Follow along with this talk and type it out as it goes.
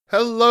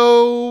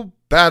Hello,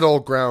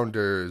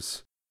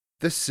 Battlegrounders.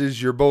 This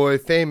is your boy,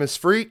 Famous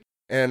Freak,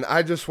 and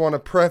I just want to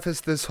preface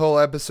this whole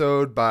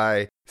episode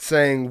by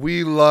saying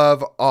we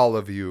love all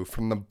of you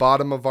from the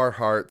bottom of our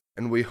hearts,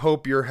 and we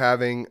hope you're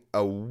having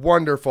a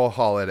wonderful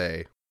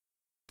holiday.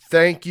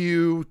 Thank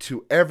you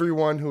to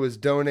everyone who has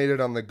donated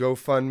on the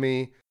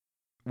GoFundMe.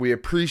 We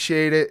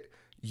appreciate it.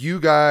 You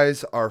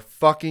guys are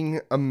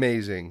fucking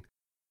amazing.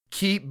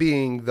 Keep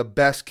being the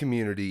best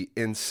community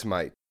in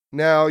Smite.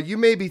 Now, you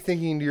may be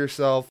thinking to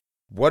yourself,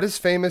 what is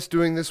Famous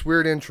doing this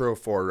weird intro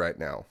for right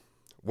now?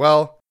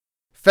 Well,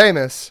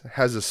 Famous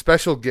has a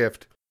special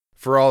gift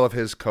for all of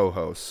his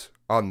co-hosts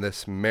on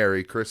this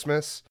Merry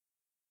Christmas.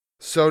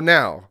 So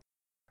now,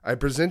 I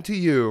present to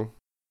you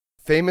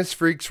Famous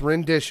Freak's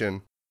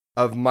rendition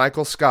of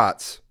Michael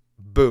Scott's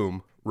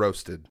Boom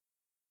Roasted.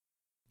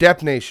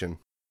 Dep Nation,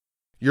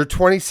 you're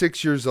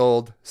 26 years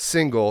old,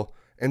 single,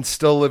 and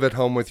still live at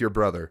home with your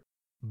brother.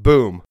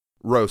 Boom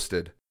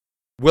Roasted.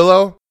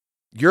 Willow,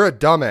 you're a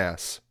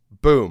dumbass.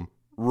 Boom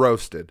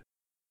Roasted.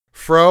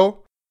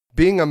 Fro,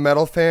 being a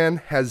metal fan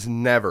has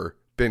never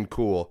been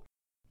cool.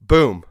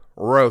 Boom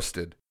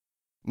Roasted.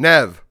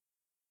 Nev,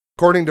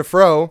 according to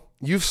Fro,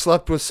 you've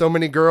slept with so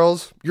many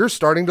girls, you're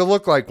starting to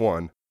look like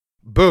one.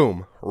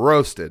 Boom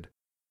Roasted.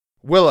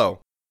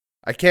 Willow,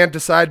 I can't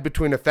decide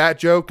between a fat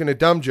joke and a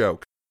dumb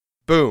joke.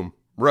 Boom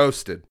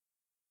Roasted.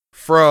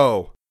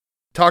 Fro,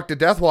 talk to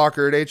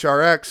Deathwalker at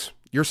HRX,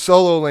 your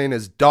solo lane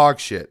is dog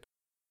shit.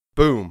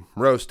 Boom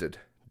Roasted.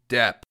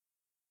 Dep.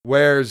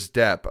 Where's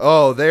Dep?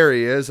 Oh, there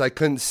he is. I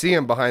couldn't see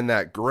him behind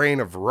that grain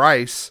of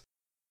rice.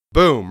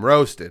 Boom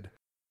Roasted.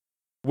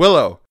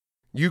 Willow,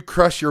 you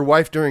crush your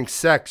wife during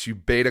sex, you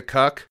beta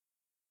cuck.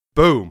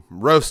 Boom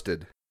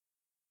Roasted.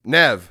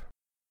 Nev,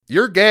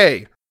 you're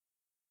gay.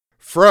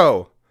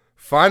 Fro,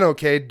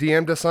 FineOK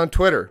DM'd us on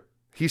Twitter.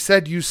 He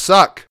said you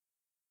suck.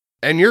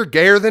 And you're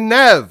gayer than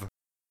Nev.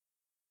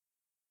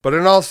 But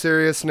in all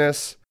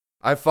seriousness,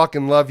 I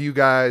fucking love you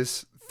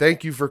guys.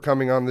 Thank you for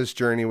coming on this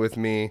journey with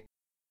me.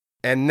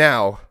 And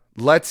now,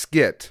 let's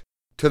get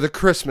to the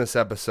Christmas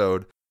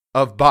episode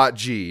of Bot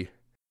G.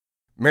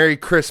 Merry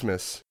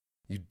Christmas,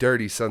 you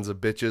dirty sons of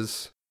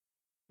bitches.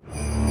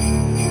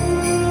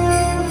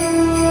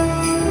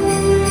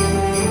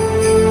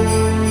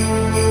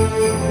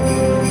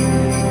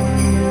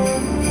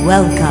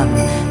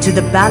 Welcome to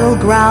the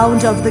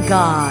battleground of the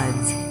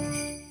gods.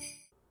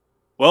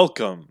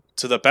 Welcome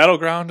to the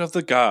Battleground of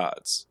the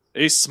Gods,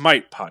 a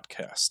Smite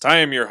podcast. I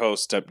am your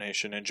host, Dep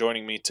Nation, and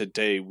joining me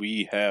today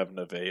we have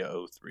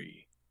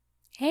Nevea03.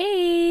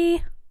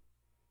 Hey!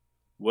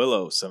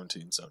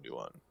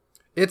 Willow1771.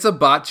 It's a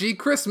botchy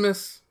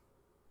Christmas.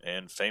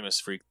 And Famous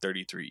Freak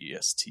 33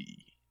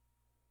 EST.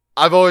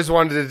 I've always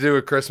wanted to do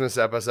a Christmas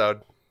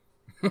episode.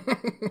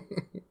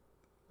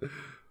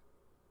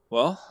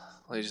 Well,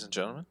 ladies and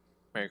gentlemen,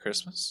 Merry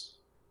Christmas.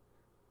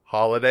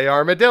 Holiday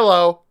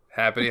Armadillo.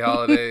 Happy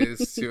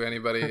holidays to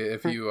anybody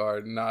if you are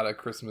not a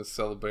Christmas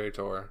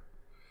celebrator.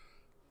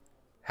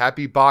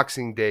 Happy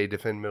Boxing Day,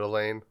 Defend Middle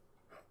Lane.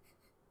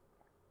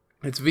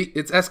 It's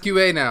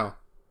SQA now.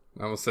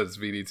 I almost said it's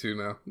VD2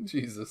 now.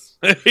 Jesus.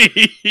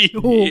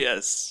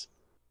 Yes.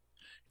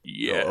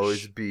 Yes. It'll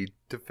always be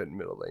Defend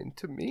Middle Lane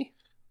to me.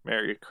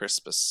 Merry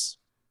Christmas.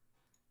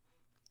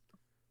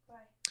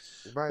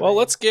 Bye, Well, man.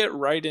 let's get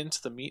right into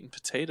the meat and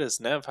potatoes.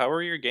 Nev, how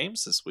are your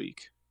games this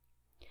week?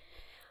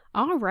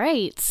 All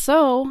right,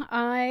 so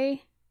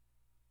I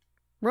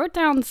wrote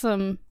down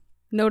some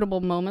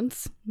notable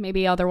moments.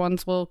 Maybe other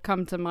ones will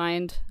come to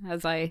mind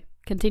as I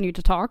continue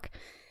to talk.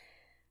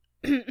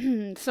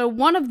 So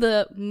one of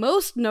the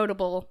most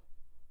notable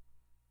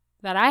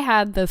that I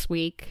had this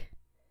week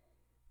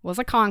was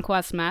a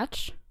Conquest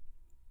match.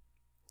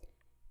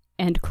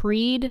 And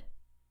Creed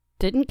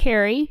didn't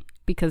carry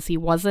because he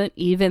wasn't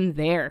even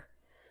there.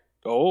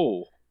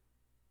 Oh.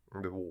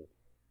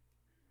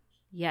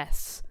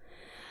 Yes.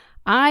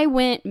 I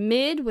went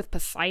mid with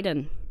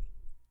Poseidon.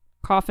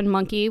 Coffin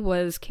Monkey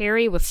was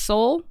carry with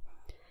Soul.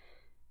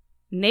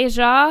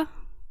 Neja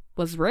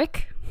was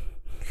Rick.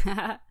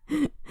 I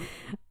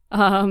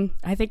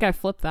think I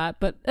flipped that,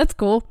 but that's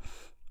cool.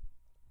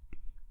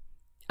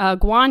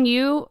 Guan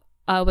Yu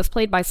was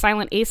played by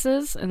Silent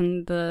Aces,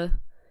 and the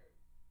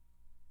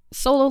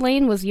solo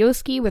lane was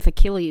Yosuke with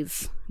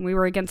Achilles. We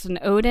were against an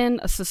Odin,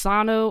 a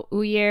Susano,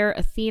 Uyer,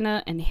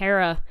 Athena, and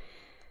Hera.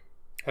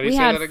 How do you say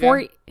that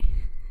again?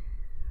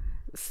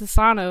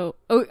 Susano.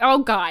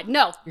 Oh God,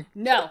 no.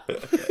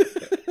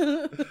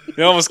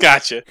 We almost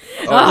got you.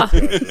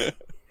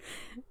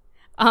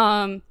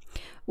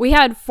 We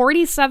had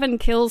 47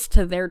 kills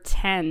to their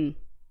 10.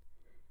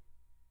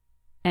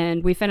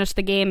 And we finished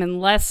the game in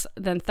less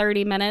than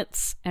 30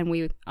 minutes, and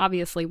we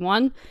obviously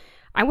won.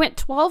 I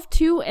went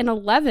 12-2 and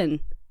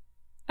 11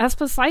 as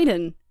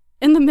Poseidon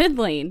in the mid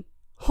lane.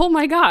 Oh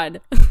my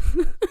God.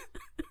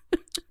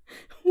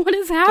 What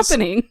is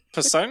happening?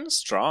 Poseidon's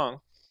strong.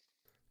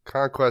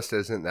 Conquest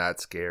isn't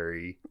that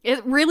scary.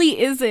 It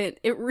really isn't.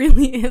 It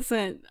really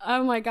isn't.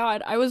 Oh my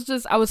God. I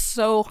was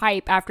so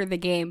hype after the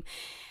game.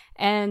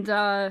 And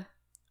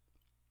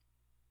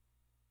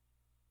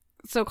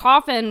So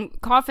Coffin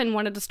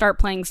wanted to start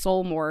playing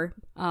Soul more.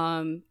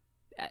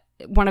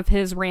 One of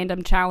his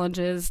random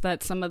challenges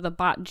that some of the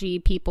Bot G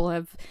people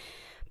have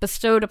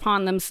bestowed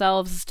upon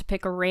themselves is to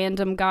pick a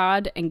random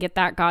god and get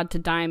that god to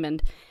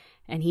Diamond.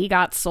 And he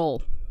got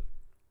Soul.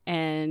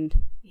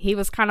 And he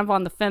was kind of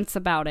on the fence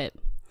about it.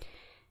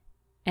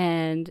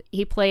 And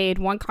he played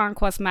one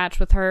conquest match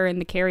with her in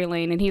the carry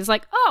lane, and he's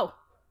like, Oh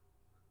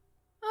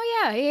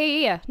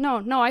yeah.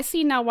 No, I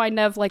see now why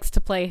Nev likes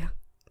to play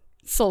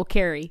Soul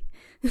carry.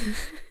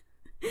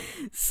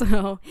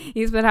 So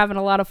he's been having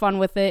a lot of fun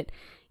with it.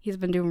 He's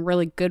been doing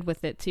really good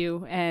with it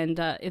too, and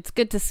it's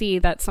good to see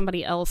that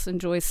somebody else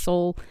enjoys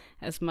Soul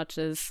as much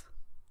as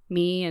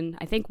me, and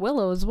I think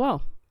Willow as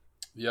well.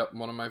 Yep,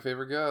 one of my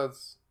favorite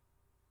gods.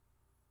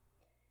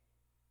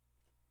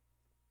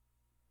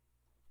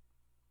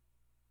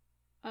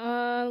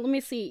 Let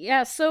me see.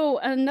 Yeah, so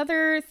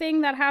another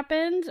thing that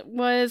happened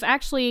was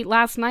actually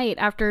last night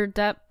after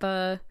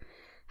Depp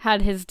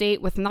had his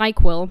date with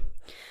NyQuil.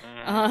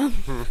 Yeah,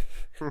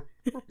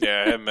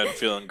 I haven't been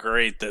feeling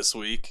great this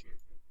week.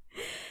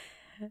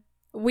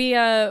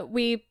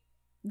 We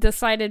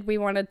decided we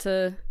wanted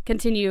to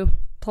continue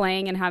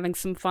playing and having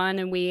some fun,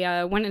 and we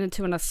went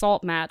into an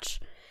assault match,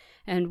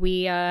 and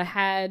we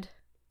had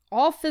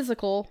all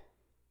physical.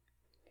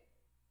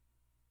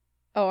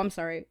 Oh, I'm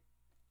sorry.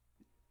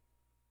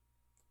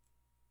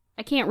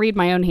 I can't read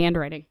my own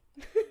handwriting.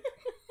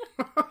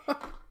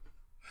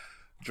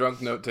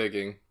 Drunk note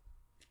taking.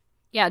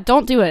 Yeah,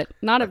 don't do it.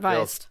 Not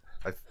advised.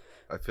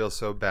 I feel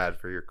so bad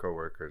for your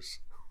coworkers.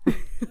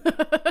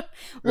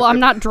 Well, I'm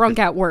not drunk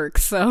at work,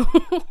 so.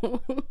 Oh,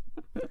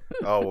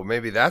 well,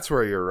 maybe that's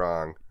where you're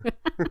wrong.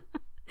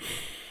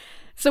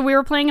 So we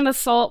were playing an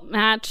assault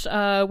match.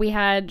 We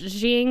had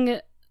Jing,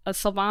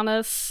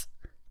 Sylvanas,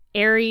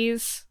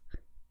 Ares,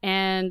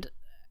 and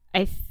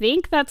I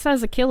think that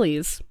says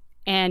Achilles.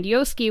 And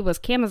Yosuke was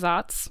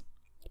Camazotz.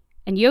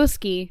 And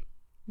Yosuke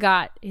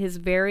got his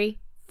very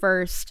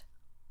first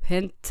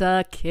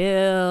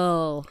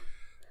pentakill.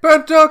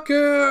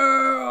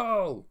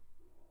 Pentakill!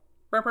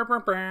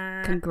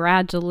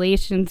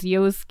 Congratulations,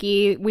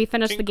 Yosuke. We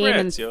finished the game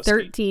in Yosuke.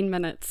 13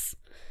 minutes.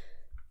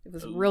 It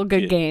was a real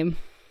good game.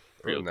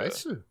 Real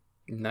nice. good.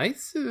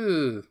 Nice.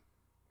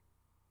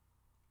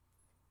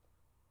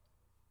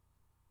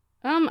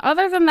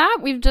 Other than that,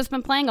 we've just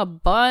been playing a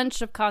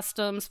bunch of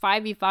customs,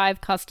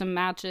 5v5 custom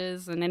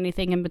matches, and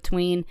anything in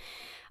between.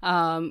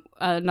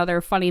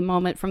 Another funny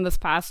moment from this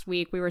past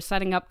week, we were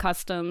setting up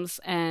customs,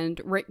 and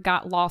Rick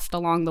got lost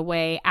along the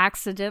way,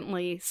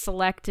 accidentally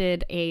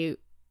selected a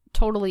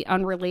totally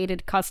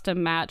unrelated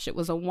custom match. It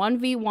was a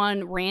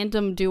 1v1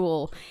 random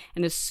duel,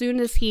 and as soon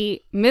as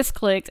he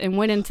misclicked and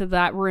went into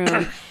that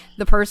room,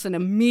 the person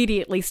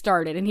immediately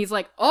started, and he's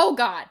like, oh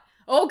god,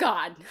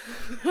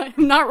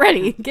 I'm not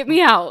ready, get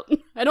me out,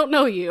 I don't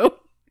know you,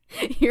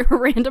 you're a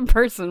random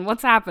person,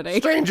 what's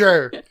happening?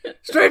 Stranger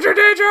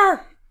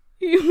danger!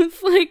 He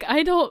was like,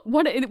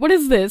 what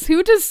is this?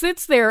 Who just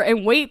sits there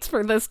and waits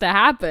for this to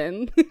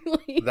happen?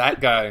 Like, That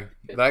guy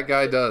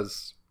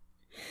does.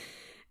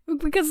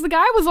 because the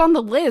guy was on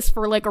the list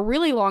for like a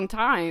really long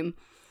time.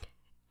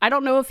 I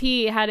don't know if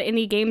he had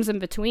any games in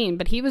between,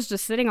 but he was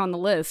just sitting on the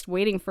list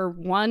waiting for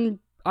one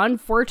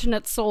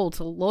unfortunate soul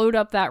to load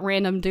up that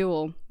random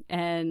duel.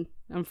 And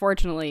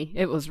unfortunately,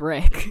 it was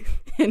Rick.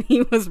 And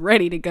he was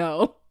ready to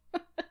go.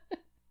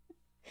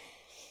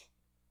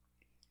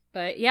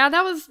 But yeah,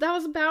 that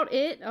was about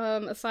it,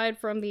 aside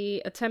from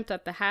the attempt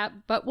at the hat.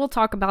 But we'll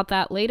talk about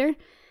that later.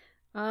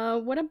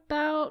 What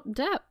about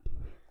Depp?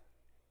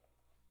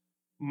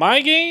 My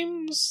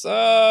games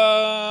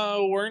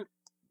weren't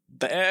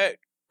that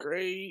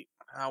great.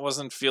 I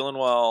wasn't feeling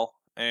well,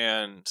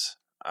 and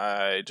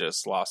I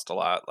just lost a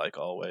lot, like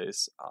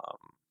always.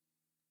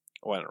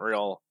 Went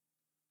real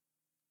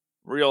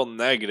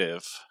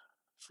negative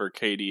for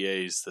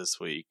KDAs this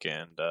week,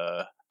 and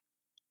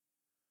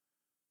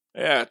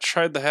yeah,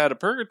 tried the Hat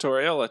of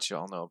Purgatory. I'll let you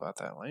all know about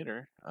that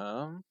later.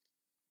 I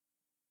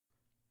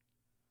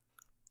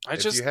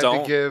just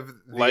don't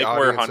like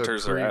where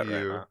hunters are at right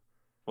now.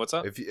 What's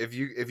up? If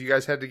you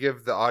guys had to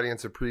give the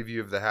audience a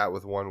preview of the hat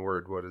with one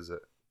word, what is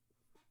it?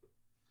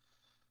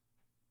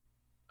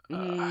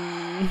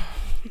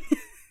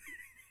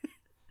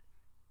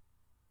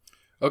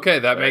 Okay,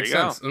 that There makes you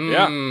go. sense.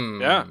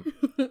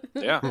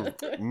 Yeah.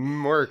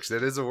 Works.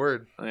 It is a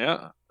word.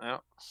 Yeah.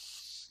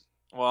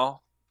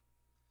 Well,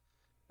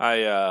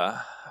 I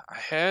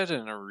had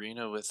an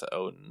arena with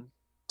Odin.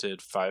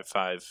 Did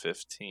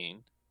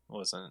 5-5-15.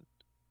 Wasn't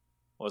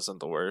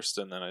the worst,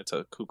 and then I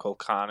took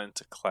Kukulkan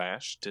into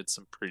Clash. Did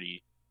some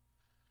pretty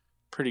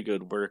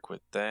good work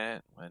with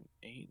that. Went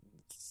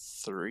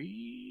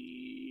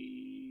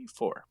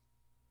 8-3-4.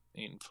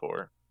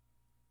 8-4.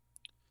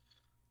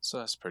 So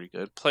that's pretty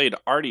good. Played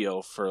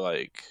Artio for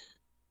like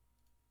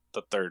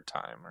the third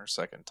time or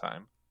second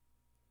time.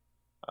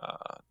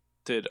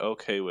 Did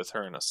okay with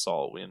her in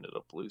Assault. We ended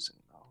up losing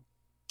though.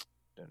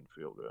 Didn't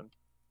feel good.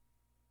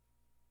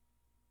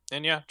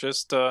 And yeah,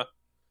 just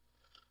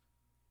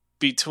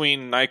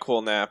between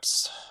NyQuil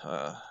naps,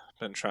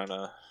 been trying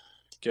to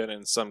get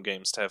in some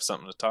games to have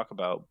something to talk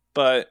about.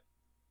 But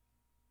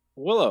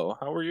Willow,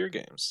 how were your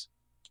games?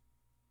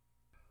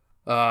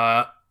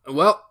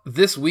 Well,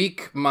 this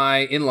week my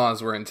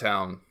in-laws were in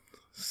town.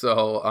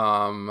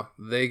 So,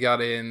 they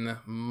got in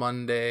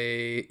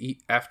Monday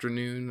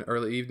afternoon,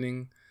 early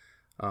evening.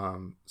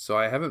 So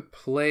I haven't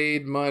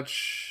played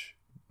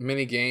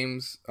many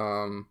games.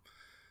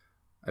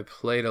 I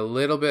played a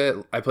little bit.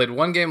 I played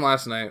one game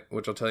last night,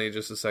 which I'll tell you in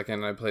just a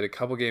second. I played a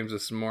couple games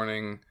this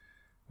morning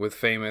with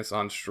Famous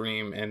on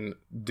stream. And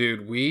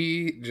dude,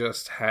 we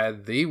just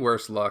had the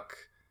worst luck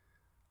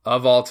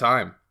of all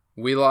time.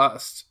 We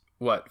lost,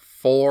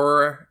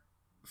 four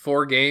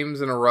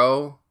games in a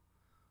row?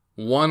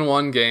 Won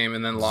one game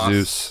and then lost.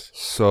 Zeus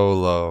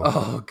solo.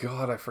 Oh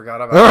god, I forgot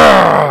about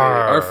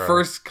that. Our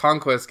first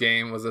Conquest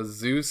game was a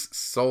Zeus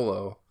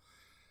solo.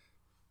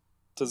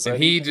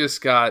 And he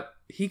got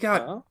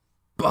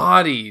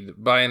bodied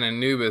by an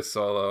Anubis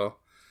solo.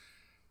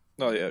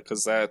 Oh yeah,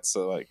 because that's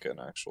like an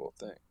actual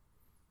thing.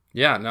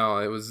 Yeah, no,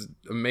 it was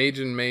a mage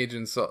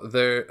and so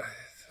there.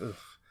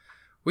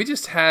 We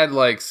just had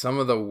like some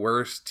of the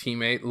worst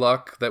teammate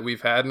luck that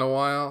we've had in a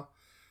while.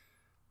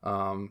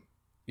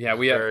 Yeah,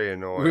 very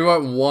annoying. We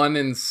went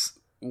 1-5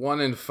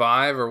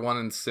 or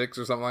 1-6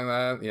 or something like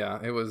that. Yeah,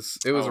 it was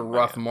a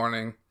rough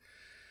morning.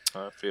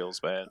 It feels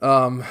bad.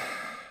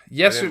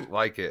 Yesterday, I didn't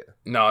like it.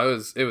 No,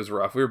 it was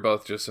rough. We were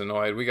both just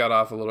annoyed. We got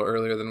off a little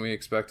earlier than we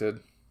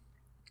expected.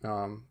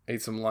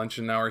 Ate some lunch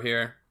and now we're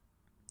here.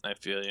 I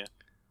feel you.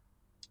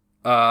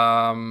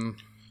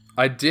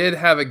 I did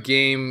have a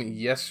game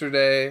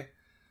yesterday.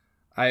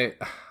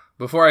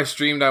 Before I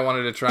streamed, I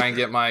wanted to try and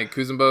get my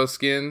Kuzumbo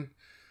skin.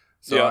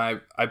 So yeah.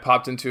 I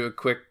popped into a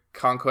quick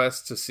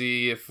Conquest to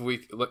see if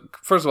we...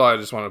 First of all, I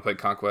just wanted to play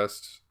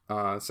Conquest.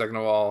 Second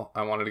of all,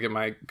 I wanted to get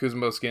my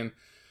Kuzumbo skin.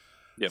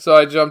 Yep. So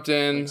I jumped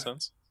in. Makes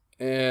sense.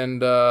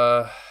 And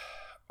our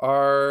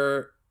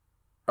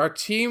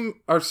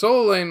team... Our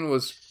solo lane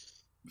was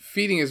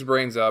feeding his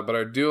brains out, but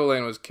our duo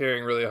lane was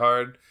carrying really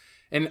hard.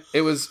 And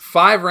it was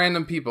 5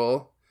 random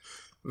people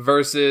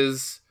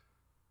versus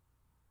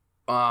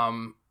a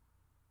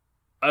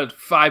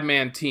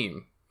 5-man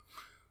team.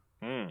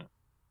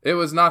 It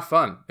was not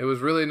fun. It was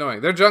really annoying.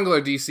 Their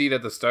jungler DC'd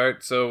at the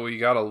start, so we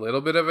got a little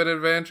bit of an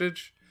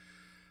advantage.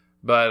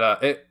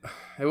 But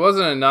it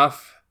wasn't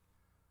enough.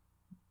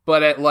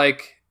 But at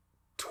like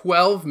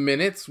 12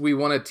 minutes, we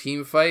won a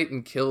team fight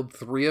and killed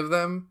 3 of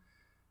them.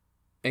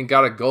 And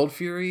got a Gold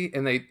Fury,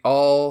 and they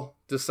all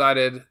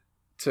decided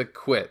to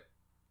quit.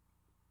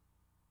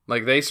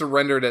 Like, they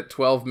surrendered at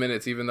 12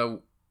 minutes, even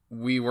though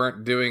we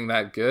weren't doing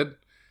that good.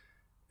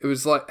 It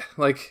was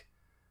like...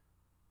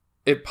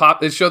 It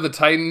popped. It showed the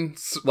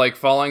Titans like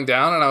falling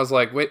down, and I was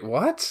like, "Wait,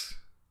 what?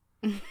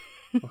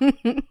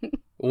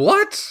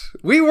 What?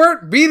 We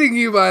weren't beating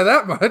you by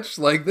that much.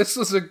 Like this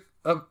was a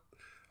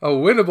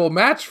winnable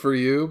match for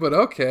you, but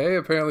okay."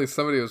 Apparently,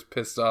 somebody was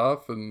pissed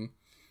off and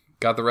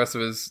got the rest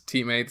of his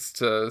teammates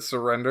to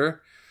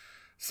surrender.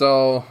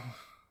 So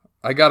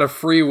I got a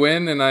free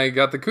win, and I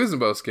got the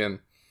Kuzumbo skin.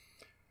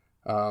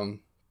 But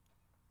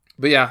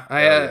yeah,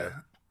 I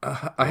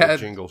had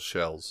jingle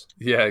shells.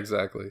 Yeah,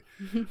 exactly.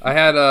 I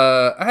had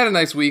a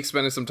nice week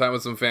spending some time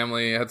with some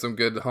family. I had some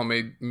good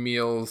homemade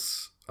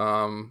meals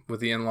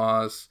with the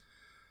in-laws.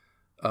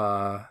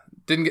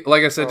 Didn't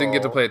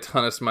get to play a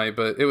ton of Smite,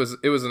 but it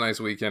was a nice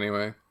week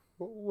anyway.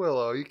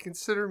 Willow, you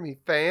consider me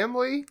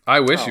family? I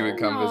wish you would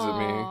come visit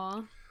me.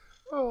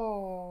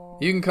 Oh.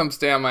 You can come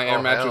stay on my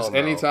air mattress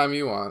anytime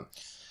you want.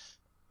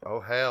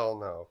 Oh hell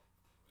no.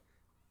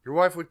 Your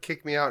wife would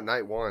kick me out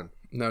night 1.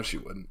 No, she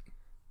wouldn't.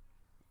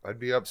 I'd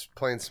be up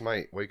playing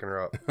Smite, waking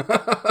her up.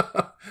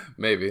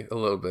 Maybe, a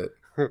little bit.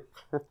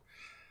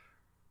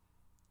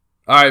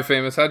 Alright,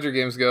 Famous, how'd your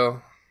games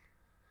go?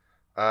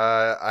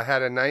 I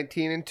had a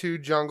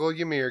 19-2 jungle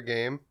Ymir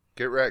game.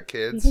 Get wrecked,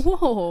 kids.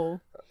 Whoa.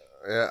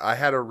 I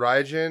had a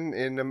Raijin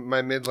in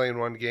my mid lane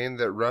one game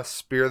that Russ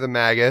Spear the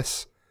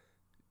Magus.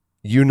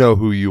 You know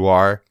who you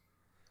are.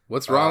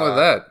 What's wrong with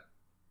that?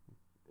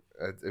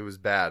 It was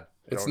bad.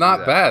 It's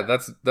not bad.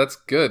 That's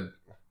good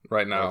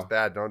right now. No, it's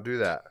bad. Don't do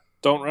that.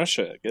 Don't rush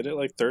it. Get it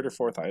like 3rd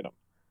or 4th item.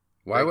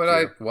 Why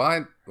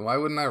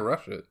wouldn't I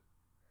rush it?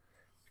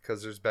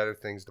 Because there's better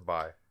things to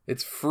buy.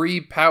 It's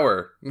free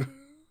power.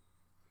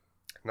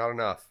 Not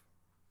enough.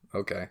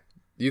 Okay.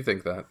 You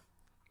think that.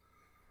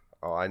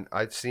 Oh,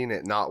 I've seen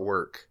it not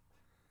work.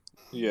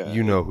 Yeah.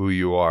 You know who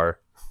you are.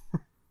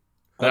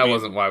 That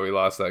wasn't why we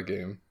lost that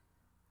game.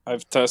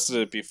 I've tested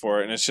it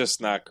before, and it's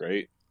just not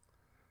great.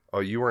 Oh,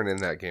 you weren't in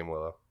that game,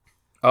 Willow.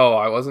 Oh,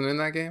 I wasn't in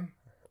that game?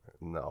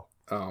 No.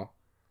 Oh.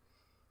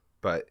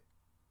 But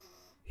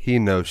he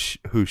knows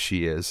who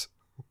she is.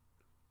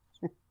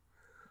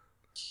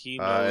 He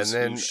knows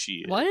who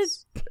she is. What?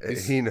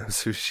 He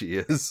knows who she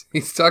is.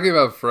 He's talking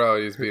about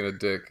Fro. He's being a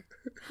dick.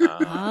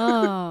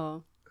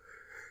 Oh.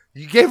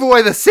 You gave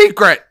away the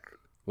secret!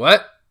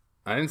 What?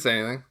 I didn't say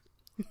anything.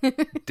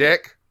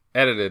 Dick.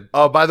 Edited.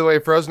 Oh, by the way,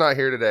 Fro's not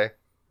here today,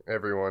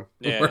 everyone.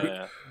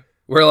 Yeah.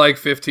 We're like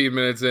 15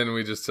 minutes in and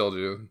we just told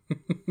you.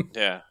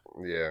 Yeah.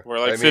 Yeah. We're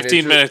like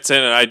 15 minutes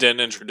in and I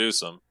didn't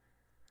introduce him.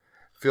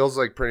 Feels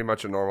like pretty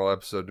much a normal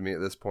episode to me at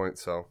this point,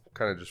 so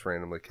kind of just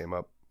randomly came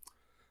up.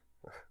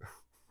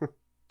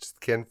 Just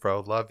kidding,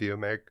 bro. Love you.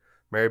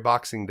 Merry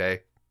Boxing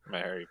Day.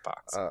 Merry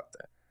Boxing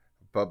Day.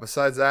 But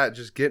besides that,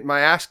 just getting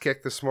my ass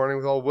kicked this morning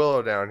with old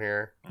Willow down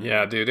here.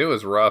 Yeah, dude, it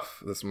was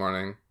rough this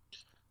morning.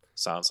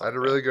 Sounds I like had a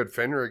really good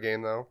Fenrir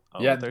game, though.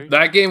 Yeah, there you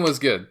that game was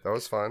good. That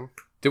was fun.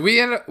 We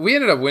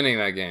ended up winning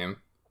that game.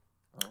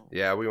 go.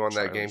 Yeah, we won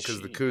that Charlie game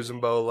because the Sheen.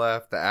 Kuzumbo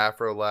left, the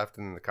Afro left,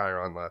 and then the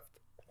Chiron left.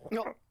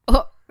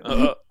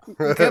 Oh,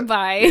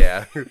 goodbye.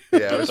 Yeah,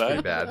 it was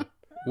pretty bad.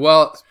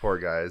 Well, Poor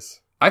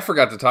guys. I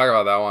forgot to talk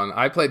about that one.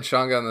 I played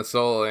Chang'e in the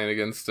solo lane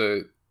against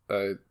a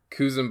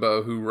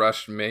Kuzumbo who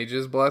rushed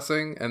Mage's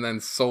Blessing and then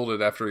sold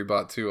it after he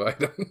bought 2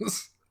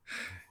 items.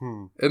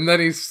 And then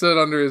he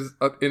stood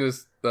in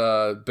his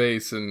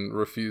base and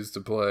refused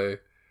to play.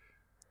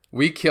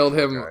 We killed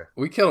him. Okay.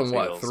 We killed him,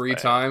 what, Feels 3 bad.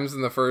 times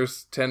in the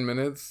first 10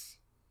 minutes?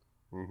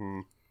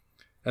 Mm-hmm.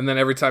 And then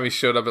every time he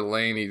showed up at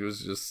lane, he was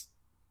just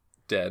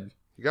dead.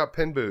 You got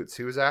pin boots.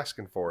 He was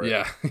asking for it.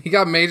 Yeah. He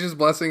got Mage's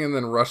Blessing and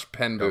then rushed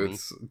Pen Dummy.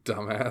 Boots.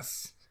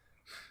 Dumbass.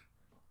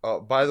 Oh,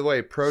 by the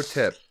way, pro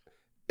tip.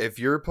 If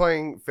you're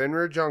playing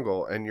Fenrir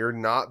Jungle and you're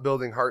not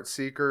building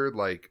Heartseeker,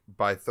 like,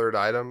 by 3rd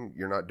item,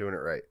 you're not doing it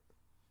right.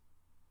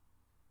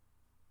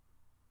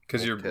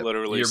 Because you're Tip.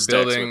 Literally You're stacks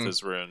building- with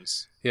his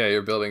runes. Yeah,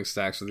 you're building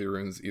stacks with your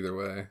runes either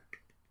way.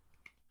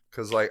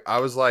 Because, like, I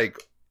was, like,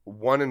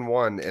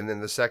 1-1, and then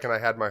the second I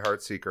had my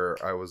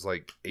Heartseeker, I was,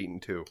 like,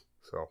 8-2.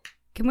 So,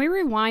 Can we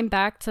rewind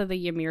back to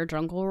the Ymir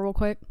jungle real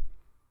quick?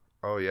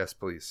 oh, yes,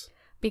 please.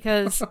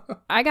 Because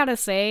I gotta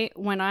say,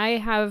 when I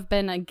have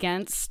been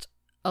against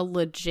a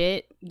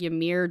legit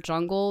Ymir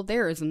jungle,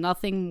 there is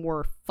nothing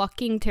more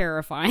fucking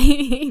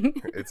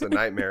terrifying. It's a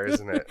nightmare,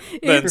 isn't it?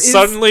 Then It is-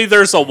 suddenly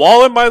there's a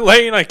wall in my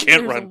lane. I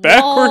can't there's a run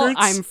wall, backwards.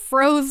 I'm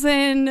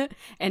frozen,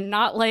 and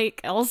not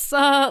like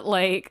Elsa.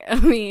 Like, I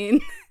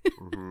mean,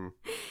 hmm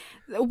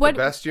what?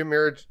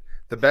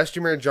 The best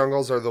Ymir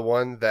jungles are the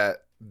one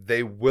that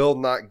they will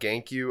not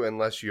gank you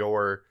unless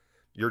your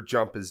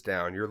jump is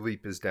down, your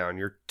leap is down,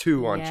 your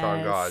 2 on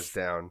Chang'e is Yes.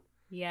 down.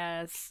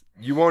 Yes.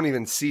 You won't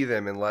even see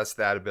them unless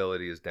that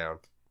ability is down.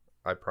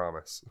 I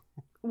promise.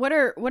 What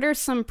are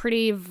some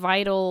pretty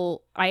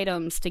vital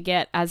items to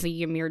get as a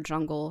Ymir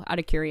jungle? Out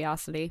of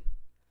curiosity.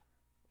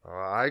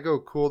 I go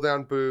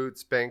cooldown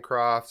boots,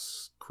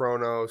 Bancrofts,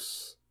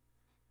 Chronos,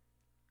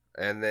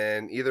 and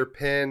then either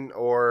Pin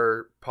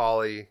or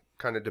Poly,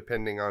 kind of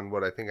depending on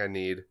what I think I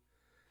need.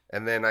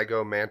 And then I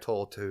go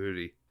Mantle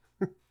Tahuti.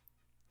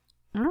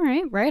 All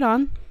right, right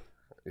on.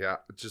 Yeah,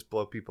 just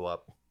blow people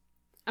up.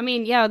 I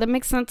mean, yeah, that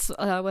makes sense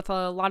with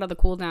a lot of the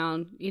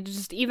cooldown. It's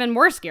just even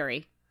more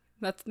scary.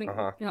 That's the,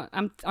 Uh-huh. you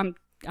know,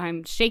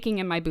 I'm shaking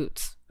in my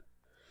boots.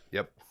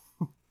 Yep.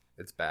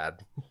 It's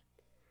bad.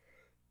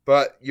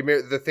 But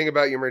Ymir, the thing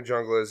about Ymir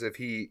Jungle is if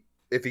he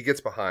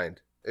gets behind,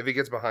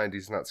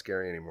 he's not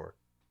scary anymore.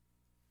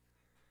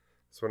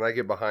 So when I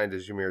get behind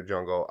as Ymir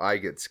Jungle, I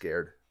get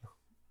scared.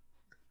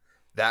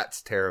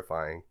 That's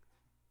terrifying.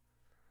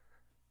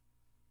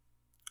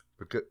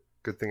 But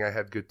good thing I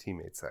had good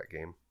teammates that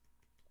game.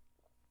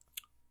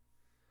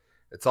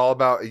 It's all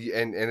about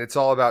and it's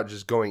all about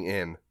just going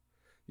in.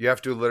 You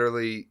have to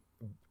literally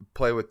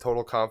play with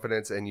total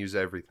confidence and use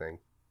everything.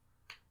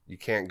 You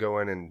can't go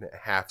in and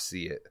half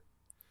see it.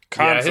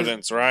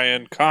 Confidence,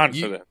 Ryan.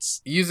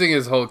 Confidence. Using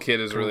his whole kit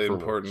is really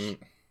Confidence.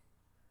 important.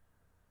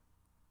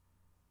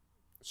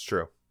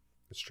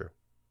 It's true.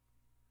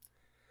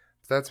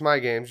 That's my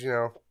games,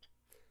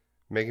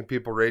 making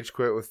people rage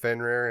quit with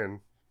Fenrir and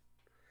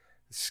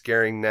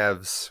scaring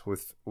Nevs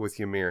with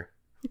Ymir.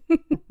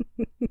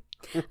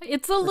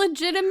 It's a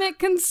legitimate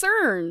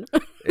concern.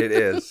 It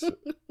is.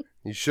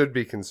 You should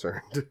be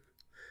concerned.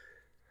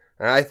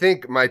 And I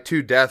think my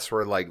 2 deaths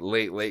were like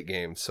late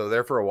games. So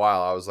there for a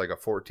while I was like a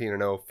 14-0,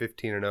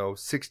 15-0,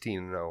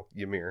 16-0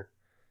 Ymir.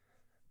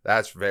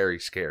 That's very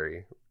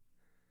scary.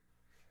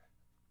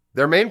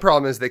 Their main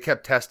problem is they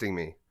kept testing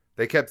me.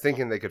 They kept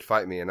thinking they could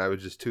fight me, and I would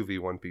just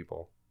 2v1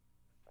 people.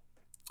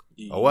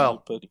 Oh,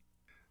 well. Buddy.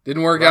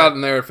 Didn't work Right. out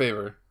in their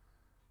favor.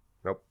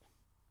 Nope.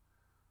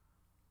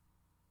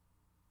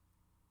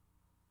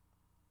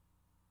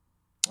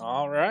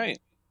 All right.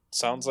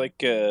 Sounds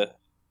like an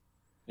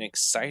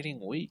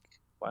exciting week.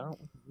 Why don't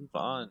we move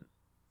on?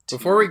 to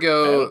Before we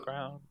go-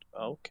 Battleground?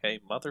 Okay,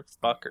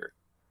 motherfucker.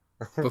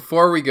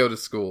 Before we go to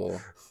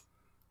school,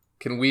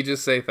 can we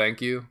just say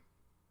thank you?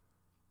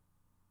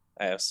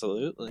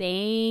 Absolutely.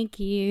 Thank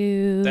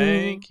you.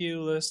 Thank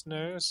you,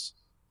 listeners.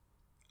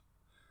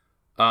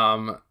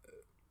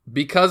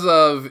 Because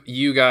of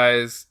you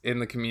guys in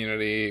the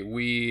community,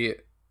 we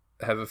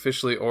have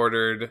officially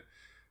ordered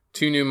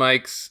 2 new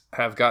mics,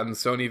 have gotten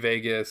Sony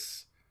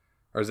Vegas,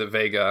 or is it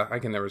Vega? I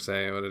can never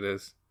say what it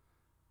is.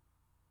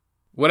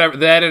 Whatever,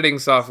 the editing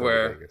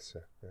software. Vegas,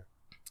 yeah.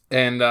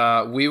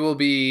 And we will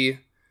be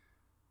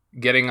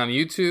getting on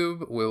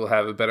YouTube. We will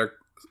have a better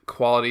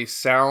quality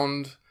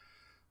sound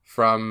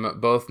from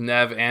both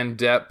Nev and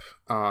Depp.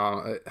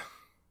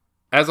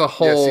 As a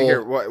whole, Yeah, see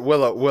here,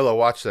 Willow,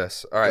 watch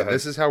this. All Go right, ahead.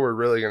 this is how we're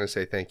really going to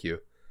say thank you.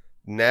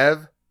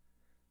 Nev,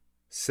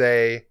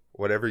 say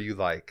whatever you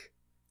like.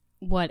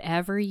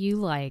 Whatever you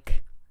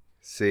like.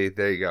 See,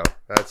 there you go.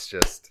 That's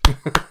just...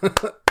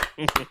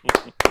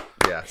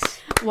 Yes.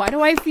 Why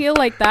do I feel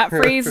like that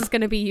phrase is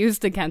going to be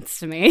used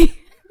against me?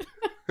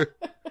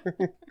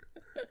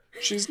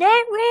 She's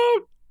not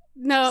wrong.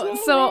 No,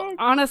 so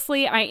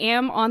honestly, I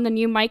am on the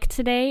new mic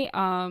today,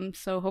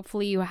 so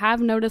hopefully you have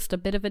noticed a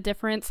bit of a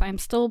difference. I'm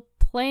still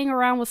playing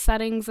around with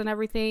settings and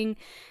everything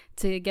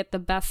to get the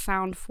best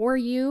sound for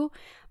you,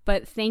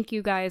 but thank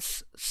you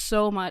guys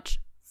so much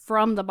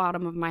from the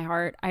bottom of my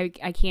heart. I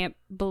can't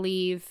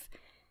believe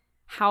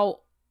I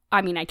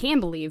can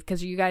believe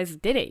because you guys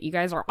did it. You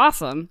guys are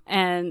awesome,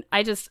 and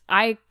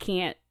I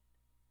can't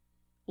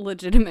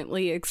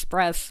legitimately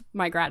express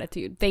my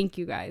gratitude. Thank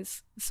you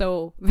guys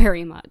so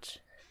very much.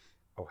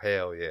 Oh,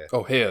 hell yeah.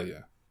 Oh, hell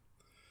yeah.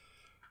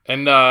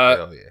 And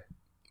Hell yeah.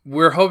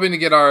 we're hoping to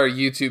get our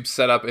YouTube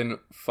set up and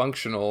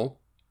functional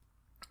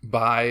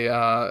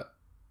by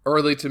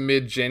early to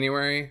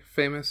mid-January,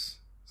 Famous?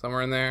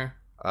 Somewhere in there?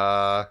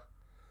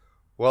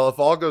 Well, if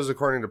all goes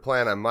according to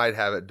plan, I might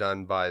have it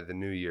done by the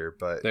new year.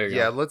 But There you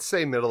yeah, go. let's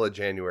say middle of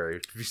January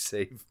to be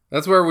safe.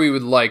 That's where we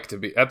would like to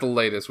be. At the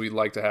latest, we'd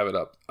like to have it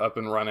up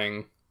and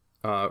running.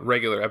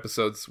 Regular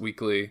episodes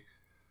weekly.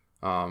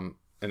 And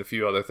a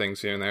few other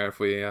things here and there if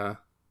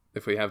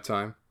we have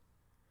time.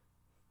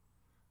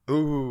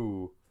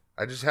 Ooh,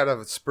 I just had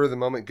a spur of the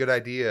moment good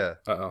idea.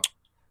 Uh-oh.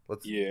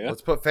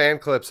 Let's put fan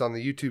clips on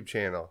the YouTube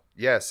channel.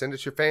 Yeah, send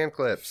us your fan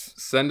clips.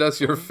 Send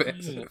us your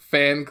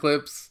fan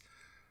clips.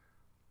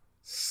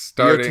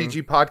 Starting.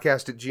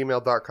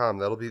 BOTGpodcast@gmail.com.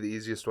 That'll be the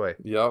easiest way.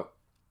 Yep.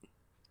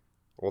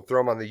 We'll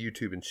throw them on the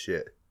YouTube and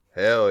shit.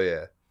 Hell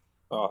yeah.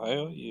 Oh,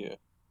 hell yeah.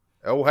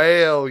 Oh,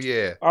 hell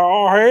yeah.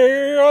 Oh,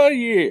 hell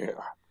yeah.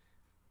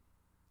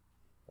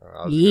 That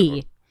was a good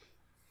one.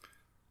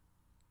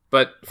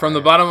 But from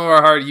the bottom of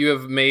our heart, you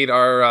have made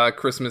our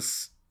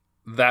Christmas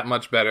that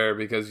much better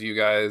because you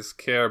guys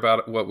care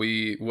about what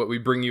we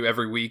bring you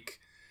every week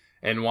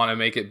and want to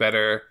make it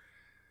better.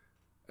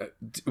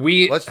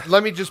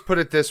 Let me just put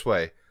it this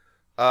way.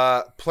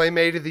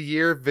 Playmate of the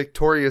Year,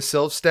 Victoria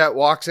Silvstedt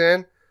walks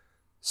in.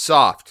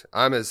 Soft.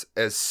 I'm as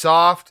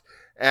soft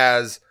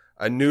as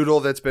a noodle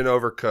that's been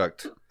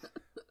overcooked.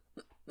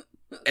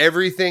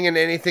 Everything and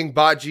anything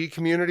Bot G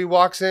community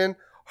walks in.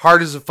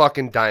 Hard as a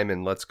fucking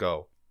diamond. Let's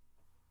go.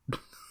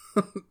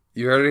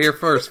 You heard it here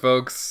first,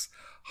 folks.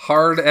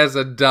 Hard as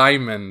a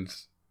diamond.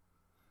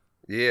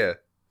 Yeah.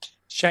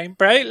 Shine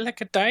bright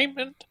like a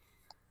diamond.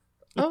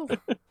 Oh.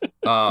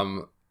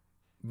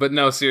 But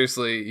no,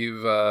 seriously,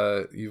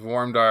 you've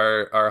warmed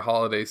our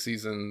holiday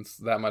seasons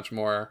that much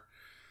more.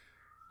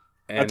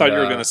 And, I thought you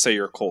were going to say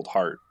your cold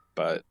heart,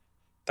 but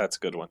that's a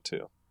good one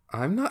too.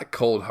 I'm not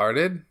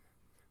cold-hearted.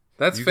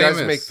 That's You Famous.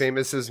 guys make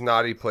Famous's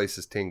naughty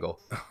places tingle.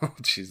 Oh,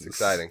 Jesus. It's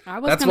exciting. I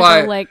was That's going why-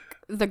 to go like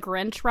the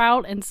Grinch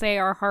route and say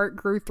our heart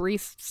grew 3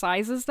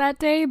 sizes that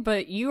day,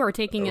 but you are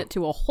taking it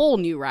to a whole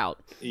new route.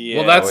 Yeah.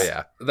 Well,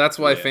 that's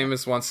why Yeah.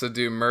 Famous wants to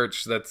do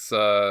merch that's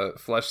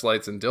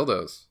fleshlights and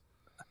dildos.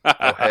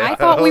 I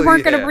thought we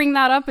weren't going to yeah. bring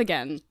that up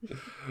again.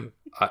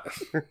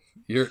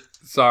 You're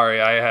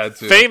sorry, I had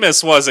to.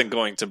 Famous wasn't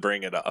going to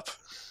bring it up.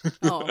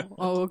 Oh,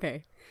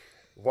 okay.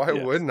 Why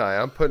Yes. wouldn't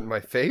I? I'm putting my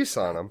face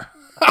on them.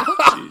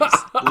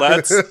 Jeez.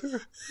 Let's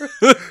the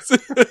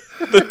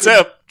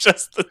tip,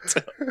 just the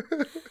tip.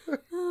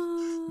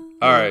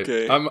 All right,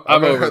 Okay. I'm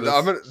over this.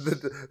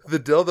 The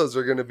dildos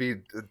are going to be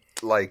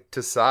like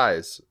to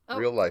size,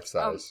 real life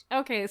size.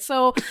 Okay,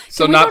 so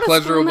So can we not go to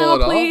pleasurable school now,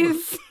 at all?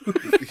 please?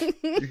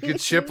 You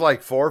could ship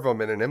like 4 of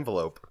them in an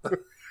envelope.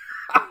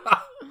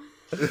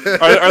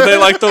 Are they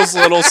like those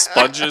little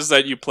sponges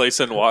that you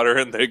place in water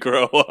and they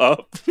grow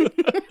up?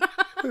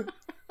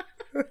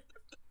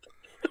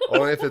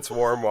 Only if it's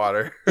warm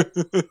water.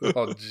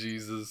 Oh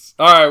Jesus!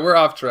 All right, we're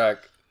off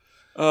track.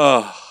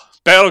 Oh,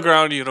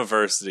 Battleground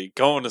University,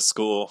 going to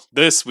school.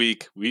 This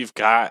week, we've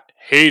got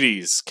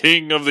Hades,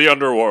 King of the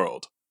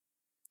Underworld.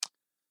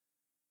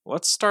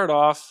 Let's start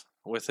off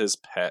with his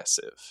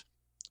passive,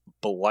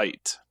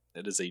 Blight.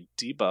 It is a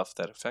debuff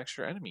that affects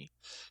your enemy.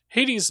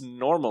 Hades'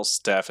 normal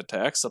staff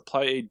attacks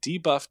apply a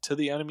debuff to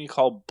the enemy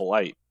called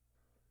Blight.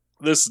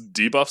 This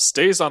debuff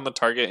stays on the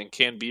target and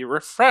can be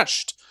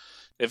refreshed.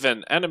 If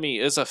an enemy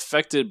is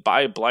affected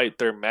by Blight,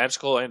 their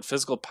magical and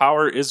physical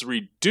power is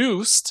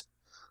reduced.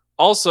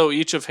 Also,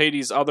 each of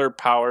Hades' other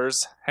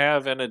powers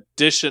have an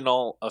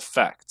additional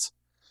effect.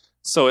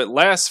 So it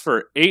lasts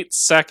for 8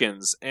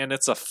 seconds, and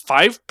it's a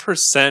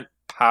 5%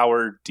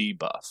 power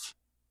debuff.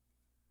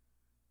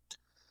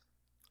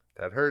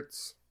 That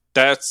hurts.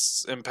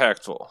 That's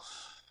impactful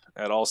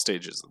at all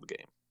stages of the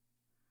game.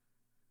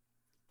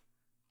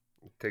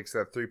 It takes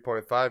that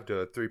 3.5 to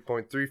a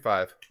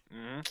 3.35.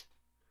 Mm-hmm.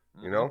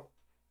 You know?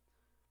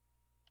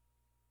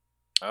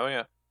 Oh,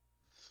 yeah.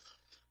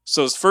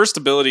 So his first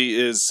ability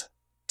is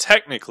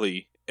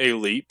technically a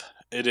leap.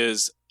 It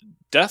is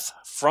Death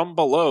from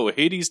Below.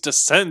 Hades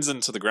descends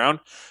into the ground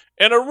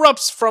and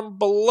erupts from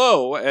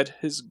below at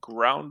his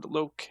ground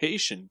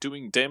location,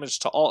 doing damage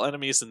to all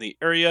enemies in the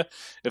area.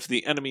 If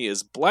the enemy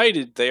is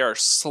blighted, they are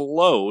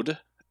slowed,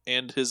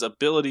 and his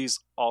abilities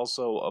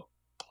also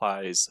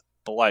applies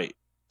blight.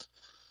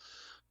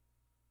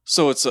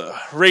 So it's a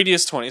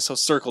radius 20, so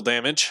circle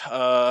damage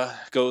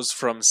goes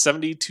from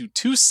 70 to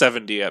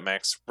 270 at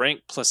max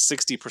rank, plus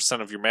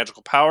 60% of your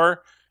magical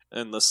power,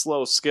 and the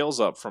slow scales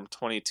up from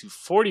 20 to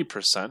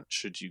 40%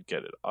 should you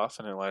get it off,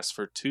 and it lasts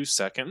for 2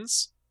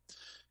 seconds.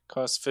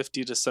 Costs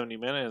 50 to 70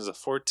 mana and is a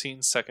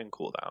 14-second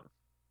cooldown.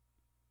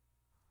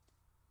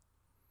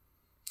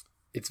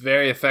 It's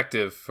very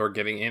effective for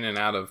getting in and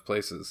out of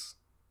places.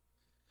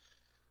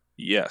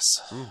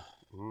 Yes.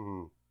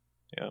 Mm.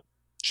 Yep.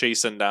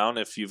 Chasing down,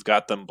 if you've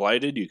got them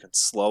blighted, you can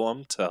slow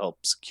them to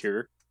help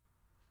secure.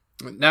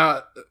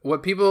 Now,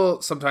 what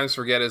people sometimes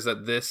forget is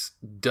that this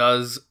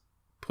does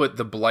put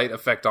the blight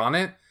effect on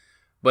it,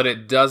 but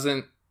it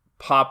doesn't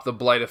pop the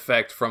blight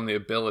effect from the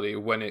ability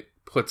when it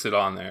puts it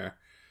on there.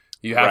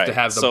 You have to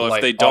have the blight. So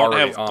if they don't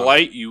have on.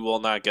 blight, you will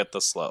not get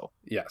the slow.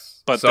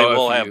 Yes. But so they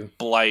will have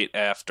blight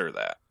after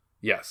that.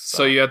 Yes.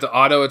 So you have to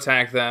auto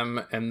attack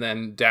them and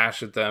then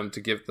dash at them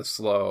to give the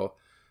slow,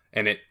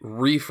 and it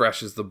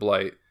refreshes the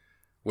blight,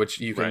 which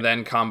you can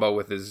then combo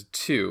with his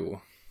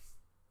 2.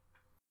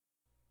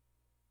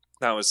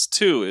 Now his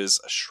 2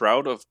 is a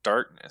Shroud of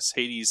Darkness.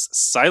 Hades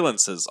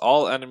silences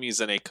all enemies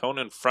in a cone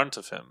in front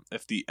of him.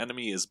 If the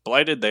enemy is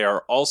blighted, they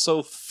are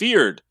also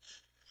feared.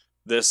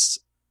 This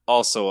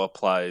also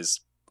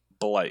applies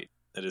blight.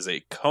 It is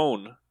a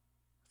cone,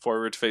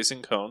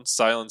 forward-facing cone.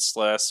 Silence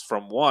lasts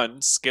from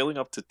 1, scaling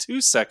up to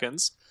 2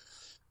 seconds.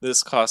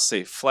 This costs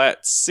a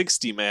flat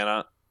 60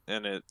 mana,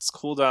 and its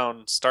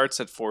cooldown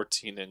starts at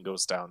 14 and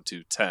goes down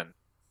to 10.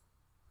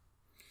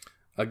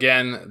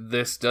 Again,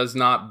 this does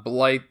not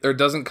blight, or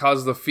doesn't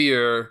cause the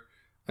fear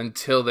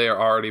until they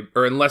are already,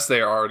 or unless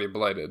they are already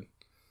blighted.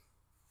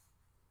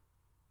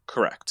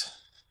 Correct.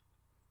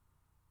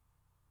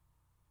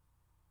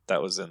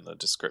 That was in the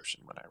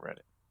description when I read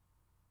it.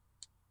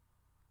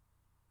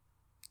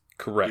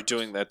 Correct. You're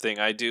doing that thing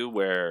I do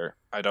where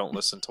I don't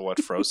listen to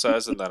what Fro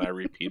says and then I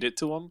repeat it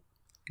to him.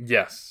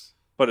 Yes.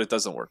 But it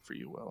doesn't work for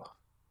you, Will.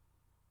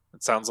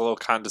 It sounds a little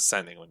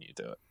condescending when you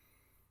do it.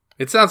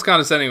 It sounds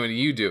condescending when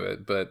you do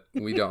it, but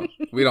we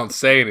don't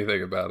say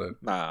anything about it.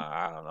 Nah,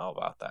 I don't know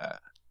about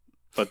that.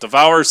 But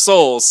Devour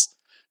Souls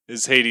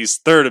is Hades'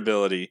 third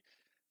ability.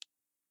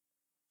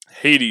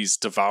 Hades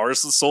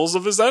devours the souls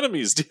of his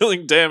enemies,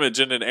 dealing damage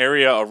in an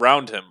area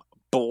around him.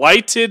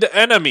 Blighted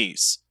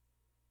enemies.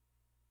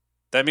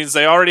 That means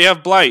they already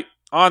have blight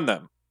on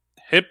them.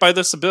 Hit by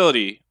this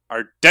ability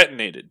are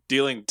detonated,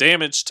 dealing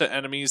damage to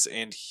enemies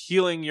and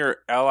healing your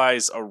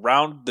allies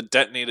around the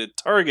detonated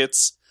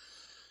targets.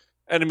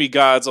 Enemy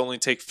gods only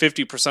take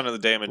 50% of the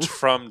damage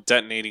from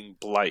detonating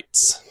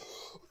blights.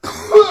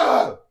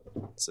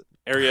 It's an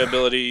area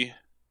ability.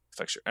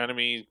 Affects your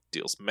enemy.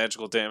 Deals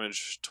magical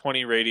damage.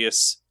 20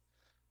 radius.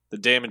 The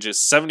damage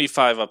is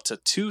 75 up to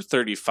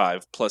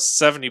 235 plus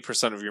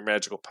 70% of your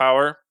magical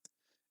power.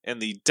 And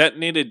the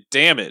detonated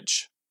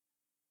damage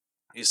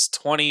is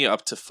 20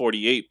 up to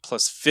 48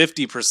 plus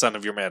 50%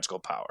 of your magical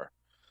power.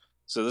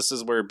 So this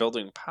is where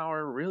building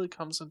power really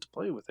comes into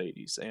play with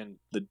Hades. And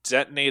the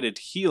detonated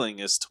healing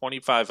is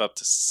 25 up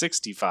to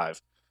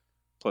 65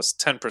 plus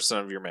 10%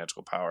 of your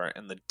magical power.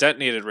 And the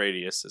detonated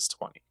radius is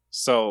 20.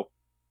 So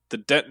the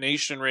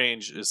detonation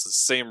range is the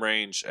same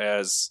range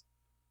as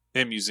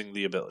him using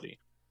the ability.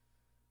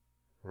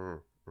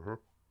 Mm-hmm.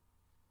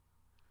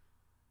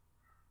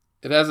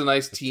 It has a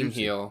nice team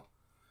heal.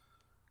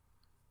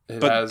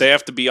 But they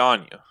have to be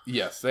on you.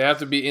 Yes, they have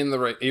to be in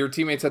the your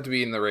teammates have to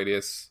be in the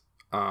radius.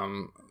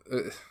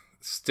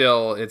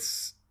 Still,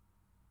 it's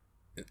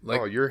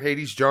like, oh, you're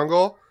Hades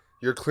jungle.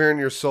 You're clearing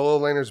your solo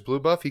laner's blue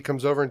buff. He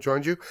comes over and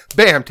joins you.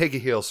 Bam! Take a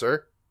heal,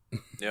 sir.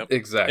 Yep.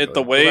 Exactly. Hit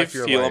the wave,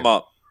 heal him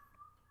up.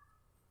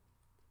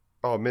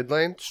 Oh, mid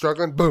lane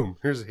struggling. Boom!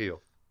 Here's a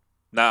heal.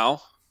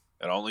 Now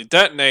it only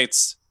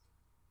detonates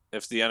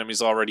if the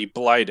enemy's already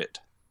blighted.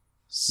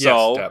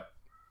 So yes,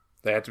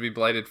 they have to be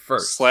blighted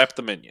first. Slap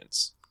the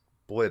minions.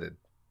 Blitted.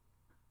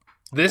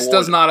 This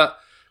does not.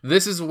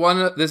 This is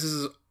one.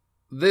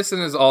 This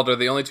and his Alder,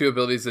 the only 2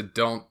 abilities that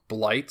don't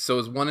blight. So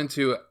his 1 and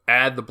 2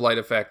 add the blight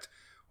effect,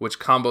 which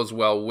combos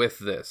well with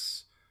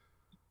this.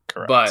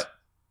 Correct.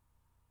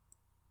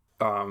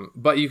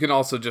 But you can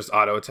also just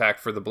auto attack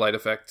for the blight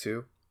effect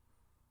too.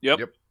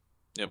 Yep.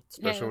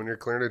 Especially when you're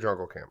clearing a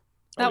jungle camp.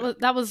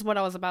 That was what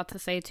I was about to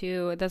say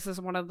too. This is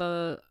one of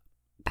the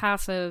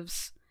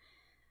passives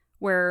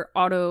where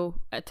auto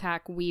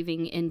attack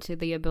weaving into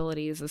the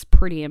abilities is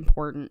pretty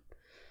important.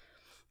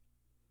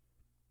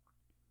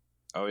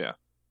 Oh yeah.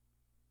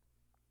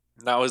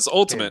 Now his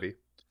ultimate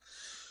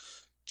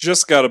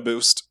just got a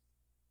boost.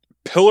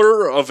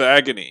 Pillar of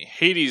Agony.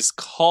 Hades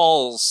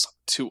calls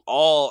to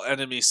all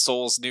enemy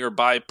souls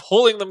nearby,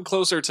 pulling them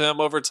closer to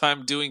him over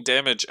time, doing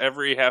damage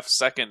every half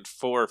second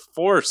for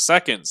 4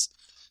 seconds.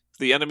 If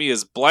the enemy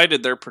is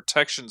blighted, their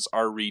protections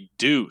are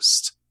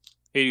reduced.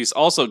 Hades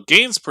also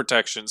gains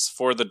protections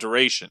for the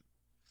duration.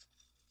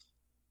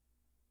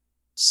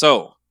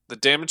 So, the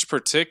damage per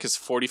tick is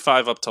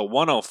 45 up to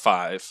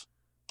 105,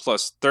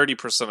 plus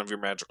 30% of your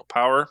magical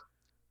power.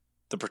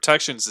 The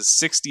protections is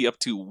 60 up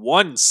to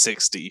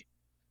 160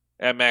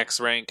 at max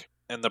rank,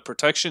 and the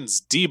protections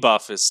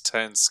debuff is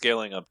 10,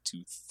 scaling up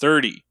to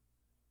 30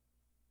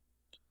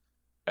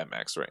 at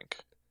max rank.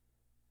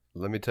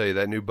 Let me tell you,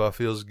 that new buff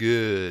feels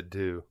good,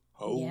 too.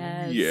 Oh,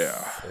 Yes.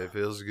 yeah. It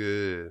feels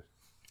good.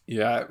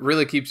 Yeah, it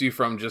really keeps you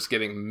from just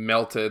getting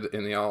melted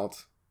in the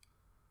alt.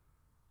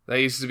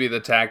 That used to be the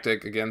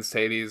tactic against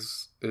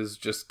Hades, is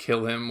just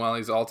kill him while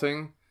he's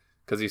alting,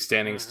 because he's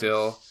standing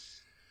still.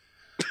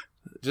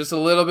 Just a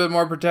little bit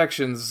more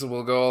protections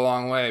will go a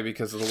long way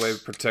because of the way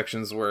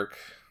protections work.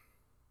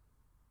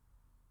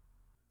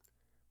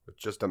 With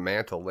just a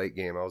mantle late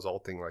game, I was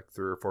ulting like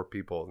 3 or 4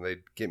 people, and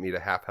they'd get me to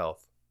half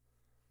health.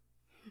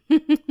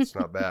 It's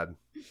not bad.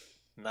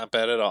 Not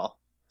bad at all.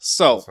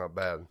 So, It's not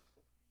bad.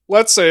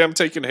 let's say I'm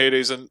taking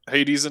Hades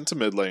into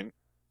mid lane.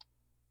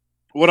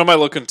 What am I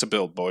looking to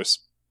build, boys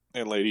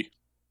and lady?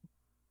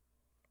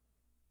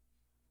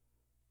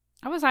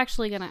 I was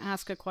actually going to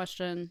ask a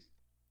question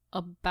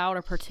about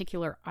a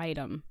particular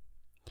item.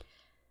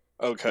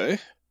 Okay.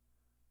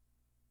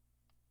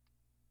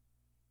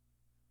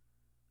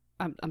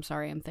 I'm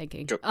sorry, I'm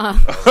thinking. Go.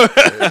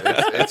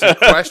 It's a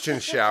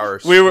question shower.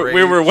 We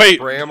were waiting.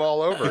 Spray them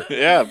all over.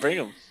 Yeah, bring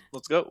them.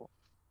 Let's go.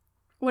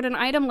 Would an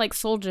item like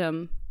Soul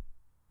Gem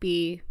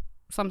be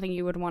something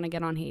you would want to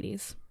get on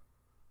Hades?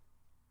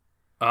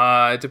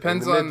 It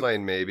depends In the on... mid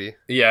lane, maybe.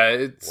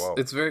 Yeah, Whoa.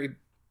 it's very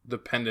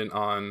dependent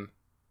on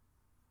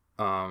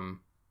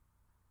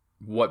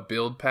what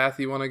build path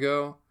you want to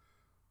go.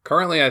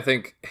 Currently, I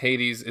think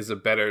Hades is a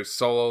better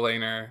solo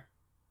laner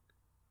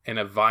and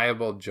a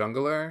viable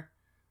jungler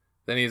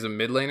than he's a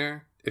mid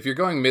laner. If you're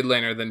going mid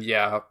laner, then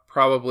yeah,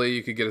 probably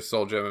you could get a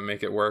soul gem and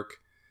make it work.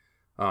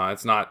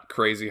 It's not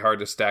crazy hard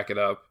to stack it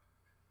up.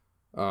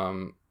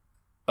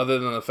 Other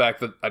than the fact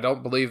that I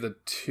don't believe the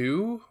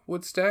 2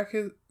 would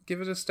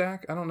give it a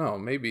stack. I don't know,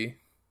 maybe.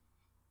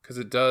 Because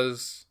it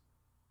does...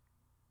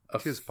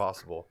 It is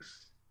possible.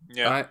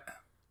 Yeah.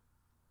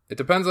 It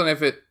depends on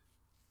if it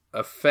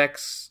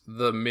affects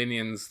the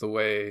minions the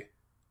way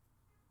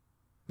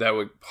that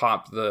would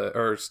pop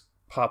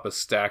a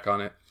stack on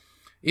it.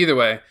 Either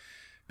way,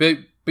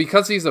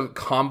 because he's a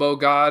combo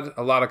god,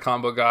 a lot of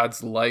combo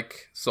gods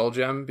like Soul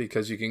Gem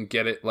because you can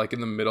get it like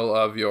in the middle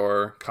of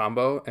your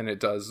combo and it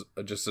does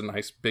just a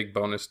nice big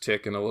bonus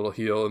tick and a little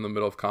heal in the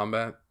middle of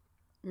combat.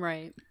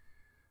 Right.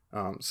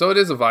 So it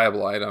is a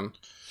viable item.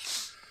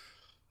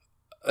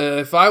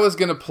 If I was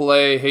going to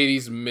play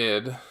Hades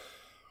mid,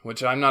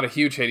 which I'm not a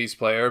huge Hades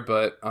player,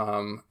 but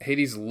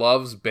Hades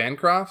loves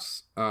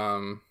Bancrofts.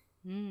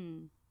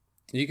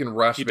 You can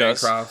rush He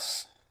does.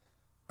 Bancrofts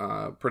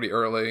pretty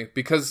early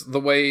because the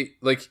way,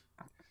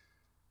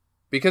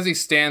 because he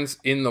stands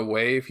in the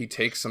wave, he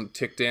takes some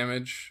tick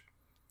damage,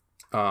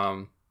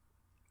 and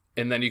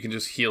then you can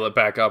just heal it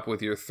back up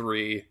with your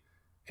 3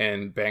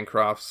 and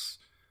Bancrofts.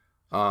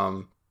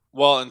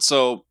 Well, and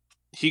so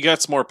he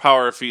gets more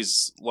power if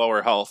he's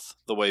lower health,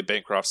 the way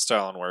Bancroft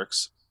Styling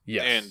works.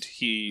 Yes. And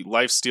he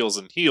lifesteals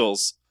and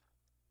heals.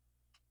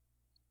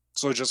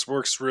 So it just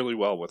works really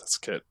well with his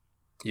kit.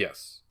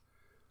 Yes.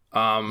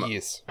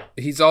 Yes.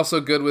 He's also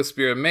good with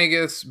Spirit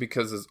Magus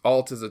because his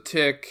ult is a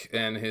tick,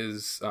 and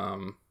his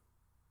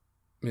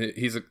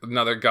he's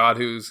another god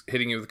who's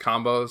hitting you with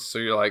combos. So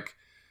you're like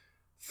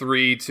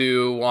 3,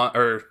 2, 1,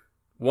 or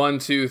 1,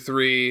 2,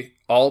 3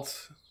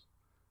 ult,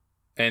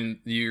 and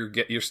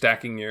you're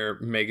stacking your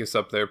Magus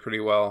up there pretty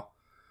well.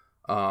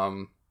 Like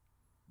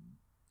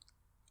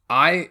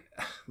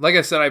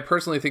I said, I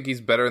personally think he's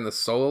better in the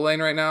solo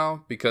lane right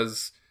now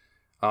because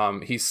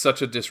he's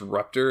such a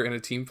disruptor in a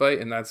team fight,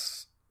 and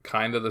that's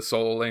kind of the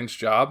solo lane's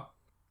job,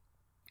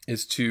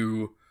 is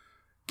to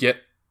get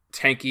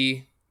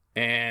tanky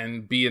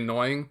and be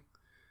annoying.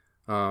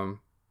 So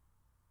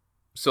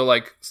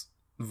like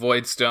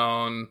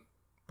Voidstone,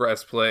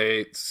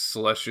 Breastplate,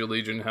 Celestial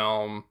Legion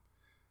Helm,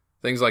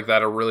 things like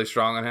that are really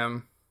strong on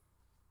him.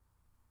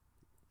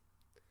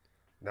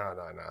 No.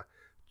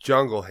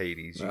 Jungle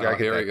Hades. You gotta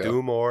here get we that go.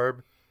 Doom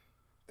Orb,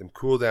 them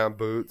cooldown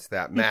boots,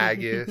 that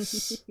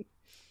Magus,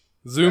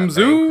 Zoom.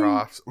 that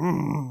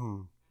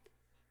Bancrofts.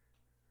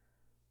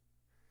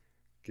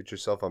 Get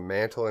yourself a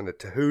mantle and a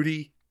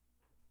Tahuti.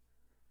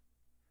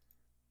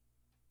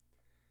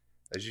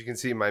 As you can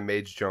see, my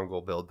mage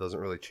jungle build doesn't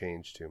really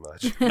change too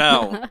much.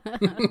 Now,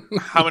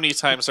 how many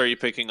times are you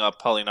picking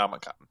up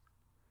Polynomicon?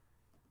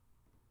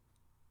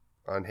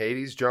 On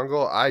Hades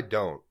jungle, I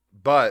don't.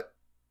 But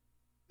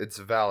it's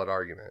a valid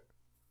argument.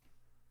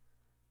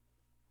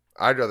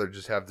 I'd rather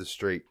just have the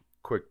straight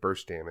quick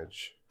burst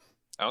damage.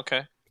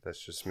 Okay.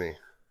 That's just me.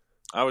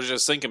 I was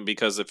just thinking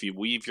because if you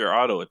weave your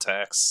auto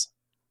attacks,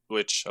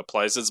 which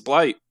applies its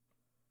blight,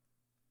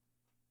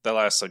 that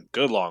lasts a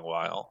good long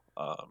while,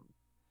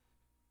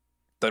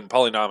 then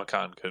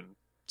Polynomicon can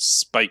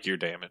spike your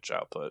damage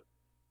output.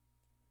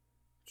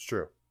 It's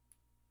true.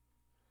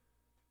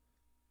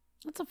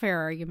 That's a fair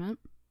argument.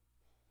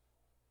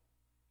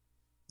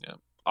 Yeah.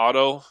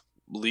 Auto,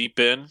 leap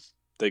in,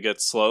 they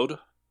get slowed.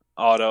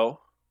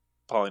 Auto,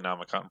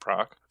 Polynomicon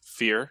proc.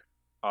 Fear,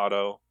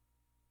 auto,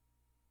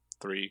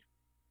 3,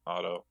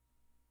 auto.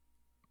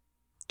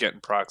 getting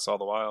procs all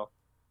the while.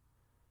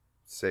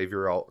 Save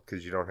your ult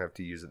because you don't have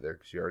to use it there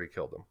because you already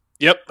killed him.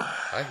 Yep.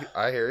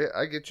 I hear you.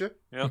 I get you.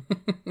 Yep.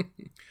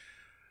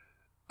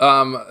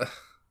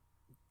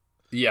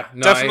 Yeah,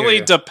 no, Definitely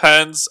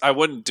depends. I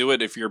wouldn't do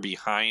it if you're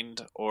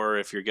behind or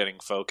if you're getting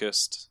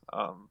focused.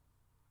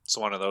 It's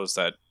one of those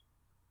that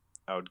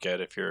I would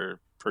get if you're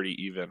pretty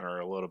even or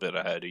a little bit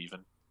ahead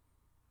even.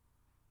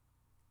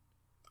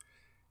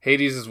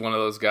 Hades is one of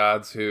those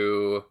gods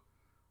who,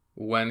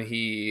 when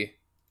he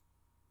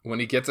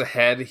gets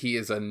ahead, he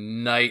is a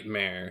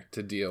nightmare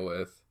to deal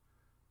with.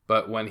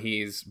 But when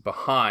he's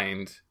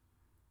behind,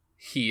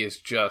 he is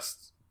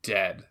just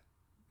dead.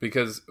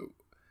 Because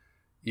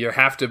you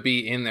have to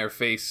be in their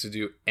face to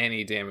do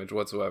any damage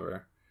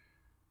whatsoever.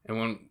 And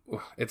when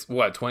it's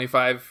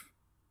 25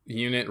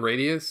 unit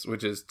radius,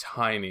 which is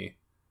tiny.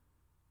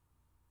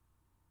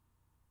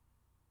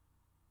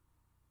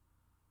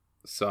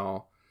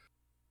 So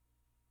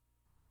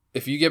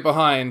if you get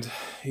behind,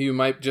 you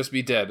might just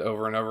be dead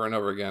over and over and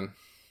over again.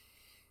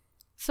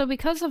 So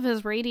because of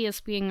his radius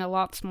being a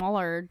lot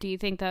smaller, do you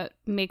think that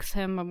makes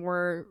him a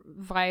more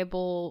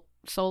viable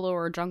solo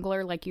or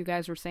jungler, like you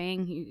guys were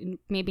saying?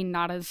 Maybe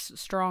not as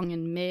strong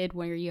in mid,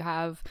 where you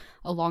have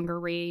a longer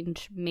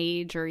range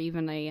mage or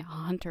even a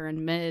hunter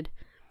in mid?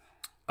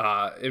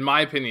 In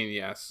my opinion,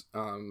 yes.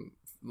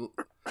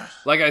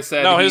 Like I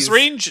said, no, his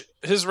range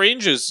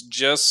is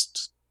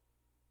just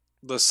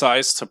the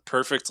size to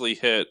perfectly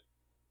hit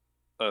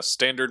a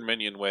standard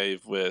minion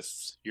wave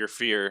with your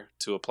fear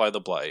to apply the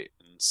blight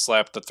and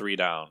slap the 3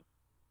 down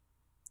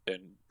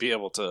and be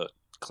able to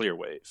clear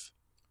wave.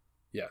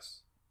 Yes.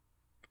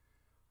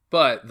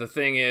 But the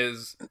thing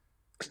is,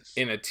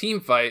 in a team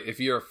fight, if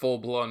you're a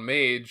full-blown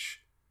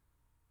mage,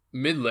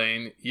 mid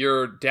lane,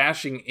 you're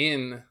dashing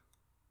in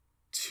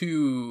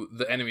to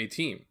the enemy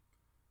team,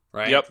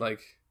 right? Yep.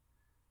 Like,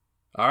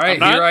 all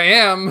right, here I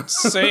am.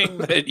 Saying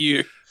that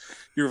your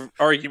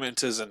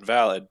argument is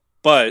invalid,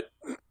 but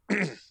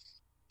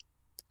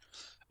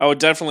I would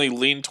definitely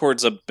lean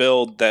towards a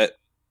build that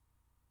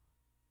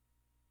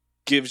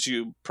gives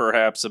you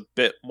perhaps a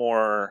bit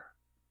more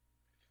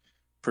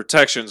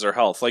protections or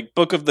health, like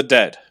Book of the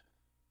Dead.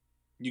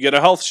 You get a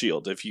health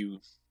shield if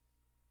you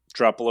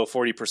drop below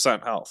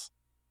 40% health.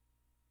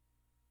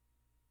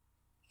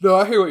 No,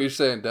 I hear what you're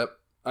saying, Depp.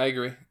 I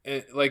agree.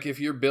 Like if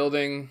you're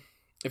building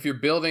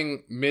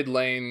mid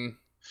lane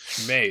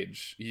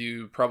mage,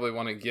 you probably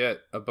want to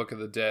get a Book of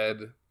the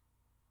Dead,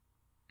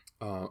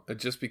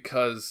 just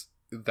because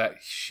that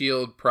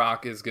shield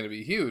proc is going to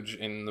be huge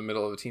in the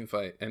middle of a team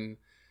fight, and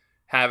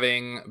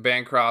having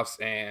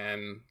Bancrofts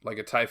and like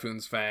a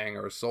Typhoon's Fang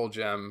or a Soul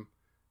Gem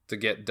to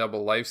get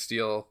double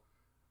lifesteal,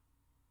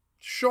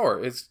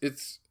 sure,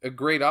 it's a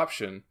great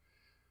option.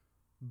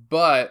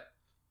 But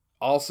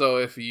also,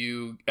 if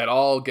you at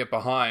all get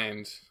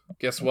behind,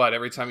 guess what?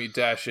 Every time you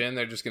dash in,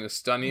 they're just going to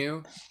stun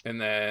you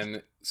and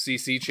then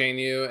CC chain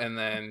you, and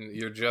then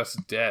you're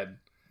just dead.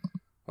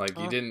 Like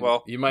you didn't.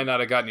 Well, you might not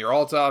have gotten your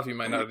ult off. You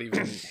might not have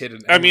even hit an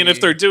enemy. I mean,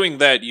 if they're doing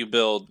that, you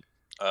build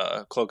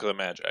Cloak of the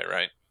Magi,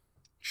 right?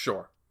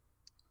 Sure.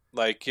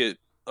 Like a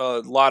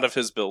lot of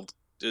his build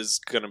is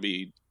going to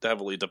be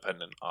heavily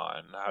dependent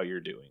on how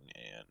you're doing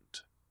and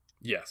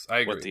yes, I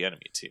agree. What the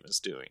enemy team is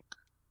doing.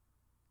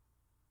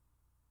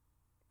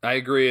 I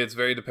agree. It's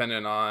very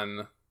dependent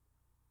on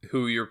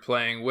who you're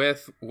playing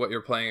with, what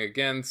you're playing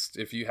against,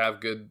 if you have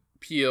good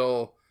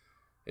peel,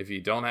 if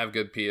you don't have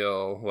good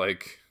peel,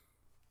 like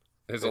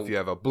if you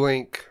have a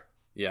blink.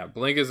 Yeah,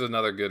 blink is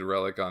another good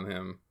relic on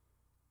him.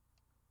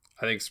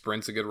 I think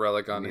sprint's a good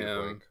relic on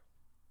him.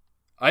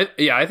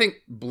 I think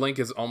blink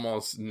is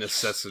almost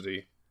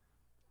necessity.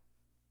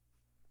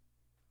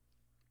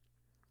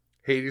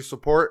 Hades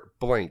support,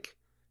 blink.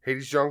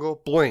 Hades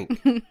jungle,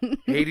 blink.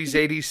 Hades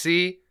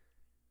ADC,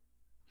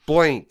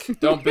 blink.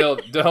 Don't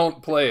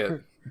play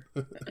it.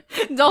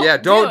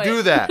 Don't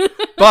do that.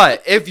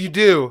 But if you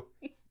do,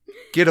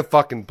 get a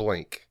fucking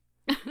blink.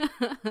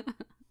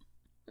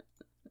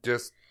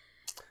 Just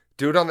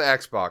do it on the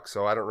Xbox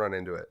so I don't run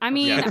into it. I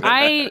mean,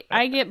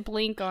 I get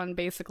blink on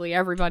basically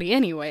everybody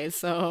anyway,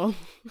 so.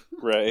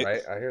 Right.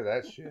 I hear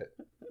that shit.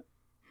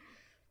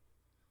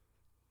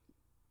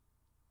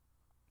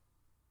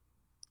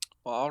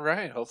 Well, all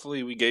right.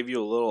 Hopefully we gave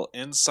you a little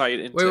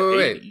insight into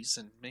wait. 80s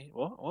and me.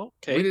 Well,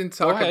 okay. We didn't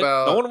talk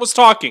about... No one was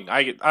talking.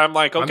 I'm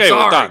like, okay,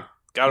 we're done.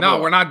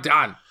 We're not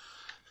done.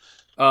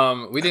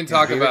 We didn't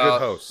talk about...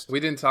 host. We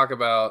didn't talk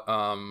about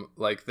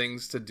like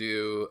things to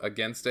do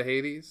against a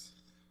Hades.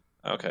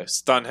 Okay,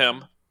 stun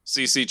him,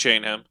 CC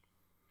chain him.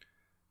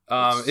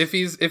 If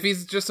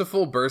he's just a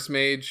full burst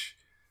mage,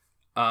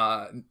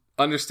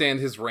 understand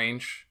his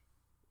range.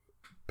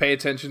 Pay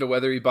attention to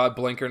whether he bought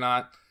blink or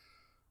not.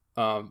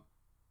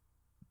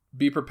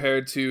 Be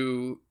prepared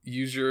to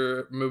use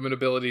your movement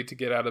ability to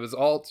get out of his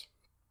ult.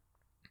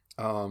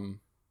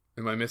 Am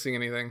I missing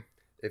anything?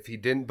 If he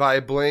didn't buy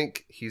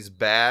blink, he's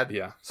bad.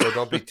 Yeah. So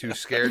don't be too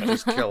scared.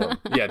 Just kill him.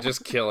 Yeah,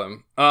 just kill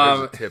him.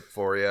 There's a tip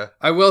for you.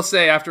 I will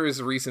say, after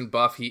his recent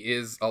buff, he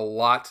is a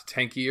lot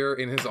tankier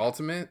in his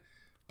ultimate,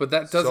 But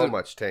that So doesn't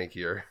much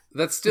tankier.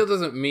 that still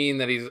doesn't mean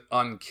that he's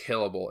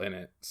unkillable in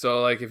it.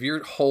 So like if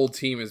your whole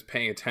team is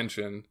paying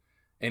attention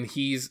and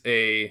he's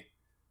a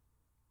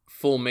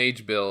full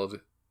mage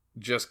build,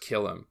 just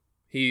kill him.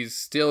 He's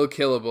still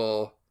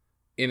killable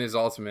in his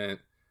ultimate.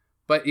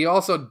 But you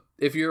also,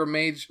 if you're a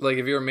mage or an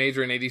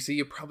ADC,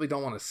 you probably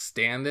don't want to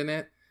stand in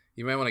it.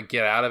 You might want to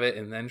get out of it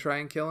and then try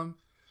and kill him.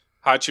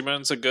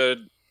 Hachiman's a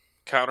good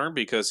counter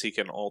because he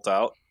can ult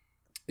out.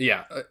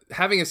 Yeah,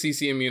 having a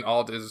CC immune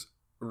ult is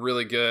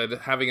really good.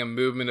 Having a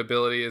movement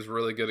ability is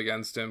really good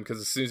against him because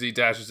as soon as he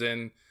dashes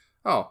in,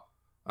 oh,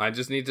 I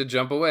just need to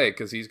jump away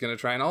because he's going to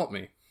try and ult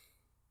me.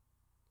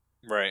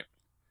 Right.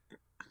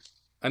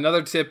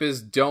 Another tip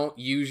is don't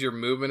use your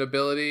movement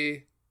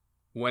ability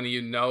when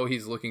you know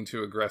he's looking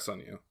to aggress on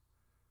you.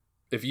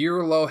 If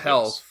you're low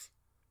health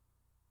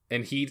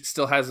and he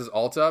still has his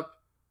ult up,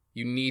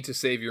 you need to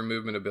save your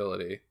movement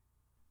ability.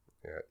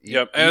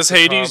 Yeah, As the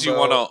Hades, you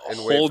combo want to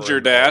and wait hold for your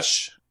him to-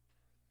 dash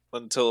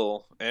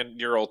and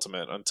your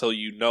ultimate until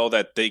you know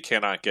that they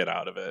cannot get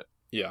out of it.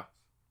 Yeah.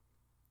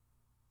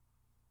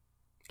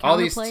 All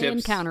these Counterplay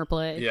tips and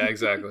counterplay. Yeah,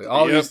 exactly.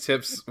 All Yep. these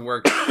tips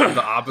work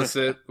the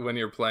opposite when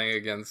you're playing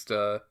against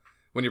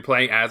when you're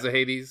playing as a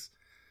Hades.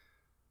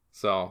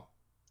 So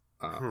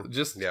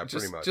just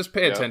pretty much. just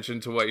pay Yeah. attention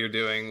to what you're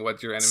doing,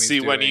 what your enemy's See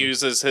doing. when he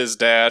uses his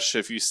dash.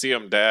 If you see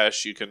him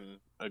dash, you can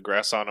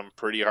aggress on him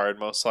pretty hard,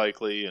 most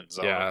likely, and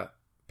zone him. Yeah.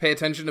 Pay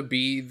attention to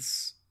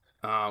beads,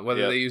 whether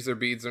Yep. they use their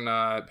beads or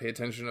not. Pay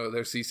attention to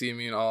their CC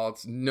immune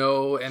alts.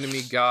 No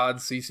enemy god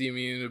CC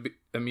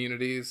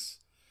immunities.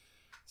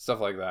 Stuff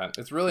like that.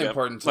 It's really Yep.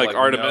 important to Like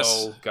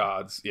Artemis. know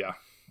gods. Yeah,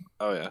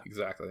 Oh yeah.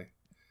 exactly.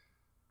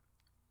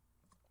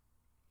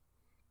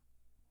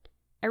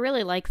 I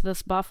really like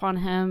this buff on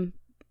him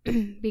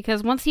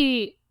because once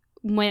he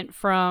went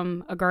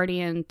from a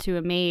guardian to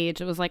a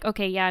mage, it was like,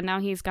 okay, yeah, now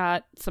he's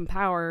got some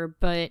power,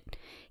 but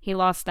he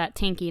lost that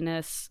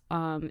tankiness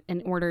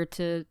in order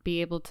to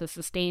be able to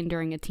sustain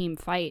during a team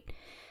fight.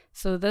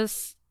 So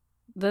this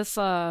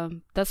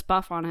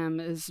buff on him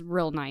is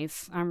real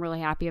nice. I'm really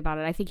happy about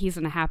it. I think he's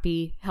in a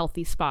happy,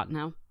 healthy spot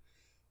now.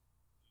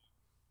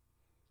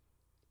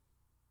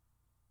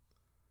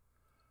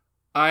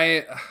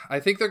 I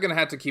think they're gonna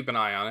have to keep an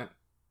eye on it.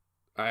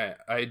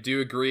 I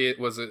do agree it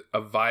was a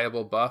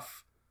viable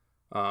buff.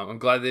 I'm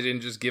glad they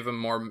didn't just give him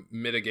more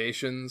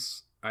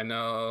mitigations. I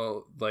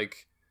know,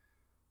 like,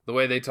 the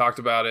way they talked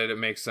about it, it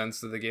makes sense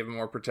that they gave him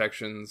more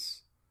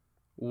protections.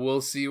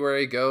 We'll see where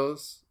he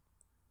goes.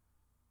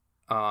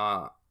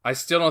 I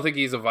still don't think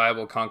he's a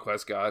viable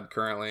conquest god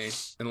currently,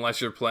 unless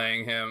you're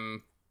playing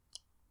him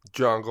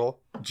Jungle.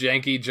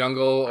 janky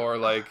jungle or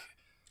like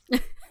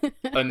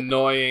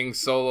annoying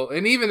solo.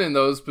 And even in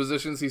those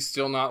positions, he's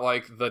still not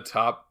like the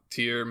top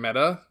tier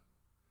meta,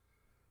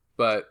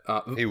 but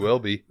He will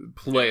be.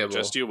 playable.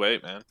 Just you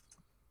wait, man.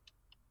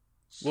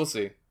 We'll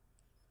see.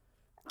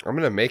 I'm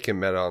gonna make him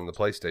meta on the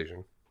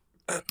PlayStation.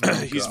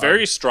 He's God.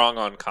 very strong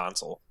on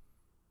console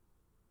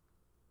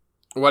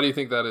Why do you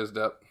think that is,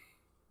 Depp?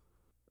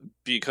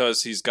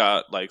 because he's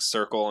got like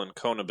circle and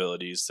cone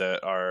abilities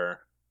that are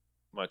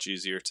much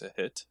easier to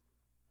hit.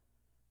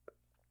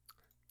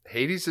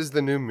 Hades is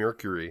the new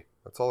Mercury.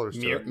 That's all there's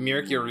to it.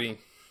 Mercury.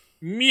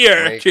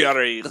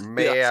 Mercury.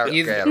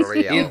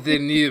 Mercury. Is the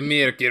new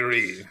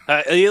Mercury.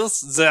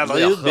 Is the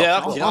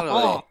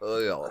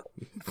Ugh.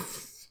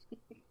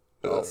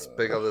 I'll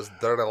speak of this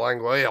dirty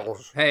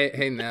language.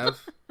 Hey, Nev.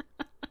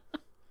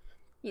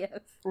 Yes.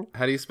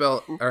 How do you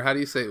spell, or how do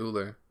you say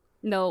Uller?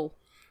 No.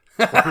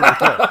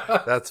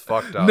 That's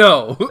fucked up.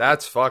 No.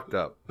 That's fucked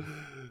up.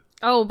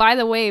 Oh, by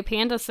the way,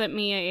 Panda sent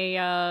me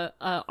a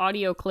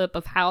audio clip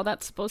of how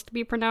that's supposed to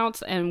be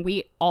pronounced, and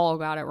we all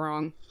got it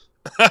wrong.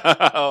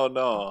 Oh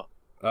no.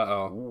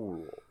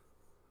 Uh-oh.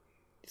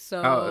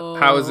 So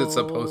How is it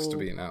supposed to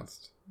be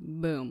announced?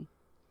 Boom.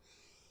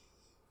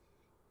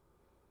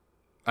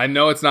 I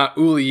know it's not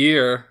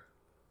Ulier.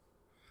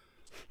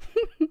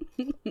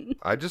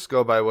 I just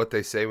go by what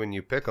they say when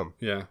you pick them.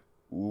 Yeah.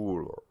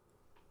 Ooh.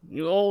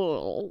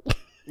 Oh.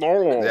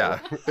 Yeah,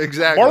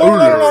 exactly.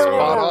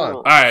 Spot on.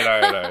 All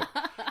right.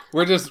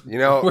 We're just,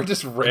 we're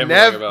just rambling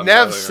Nev about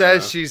Nev nothing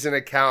says right she's an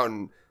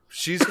accountant.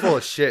 She's full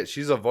of shit.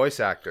 She's a voice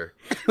actor.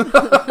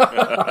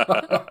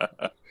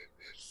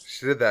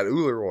 She did that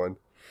Uller one.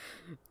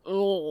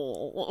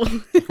 Oh.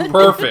 now.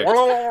 Perfect.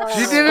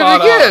 She did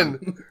Spot it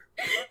again.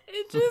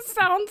 It just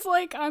sounds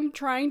like I'm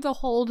trying to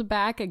hold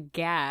back a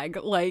gag.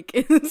 Like,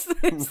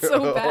 it's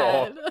so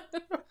bad.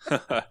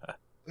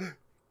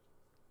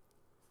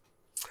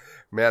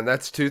 Man,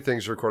 that's two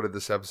things recorded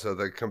this episode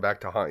that come back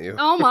to haunt you.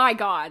 Oh my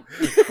god.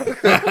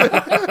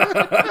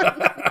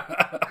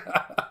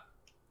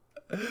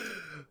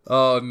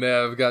 Oh,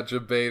 Nev got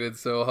jebaited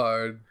so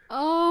hard.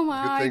 Oh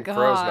my Good thing god.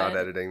 Fro's not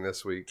editing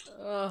this week.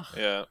 Ugh.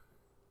 Yeah.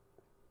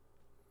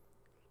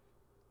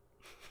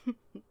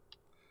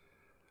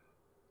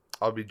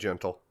 I'll be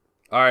gentle.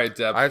 All right,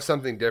 Deb. I have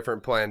something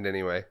different planned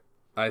anyway.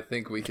 I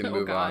think we can Oh,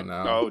 move God. on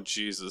now. Oh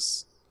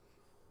Jesus.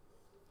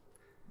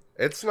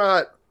 It's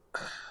not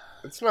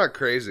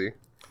crazy.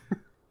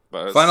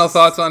 But Final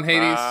thoughts on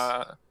Hades?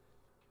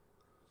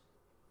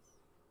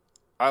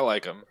 I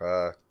like him.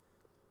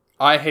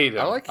 I hate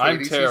him. I like I'm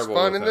Hades. terrible He's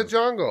fun with in the him.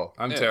 jungle.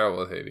 I'm Yeah. terrible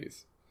with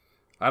Hades.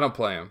 I don't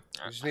play him.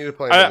 You just need to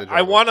play him in the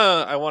jungle.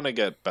 I wanna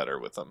get better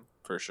with him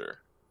for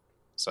sure.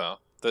 So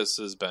this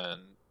has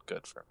been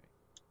good for me.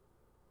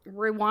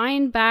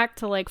 Rewind back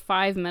to like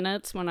 5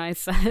 minutes when I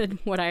said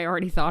what I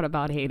already thought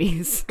about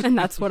Hades. And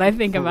that's what I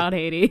think about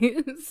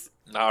Hades.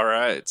 All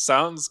right,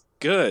 sounds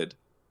good.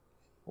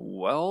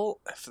 Well,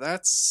 if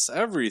that's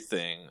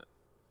everything,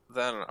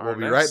 then We'll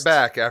be right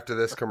back after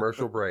this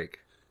commercial break.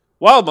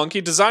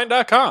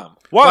 WildMonkeyDesign.com.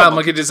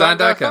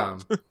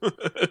 WildMonkeyDesign.com.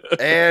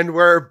 And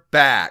we're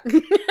back.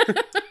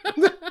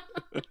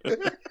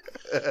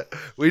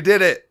 We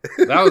did it.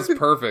 That was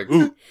perfect.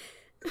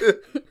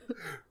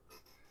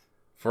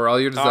 For all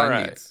your design All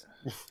right. needs.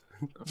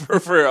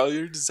 for all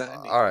your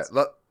design needs. All right,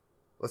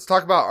 let's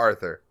talk about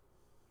Arthur.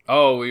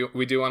 Oh,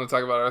 we do want to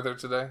talk about Arthur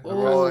today?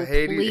 Well, Oh,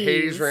 Hades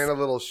please. ran a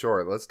little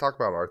short. Let's talk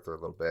about Arthur a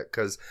little bit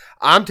because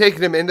I'm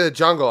taking him into the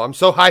jungle. I'm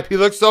so hyped. He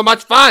looks so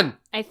much fun.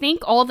 I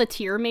think all the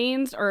tier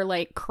mains are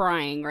like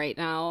crying right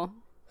now.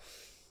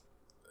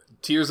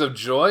 Tears of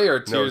joy or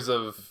tears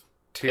of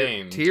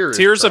pain? Tears.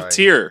 Tears of crying.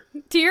 tear.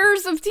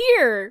 Tears of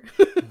tear.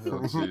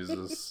 Oh,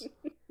 Jesus.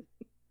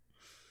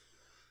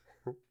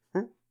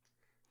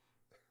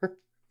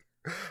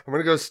 I'm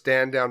gonna go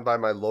stand down by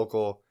my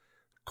local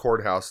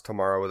courthouse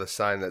tomorrow with a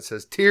sign that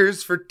says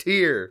 "Tears for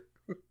Tear."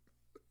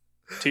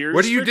 Tears.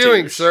 What are you for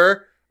doing, tears.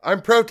 sir?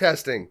 I'm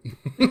protesting.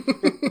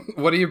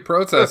 What are you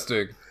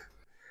protesting?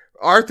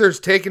 Arthur's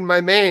taking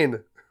my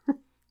mane.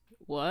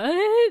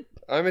 What?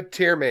 I'm a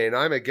tear main.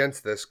 I'm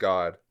against this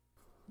god.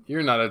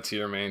 You're not a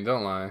tier main,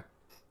 don't lie.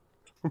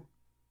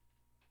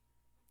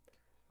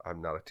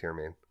 I'm not a tear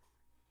main.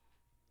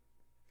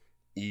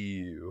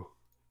 Ew.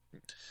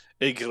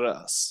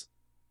 Igras.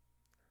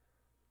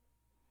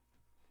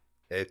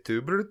 Et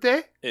tu,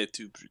 Brute? Et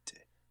tu brute.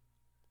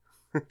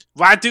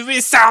 Why do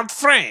we sound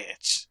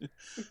French?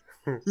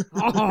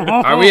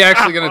 Are we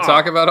actually going to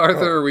talk about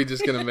Arthur, or are we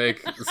just going to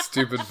make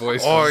stupid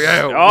voices? Oh,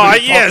 yeah. Oh,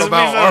 yes, we will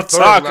Arthur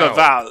talk now.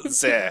 about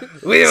the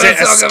We will The talk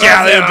about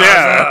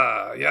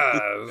Excalibur.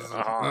 Yes.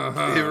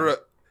 Uh-huh.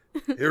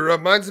 He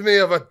reminds me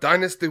of a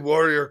Dynasty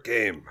Warrior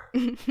game.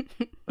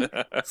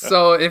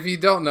 So, if you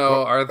don't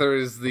know, Arthur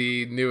is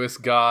the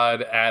newest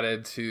god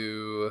added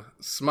to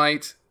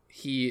Smite.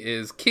 He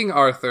is King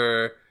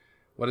Arthur.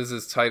 What is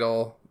his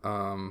title?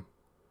 The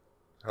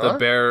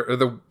bear or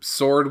the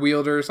sword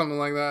wielder or something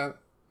like that.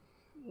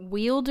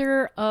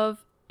 Wielder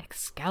of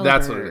Excalibur.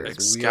 That's what it is.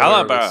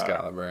 Excalibur. Wielder of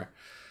Excalibur.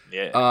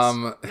 Yes.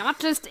 Not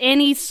just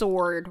any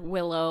sword,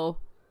 Willow.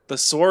 The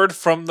sword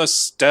from the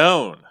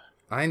stone.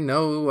 I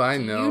know. Do I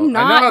you know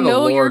not how the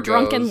know your lore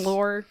drunken goes.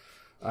 lore?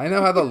 I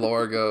know how the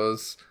lore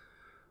goes.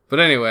 But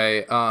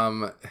anyway,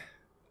 I'm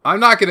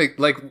not gonna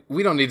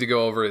we don't need to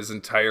go over his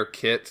entire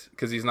kit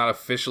because he's not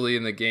officially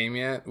in the game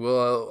yet.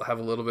 We'll have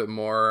a little bit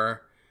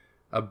more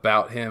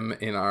about him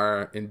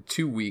in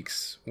 2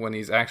 weeks when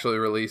he's actually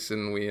released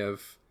and we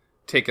have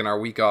taken our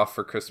week off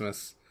for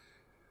Christmas.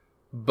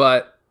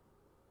 But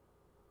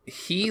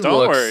he Don't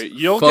looks worry,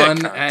 you'll fun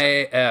get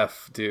content.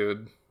 AF,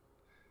 dude.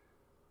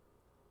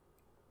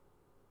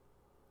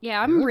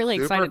 Yeah, I'm really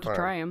Super excited fun. to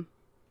try him.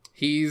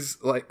 He's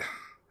like,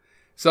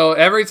 so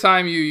every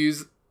time you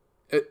use,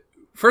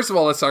 first of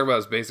all, let's talk about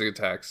his basic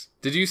attacks.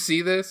 Did you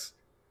see this?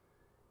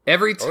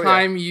 Every Oh, yeah.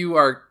 time you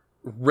are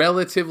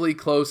relatively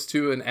close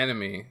to an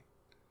enemy,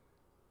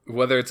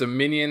 whether it's a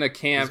minion, a He's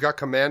camp, got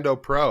Commando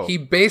Pro. he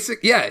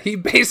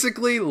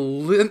basically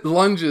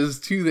lunges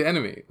to the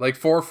enemy like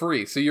for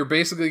free. So you're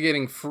basically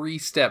getting free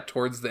step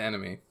towards the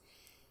enemy.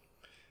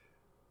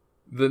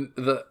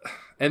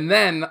 And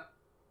then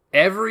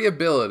every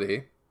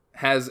ability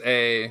has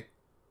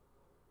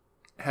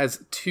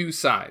two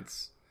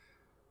sides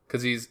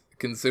because he's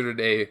considered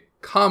a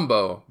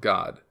combo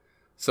god.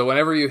 So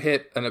whenever you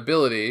hit an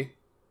ability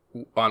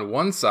on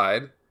one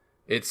side,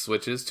 it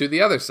switches to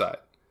the other side.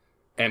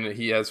 And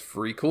he has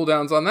free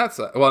cooldowns on that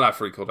side. Well, not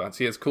free cooldowns.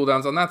 He has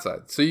cooldowns on that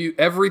side. So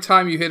every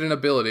time you hit an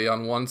ability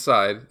on one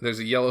side, there's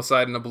a yellow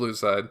side and a blue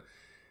side,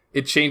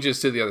 it changes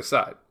to the other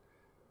side.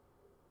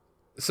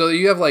 So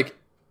you have like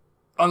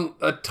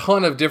a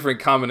ton of different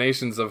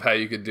combinations of how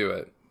you could do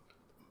it.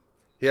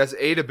 He has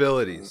 8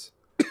 abilities.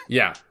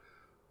 Yeah.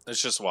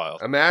 It's just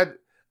wild.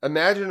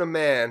 Imagine a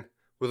man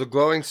with a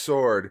glowing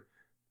sword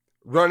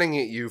running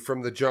at you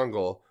from the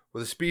jungle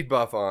with a speed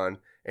buff on,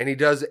 and he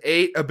does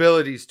 8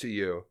 abilities to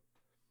you.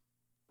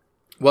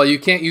 Well, you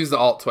can't use the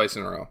alt twice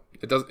in a row.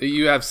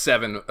 You have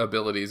 7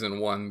 abilities in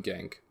one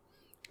gank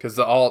because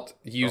the alt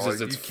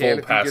uses its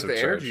full passive if you get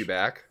the charge. energy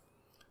back.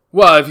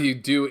 Well, if you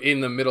do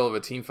in the middle of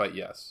a team fight,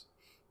 yes.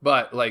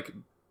 But like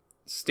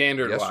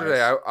standard Yesterday,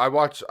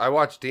 wise, I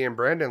watched DM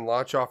Brandon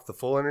launch off the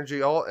full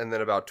energy alt, and then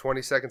about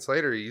 20 seconds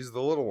later, he used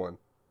the little one.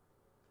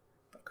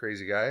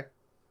 Crazy guy.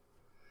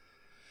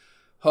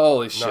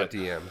 holy Not shit.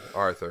 DM,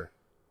 Arthur.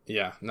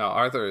 Yeah, no,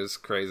 Arthur is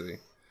crazy.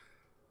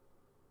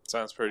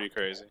 Sounds pretty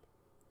crazy.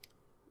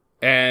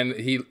 And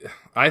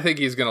I think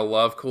he's gonna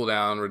love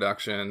cooldown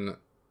reduction.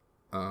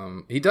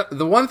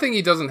 The one thing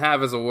he doesn't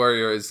have as a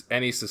warrior is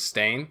any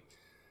sustain.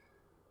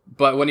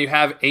 But when you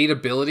have 8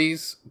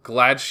 abilities,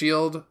 Glad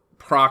Shield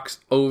procs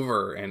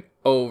over and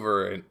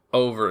over and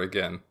over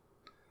again.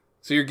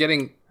 So you're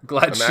getting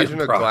Glad Shield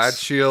Imagine a procs.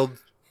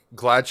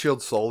 Glad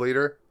Shield Soul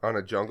Eater on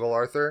a Jungle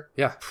Arthur.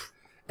 Yeah.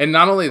 And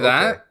not only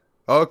that,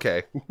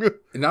 Okay.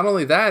 not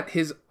only that,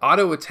 his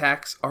auto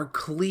attacks are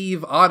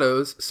cleave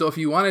autos. So if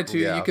you wanted to,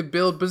 Yeah. you could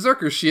build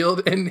Berserker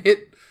Shield and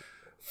hit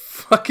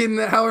fucking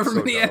however So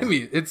many dumb.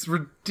 enemies. It's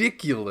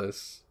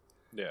ridiculous.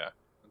 Yeah,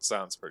 it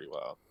sounds pretty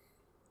wild.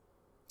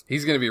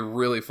 He's going to be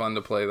really fun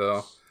to play,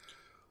 though.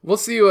 We'll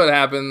see what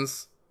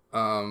happens.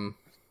 But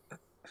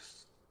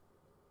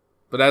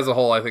as a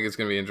whole, I think it's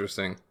going to be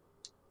interesting.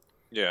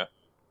 Yeah.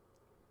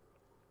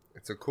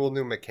 It's a cool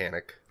new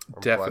mechanic.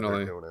 I'm Definitely. glad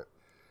they're doing it.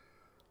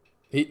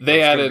 They It's gonna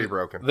added be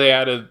broken. They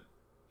added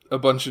a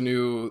bunch of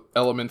new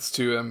elements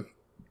to him.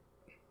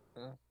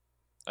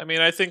 I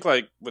mean, I think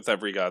like with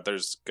every god,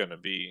 there's gonna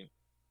be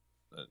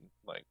a,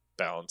 like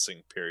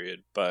balancing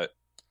period, but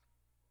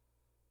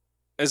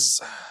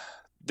as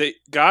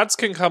gods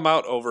can come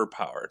out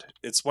overpowered.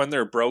 It's when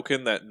they're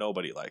broken that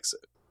nobody likes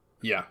it.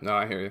 Yeah, no,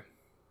 I hear you.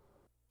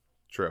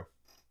 True.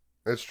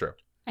 It's true.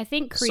 I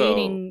think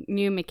creating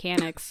new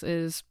mechanics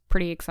is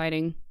pretty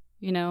exciting,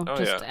 Oh,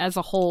 just yeah. as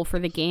a whole for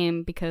the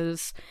game,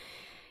 because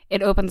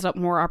it opens up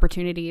more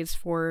opportunities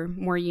for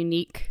more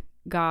unique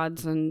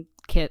gods and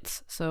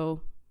kits.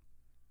 So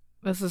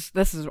this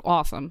is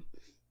awesome.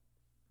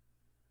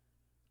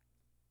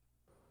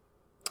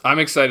 I'm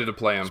excited to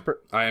play him. Spr-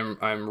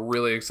 I'm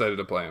really excited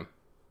to play him.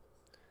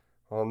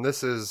 Well, and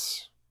this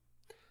is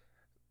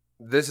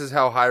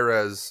how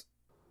Hi-Rez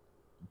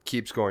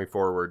keeps going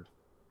forward.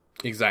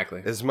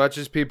 Exactly. As much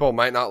as people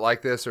might not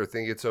like this or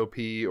think it's OP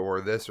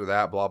or this or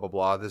that, blah blah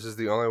blah, this is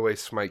the only way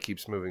Smite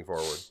keeps moving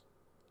forward.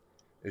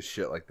 Is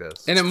shit like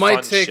this. And it It's might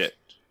fun take shit.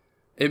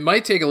 it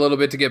might take a little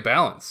bit to get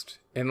balanced,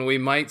 and we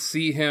might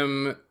see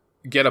him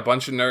get a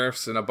bunch of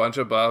nerfs and a bunch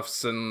of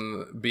buffs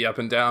and be up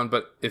and down.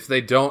 But if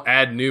they don't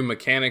add new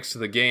mechanics to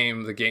the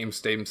game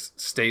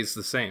stays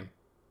the same.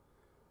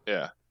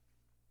 Yeah.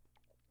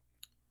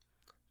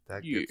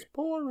 That You- gets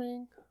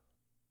boring.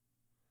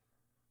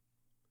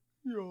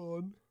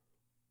 Yawn.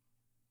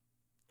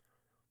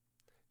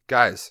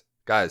 Guys.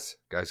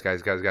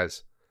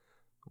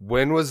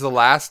 When was the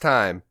last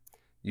time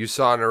you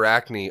saw an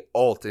Arachne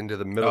ult into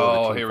the middle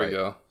of the team Here we fight?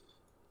 go.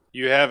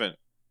 You haven't.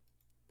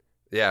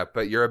 Yeah,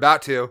 but you're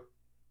about to.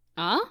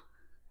 Huh?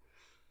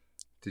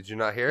 Did you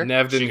not hear?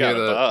 Nev didn't She got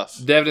hear a the.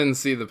 buff. Dev didn't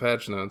see the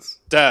patch notes.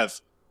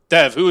 Dev,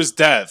 who is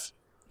Dev?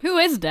 Who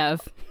is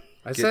Dev?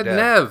 I Get said Dev.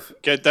 Nev.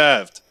 Get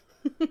Dev'd.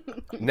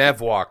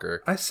 Nev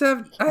Walker. I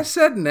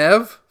said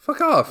Nev.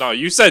 Fuck off. No,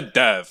 you said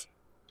Dev.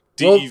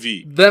 Well,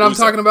 DEV. then I'm Who's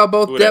talking that? about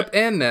both Who Depp that?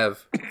 and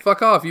Nev.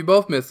 Fuck off. You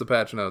both missed the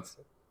patch notes.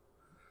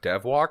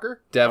 Dev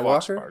Walker? I Dev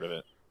watched Walker? part of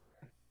it.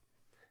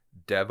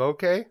 Dev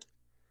okay?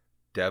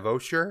 Dev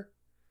Osher?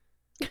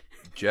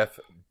 Jeff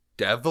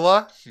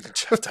Devla?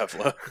 Jeff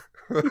Devla.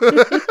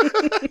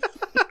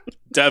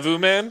 Devu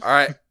man.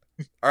 All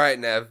right,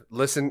 Nev.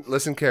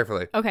 Listen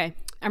carefully. Okay,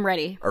 I'm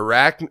ready.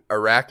 Arachne,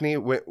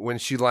 when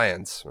she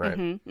lands, right?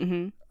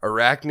 Mm-hmm.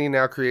 Arachne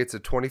now creates a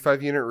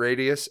 25 unit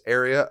radius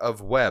area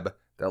of web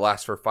that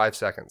lasts for 5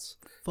 seconds.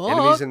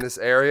 Enemies in this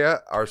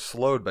area are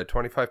slowed by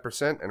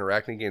 25%, and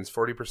Arachne gains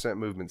 40%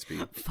 movement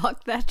speed.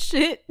 Fuck that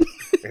shit.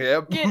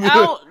 Yep. Get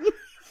out.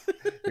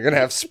 You're going to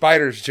have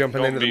spiders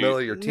jumping Don't into the be- middle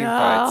of your team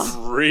No. fights.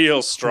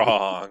 Real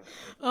strong.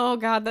 Oh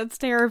god, that's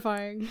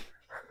terrifying.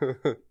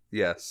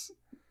 Yes.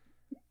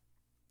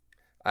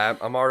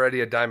 I'm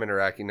already a diamond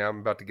Arachne. Now I'm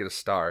about to get a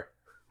star.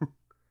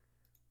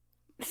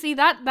 See,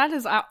 that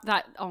is out.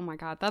 That, oh my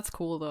god, that's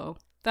cool though.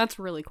 That's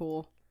really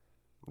cool.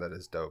 That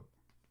is dope.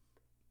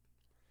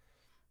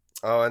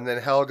 Oh, and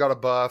then Hell got a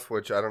buff,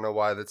 which I don't know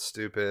why that's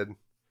stupid.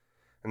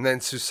 And then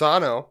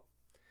Susano,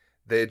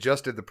 they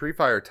adjusted the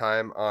pre-fire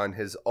time on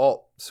his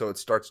ult, so it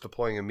starts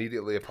deploying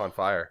immediately upon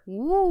fire.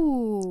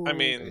 Ooh. I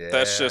mean,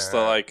 that's just Yeah.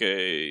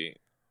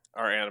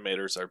 our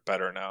animators are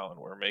better now,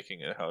 and we're making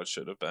it how it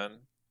should have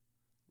been.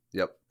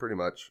 Yep, pretty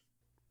much.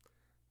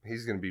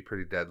 He's going to be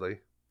pretty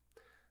deadly.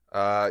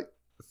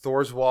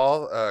 Thor's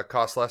Wall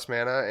costs less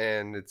mana,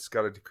 and it's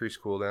got a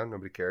decreased cooldown.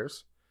 Nobody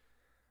cares.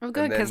 Oh,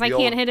 good, and then because I the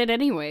can't old- hit it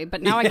anyway,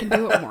 but now I can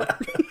do it more.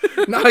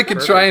 Now I can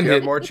Perfect. try and You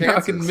have hit more Now I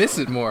can chances. miss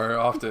it more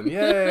often.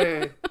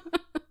 Yay!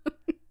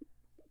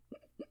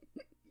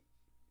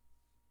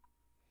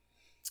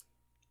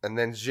 And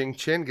then Jing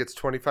Chin gets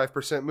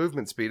 25%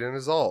 movement speed in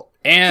his ult.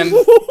 And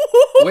wait.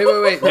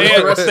 Where's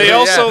the rest of They it?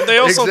 also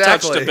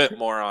touched exactly. a bit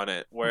more on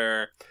it,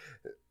 where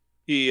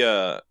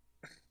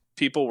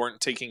people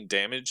weren't taking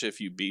damage if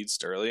you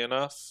beadsed early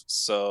enough,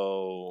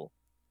 so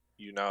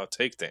you now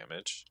take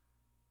damage,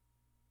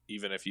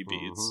 even if you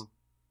beads.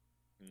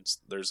 And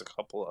there's a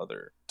couple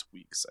other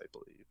tweaks, I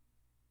believe.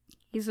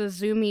 He's a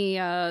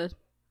zoomy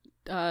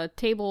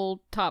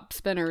tabletop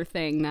spinner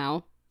thing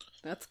now.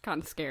 That's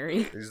kind of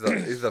scary. He's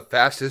the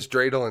fastest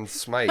dreidel in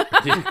Smite.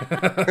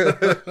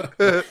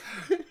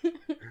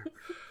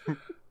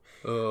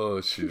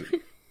 Oh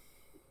shoot!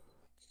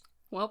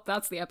 Well,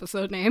 that's the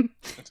episode name.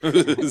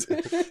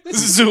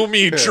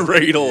 Zoomy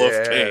Dreidel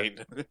of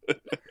Cain.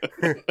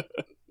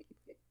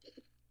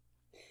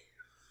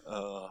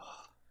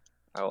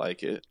 I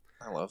like it.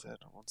 I love it.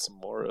 I want some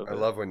more of it. I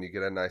love when you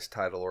get a nice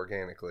title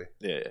organically.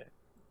 Yeah.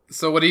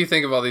 So, what do you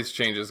think of all these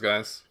changes,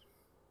 guys?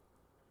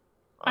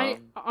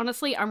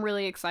 Honestly, I'm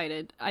really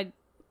excited. I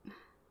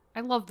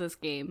love this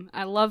game.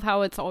 I love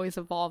how it's always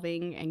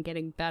evolving and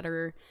getting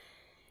better,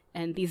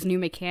 and these new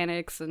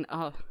mechanics. And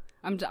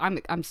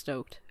I'm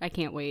stoked. I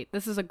can't wait.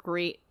 This is a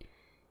great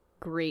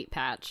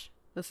patch.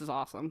 This is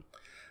awesome.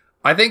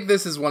 I think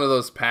this is one of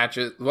those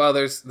patches. Well,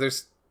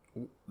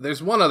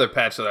 there's one other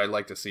patch that I'd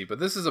like to see, but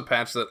this is a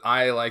patch that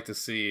I like to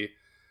see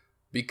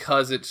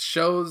because it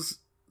shows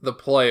the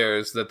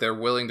players that they're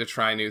willing to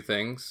try new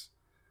things.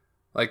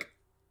 Like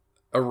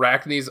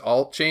Arachne's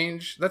alt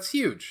change, that's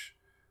huge.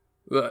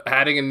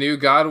 Adding a new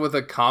god with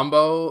a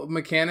combo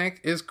mechanic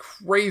is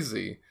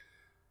crazy.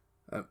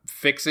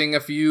 Fixing a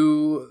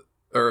few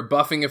or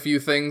buffing a few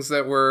things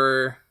that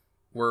were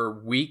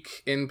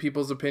weak in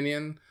people's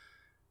opinion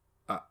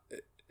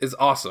is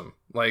awesome.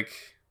 Like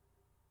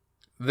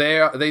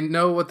they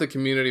know what the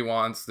community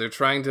wants. They're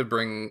trying to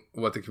bring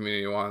what the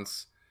community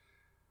wants.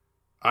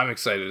 I'm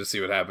excited to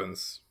see what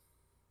happens.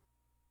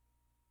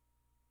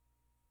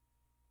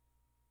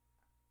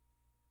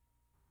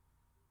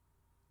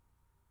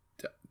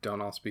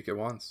 Don't all speak at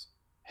once.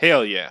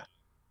 Hell yeah.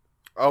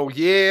 Oh,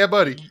 yeah,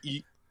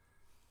 buddy.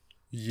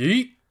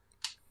 Yeet.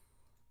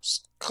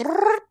 I'm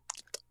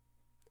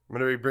going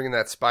to be bringing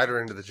that spider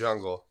into the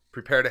jungle.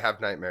 Prepare to have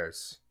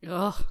nightmares.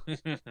 Ugh.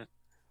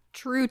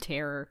 True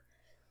terror.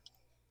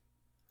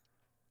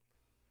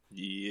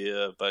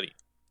 Yeah, buddy.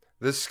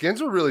 The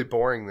skins were really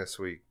boring this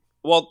week.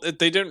 Well,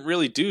 they didn't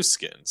really do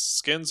skins.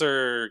 Skins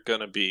are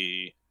gonna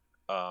be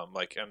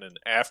like in an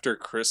after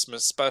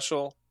Christmas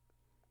special.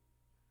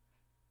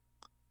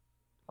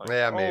 Like,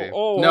 Yeah, maybe.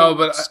 No,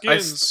 but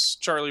skins,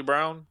 Charlie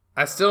Brown.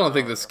 I still don't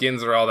think the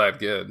skins are all that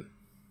good.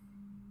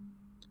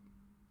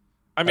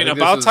 I mean, think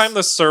about this time is-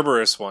 the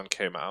Cerberus one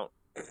came out.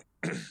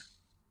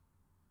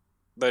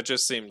 That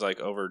just seemed like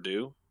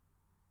overdue.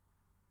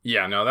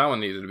 Yeah, no, that one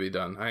needed to be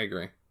done. I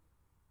agree.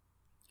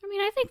 I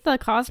mean, I think the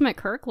Cosmic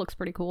Kirk looks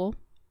pretty cool.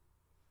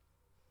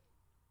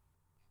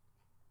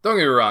 Don't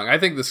get me wrong. I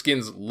think the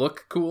skins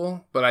look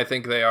cool, but I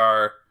think they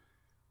are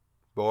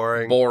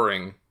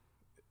Boring.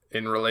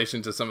 in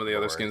relation to some of the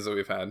other Boring. skins that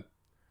we've had.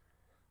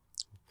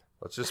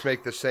 Let's just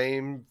make the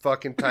same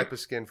fucking type of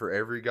skin for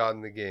every god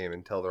in the game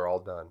until they're all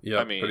done. Yeah,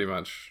 I mean- pretty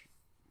much.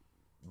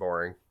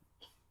 Boring.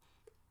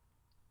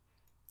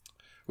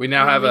 We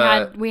now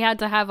have We had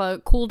to have a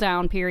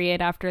cooldown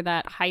period after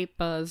that hype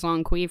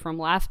Zonqui from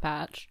last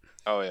patch.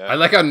 Oh yeah. I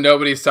like how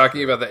nobody's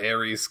talking about the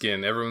Ares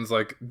skin. Everyone's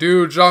like,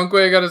 dude,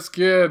 Zhonghui got a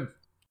skin.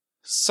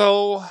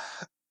 So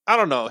I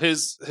don't know.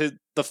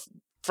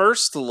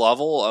 First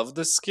level of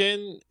the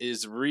skin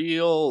is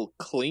real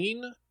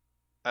clean.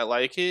 I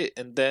like it,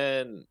 and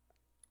then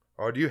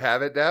Oh, do you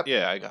have it, Depp?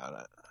 yeah, I got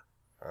it.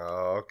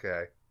 Oh,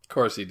 okay. Of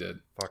course he did.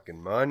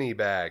 Fucking money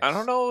bags. I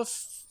don't know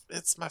if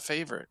it's my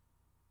favorite.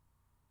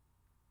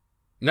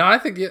 No, I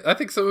think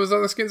some of his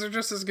other skins are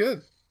just as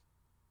good.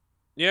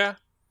 Yeah,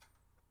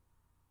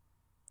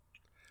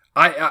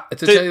 To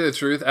tell you the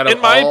truth, out of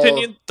in my all-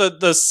 opinion,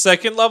 the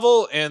second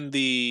level and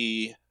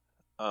the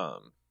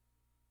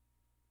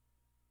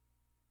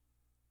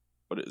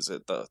what is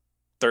it? The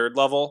third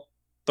level.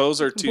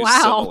 Those are too Wow.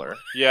 similar.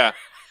 Yeah,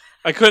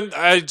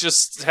 I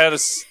just had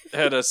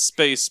a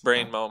space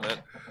brain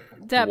moment.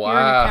 Depp, you're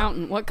Wow. an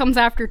accountant. What comes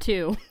after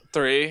 2?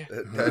 3.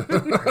 Good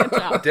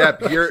job.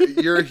 Depp,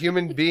 you're a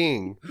human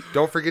being.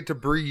 Don't forget to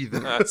breathe.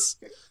 That's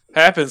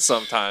happens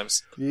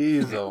sometimes.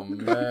 Jeez, oh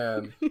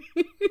man.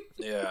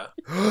 Yeah.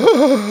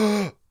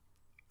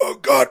 Oh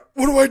God,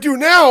 what do I do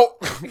now?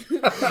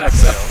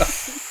 Exhale.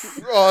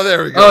 Oh,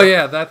 there we go. Oh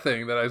yeah, that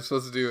thing that I'm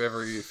supposed to do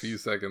every few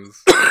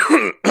seconds.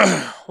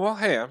 Well,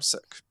 hey, I'm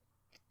sick.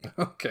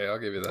 Okay, I'll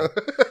give you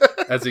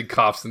that. As he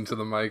coughs into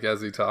the mic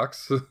as he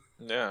talks.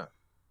 Yeah.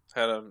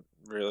 Had to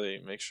really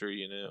make sure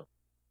you knew.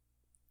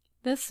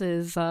 This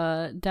is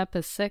Depp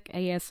is Sick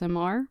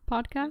ASMR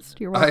podcast.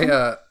 You're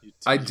welcome.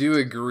 I do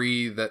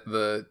agree that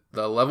the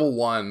level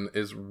 1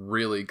 is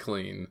really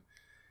clean.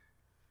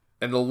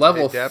 And the Hey,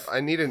 level Depp,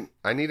 I need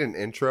an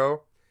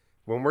intro.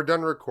 When we're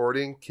done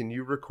recording, can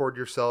you record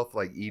yourself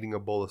like eating a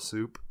bowl of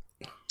soup?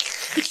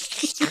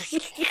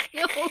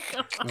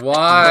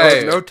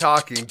 Why? No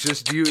talking,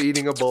 just you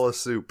eating a bowl of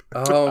soup.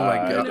 Oh my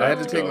god! I had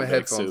to No. take my Make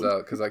headphones soup.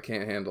 out because I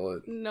can't handle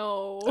it.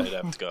 No. I'd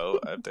have to go.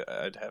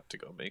 I'd have to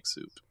go make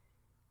soup.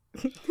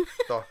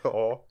 Oh,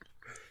 All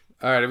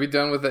right, are we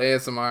done with the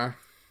ASMR?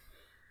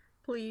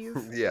 Please.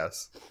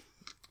 yes.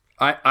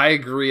 I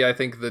agree. I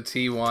think the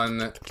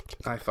T1.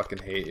 I fucking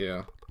hate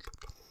you.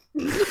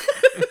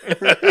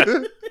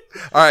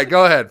 All right,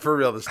 go ahead for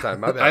real this time.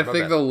 My bad. I my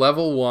think bad. the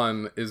level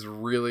 1 is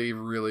really,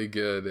 really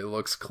good. It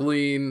looks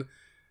clean.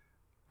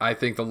 I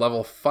think the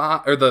level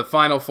 5 or the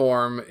final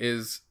form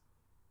is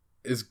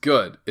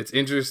good. It's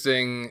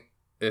interesting.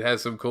 It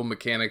has some cool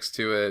mechanics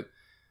to it.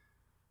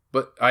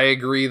 But I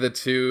agree the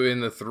 2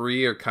 and the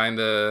 3 are kind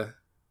of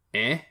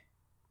eh.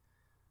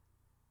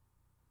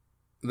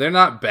 They're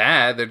not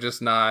bad. They're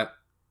just not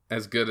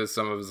as good as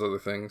some of his other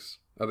things,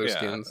 other Yeah.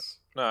 skins.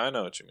 No, I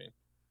know what you mean.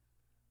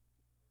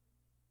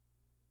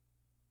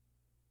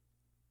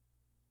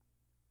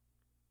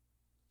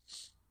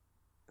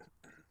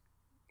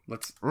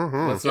 Let's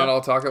Mhm. not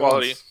all talk at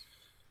Quality. once.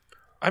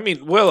 I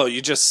mean, Willow,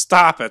 you just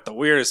stop at the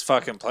weirdest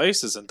fucking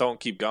places and don't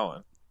keep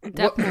going.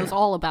 Depp knows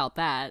all about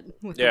that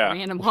with Yeah. the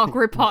random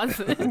awkward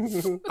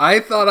pauses. I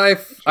thought I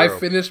True.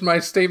 finished my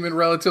statement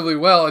relatively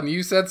well, and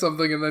you said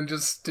something and then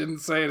just didn't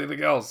say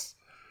anything else.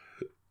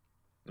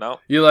 No.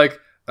 You're like,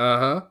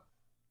 uh-huh.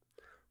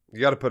 You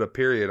got to put a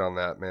period on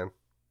that, man.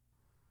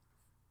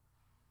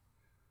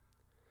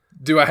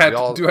 Do I now we have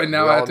all to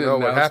know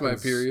what announce my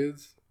happens.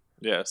 periods?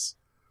 Yes.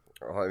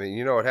 Well, I mean,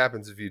 you know what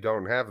happens if you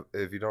don't have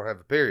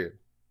a period.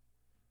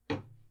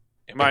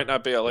 It might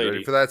not be a You ready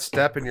lady. for that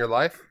step in your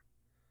life?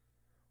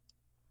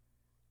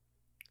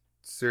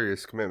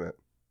 Serious commitment.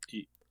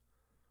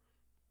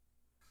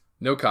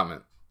 No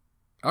comment.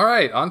 All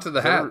right, on to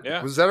the hat.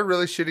 Yeah. Was that a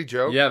really shitty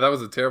joke? Yeah, that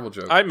was a terrible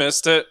joke. I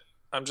missed it.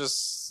 I'm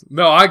just...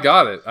 No, I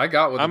got it. I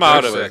got what the I'm joke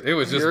out of was. it. It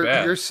was just you're,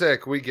 bad. You're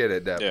sick. We get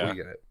it, Deb. Yeah. We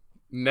get it.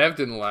 Nev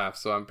didn't laugh,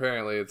 so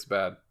apparently it's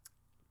bad.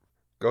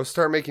 Go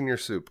start making your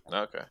soup.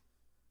 Okay.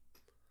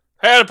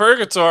 Had a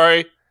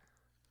purgatory.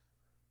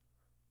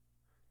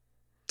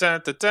 Da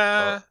da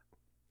da.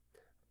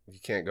 You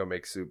can't go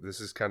make soup. This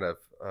is kind of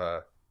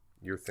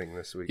your thing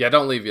this week. Yeah,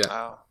 don't leave yet.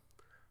 Oh.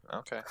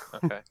 Okay.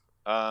 Okay.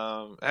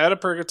 Had a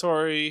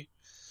purgatory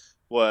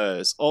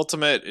was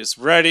Ultimate is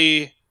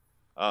ready.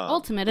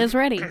 Ultimate is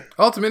ready.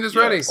 Ultimate is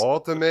ready. Yes.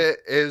 Ultimate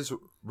is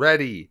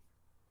ready.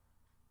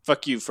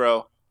 Fuck you,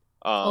 Fro.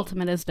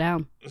 Ultimate is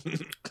down.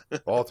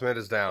 Ultimate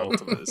is down.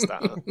 Ultimate is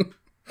down.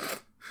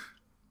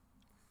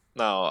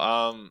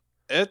 No,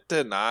 it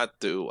did not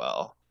do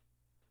well.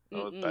 It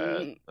was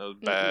bad. It was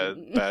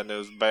bad. Bad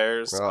news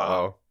bears.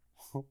 Uh-oh.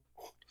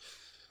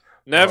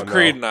 Nev, Oh, no.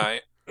 Creed, and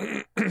I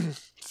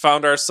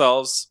found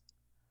ourselves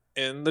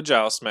in the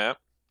joust map,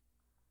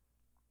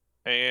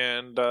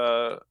 and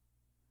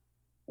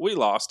we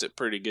lost it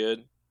pretty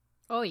good.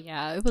 Oh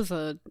yeah, it was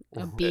a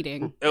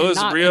beating. It was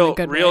Not in real a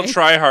good real way.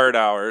 try hard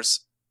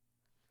hours.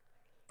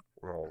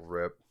 Oh,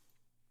 rip.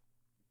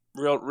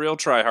 Real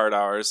try hard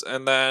hours.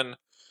 And then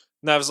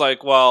Nev's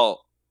like,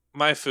 well,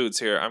 my food's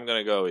here. I'm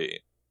gonna go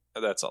eat.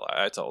 That's a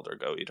lie. I told her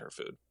go eat her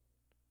food.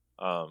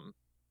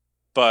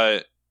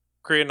 But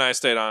Creed and I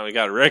stayed on. We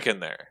got Rick in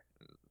there.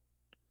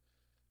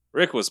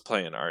 Rick was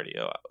playing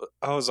RDO.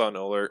 I was on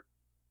alert.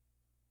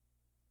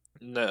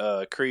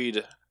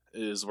 Creed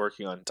is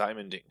working on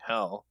Diamonding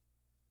Hell.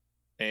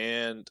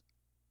 And,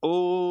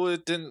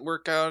 it didn't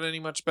work out any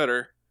much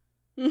better.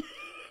 Well,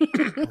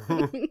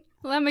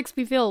 that makes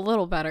me feel a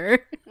little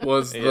better.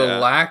 Was the Yeah.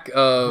 lack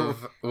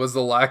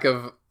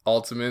of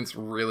ultimates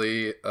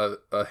really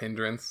a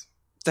hindrance?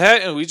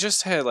 That, and we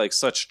just had, like,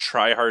 such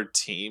try-hard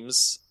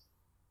teams.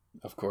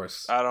 Of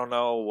course. I don't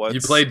know what.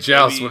 You played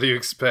Joust. maybe- What do you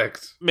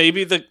expect?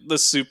 Maybe the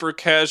super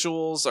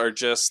casuals are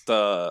just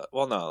well,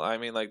 no, I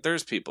mean, like,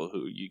 there's people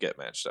who you get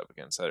matched up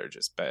against that are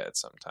just bad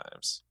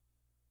sometimes,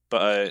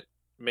 but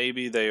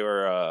maybe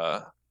they're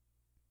out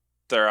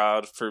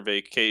for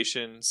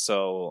vacation,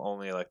 so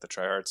only like the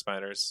tryhard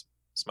smiters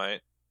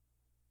smite.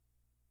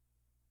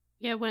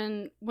 Yeah,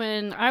 when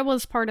I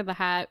was part of the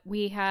hat,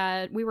 we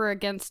were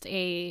against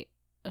a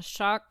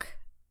Shock,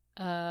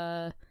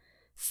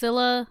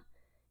 Scylla,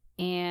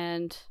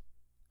 and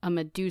a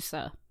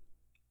Medusa.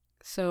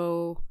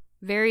 So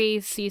very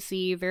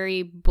CC,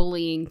 very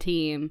bullying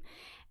team,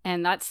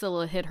 and that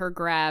Scylla hit her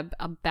grab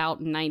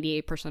about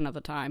 98% of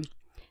the time,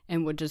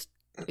 and would just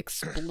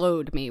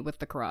explode me with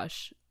the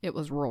crush. It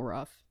was real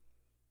rough.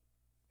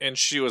 And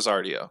she was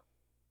RDO.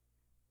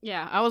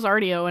 Yeah, I was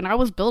RDO and I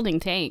was building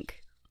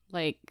tank.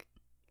 Like,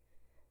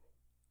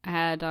 I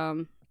had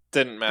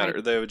Didn't matter.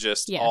 Right. They would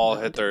just Yeah, all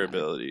no, it hit their didn't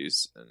matter.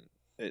 abilities, and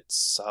it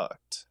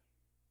sucked.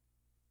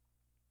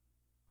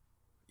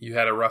 You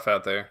had a rough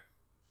out there.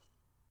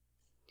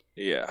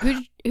 Yeah.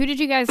 who did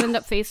you guys end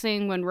up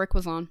facing when Rick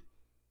was on?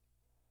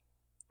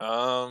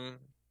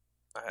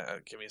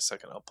 Give me a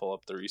second. I'll pull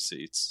up the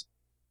receipts.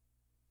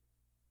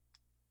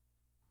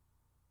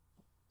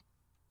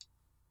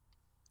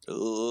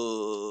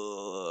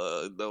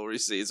 No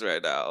receipts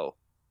right now.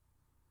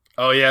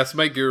 Oh yeah,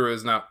 Smite Guru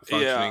is not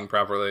functioning Yeah.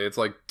 properly. It's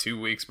like 2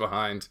 weeks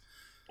behind.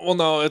 Well,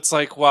 no, it's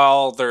like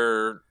while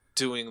they're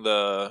doing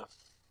the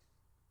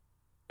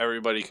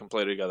everybody can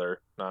play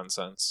together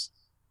nonsense.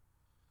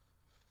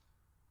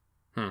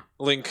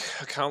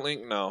 Account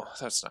link? No,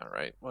 that's not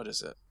right. What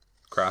is it?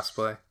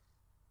 Crossplay.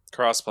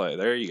 Crossplay.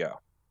 There you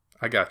go.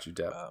 I got you,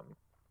 Deb.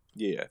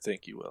 Yeah, I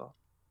think you will.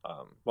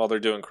 While they're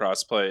doing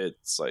crossplay,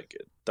 it's like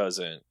it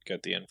doesn't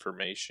get the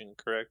information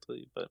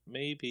correctly, but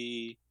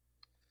maybe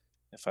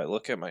if I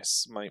look at my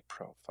Smite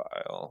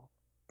profile,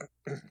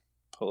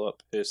 pull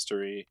up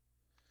history,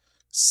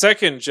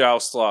 second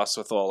Joust loss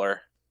with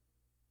Oler.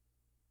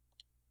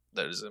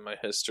 That is in my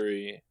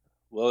history.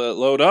 Will it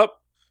load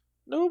up?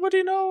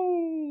 Nobody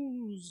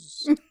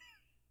knows.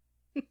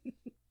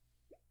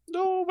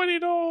 Nobody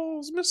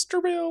knows.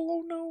 Mr. Bill,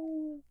 oh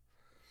no.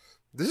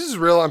 This is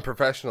real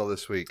unprofessional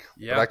this week.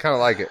 Yeah. But I kind of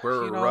like it.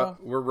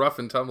 We're rough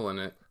and tumbling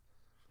it.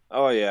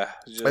 Oh, yeah.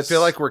 I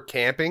feel like we're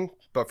camping,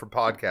 but for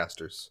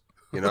podcasters.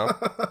 You know?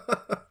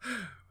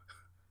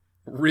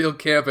 Real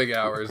camping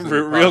hours in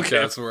the Real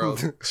podcast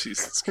world.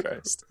 Jesus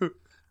Christ.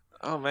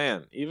 Oh,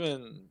 man.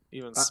 Even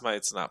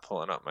Smite's not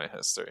pulling up my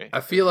history.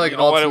 I feel like You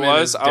know what it Ultimate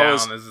was? is I down.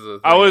 was- This is a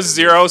I thing was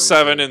that needs to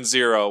be 0-7 said. and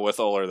 0 with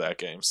Oler that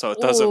game, so it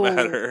doesn't Ooh.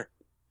 matter.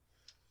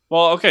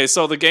 Well, okay,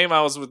 so the game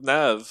I was with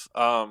Nev,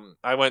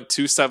 I went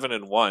 2-7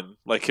 and 1.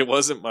 Like, it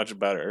wasn't much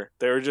better.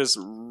 They were just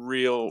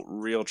real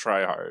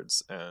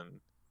tryhards,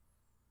 and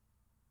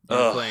You're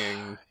Ugh.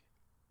 playing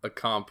a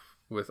comp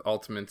with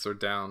Ultimates or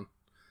down.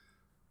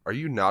 Are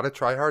you not a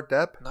tryhard,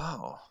 Deb?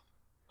 no,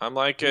 I'm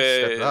like You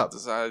step it up.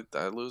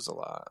 I lose a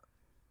lot.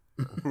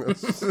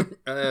 Lose a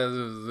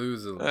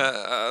lot.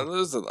 I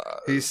lose a lot.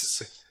 He's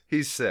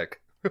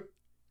sick.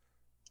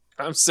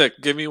 I'm sick.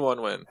 Give me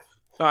one win.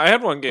 No, I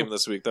had one game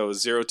this week that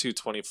was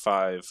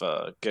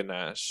 0-2-25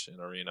 Ganesh in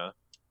Arena.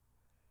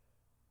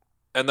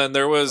 And then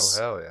there Oh, was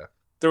hell yeah.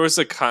 there was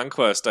a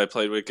conquest I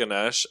played with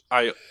Ganesh.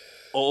 I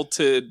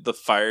ulted the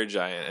fire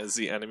giant as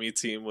the enemy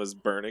team was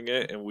burning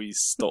it, and we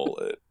stole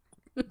it.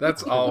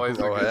 That's always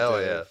a Oh, good hell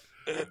day.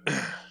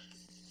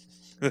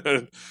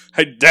 yeah.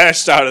 I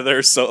dashed out of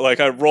there, so like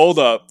I rolled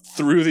up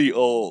through the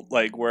ult,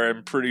 like where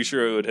I'm pretty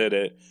sure it would hit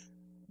it.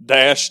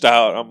 Dashed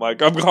out. I'm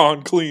like, I'm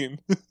gone clean.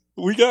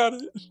 We got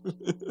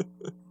it.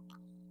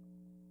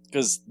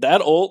 Because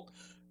that ult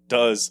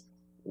does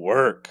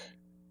work.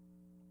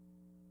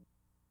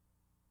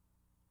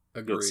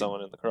 Agreed. Get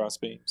someone in the cross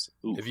beams.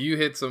 Ooh. If you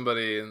hit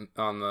somebody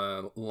on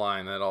the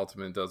line, that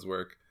ultimate does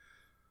work.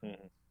 Mhm.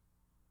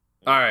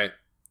 All right.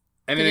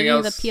 Did Anything any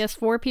else? of the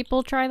PS4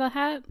 people try the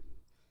hat?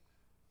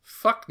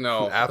 Fuck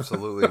no.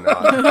 Absolutely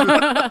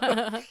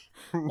not.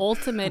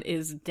 Ultimate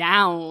is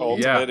down.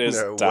 Ultimate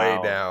is No, down.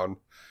 way down.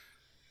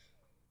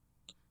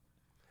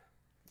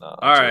 No,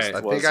 All it right. just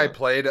I think I wasn't-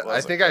 played. I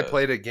wasn't think I good.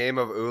 played a game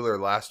of Uller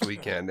last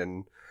weekend,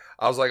 and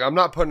I was like, I'm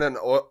not putting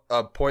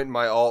a point in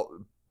my alt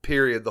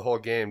period the whole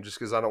game just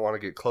because I don't want to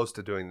get close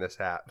to doing this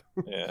hat.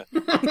 Yeah.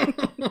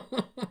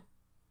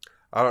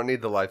 I don't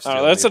need the life steal.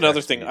 Oh, that's the another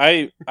attack thing.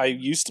 speed. I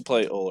used to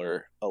play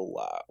Uller a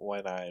lot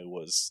when I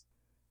was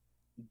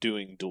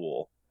doing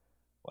duel,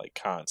 like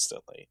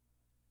constantly,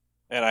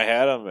 and I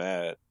had him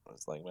at it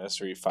was like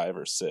Mastery 5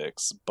 or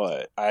 6,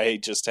 but I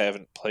just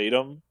haven't played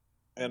him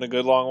in a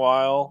good long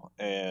while,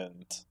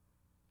 and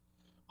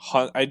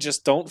I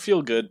just don't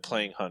feel good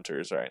playing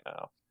hunters right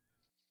now.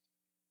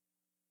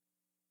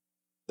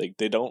 Like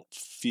they don't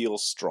feel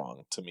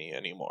strong to me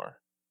anymore.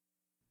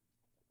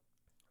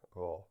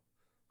 Well,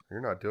 you're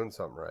not doing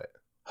something right.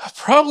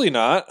 Probably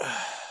not.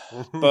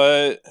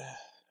 But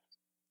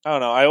I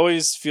don't know. I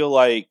always feel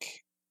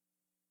like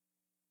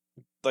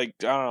I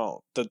don't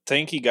know, the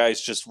tanky guys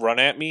just run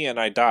at me and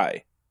I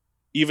die.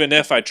 Even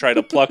if I try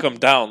to pluck them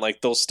down, like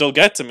they'll still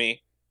get to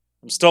me.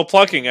 I'm still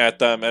plucking at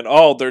them, and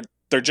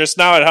they're just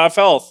now at half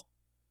health.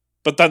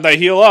 But then they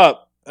heal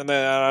up, and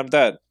then I'm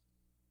dead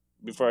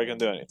before I can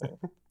do anything.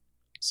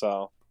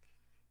 So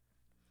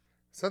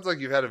Sounds like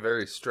you've had a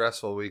very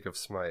stressful week of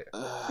Smite.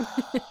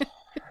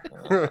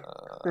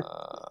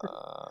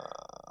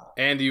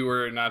 And you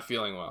were not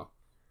feeling well.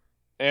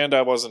 and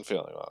I wasn't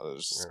feeling well. It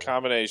was just a Yeah.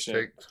 combination.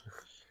 Take,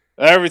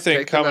 Everything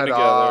take the coming night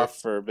together off.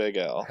 for Big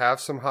L. have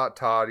some hot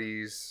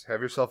toddies.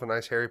 Have yourself a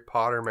nice Harry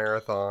Potter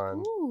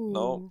marathon. Ooh.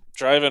 No,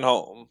 driving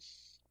home,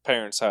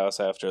 parents' house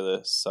after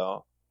this.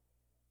 So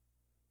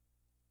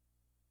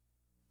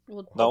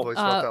Well, No. Hopefully it's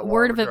not that long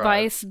word of a drive.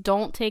 advice: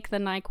 don't take the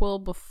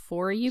NyQuil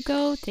before you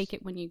go. Take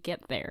it when you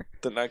get there.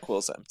 the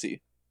NyQuil's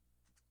empty.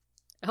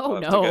 Oh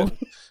I'll have no! to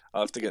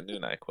I'll have to get new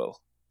NyQuil.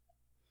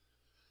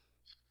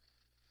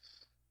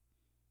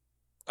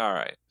 All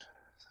right.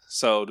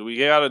 So, do we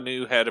got a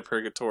new Head of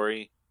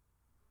Purgatory?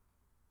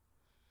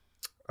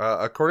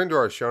 According to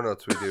our show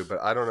notes, we do, but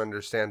I don't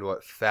understand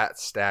what fat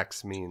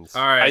stacks means.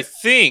 All right. I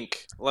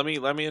think. Let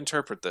me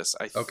interpret this.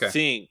 I Okay.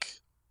 think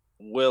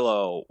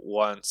Willow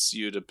wants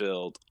you to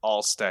build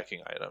all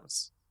stacking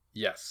items.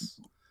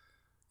 Yes.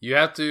 You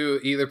have to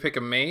either pick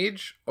a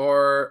mage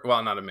or,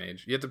 well, not a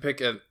mage. You have to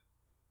pick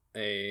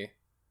a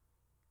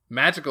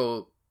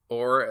magical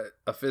or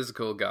a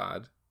physical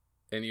god,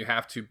 and you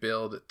have to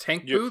build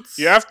tank boots.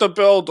 You have to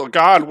build a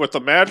god with the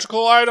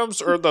magical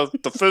items or the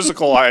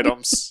physical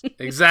items.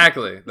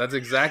 Exactly. That's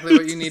exactly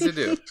what you need to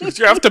do.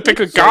 You have to pick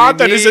a So god you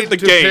that is in need the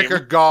to game. Pick a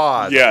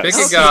god. Yes. Pick a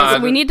Okay, god.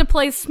 so we need to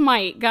play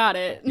Smite. Got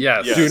it.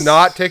 Yes. Yes. Do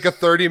not take a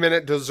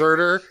 30-minute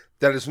deserter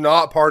that is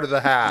not part of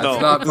the hat. No.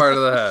 It's not part of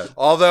the hat.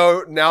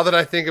 Although, now that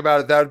I think about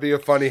it, that would be a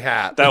funny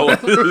hat. That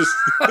was. You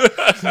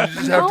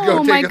just have to go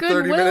No, my take a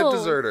 30-minute goodwill.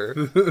 deserter.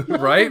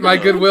 Right? My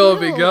goodwill will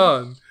be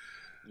gone.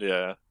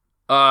 Yeah.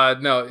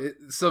 No.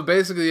 So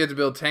basically, you have to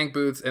build tank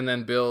boots and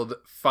then build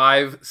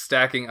 5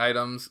 stacking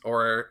items,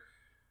 or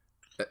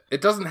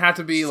it doesn't have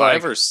to be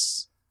Five like or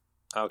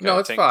okay, No,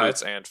 it's tank 5.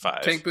 boots and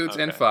 5. tank boots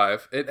and Okay.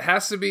 5. It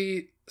has to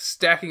be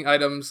stacking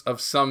items of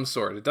some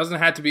sort. It doesn't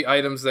have to be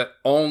items that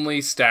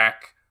only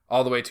stack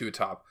all the way to a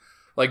top.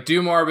 Like,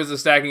 Doom Orb is a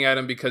stacking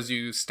item because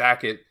you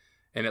stack it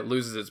and it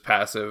loses its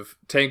passive.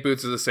 Tank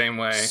Boots is the same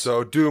way.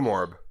 So Doom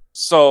Orb.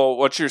 So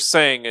what you're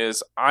saying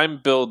is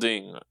I'm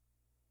building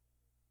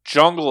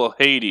Jungle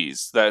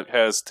Hades that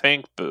has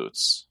tank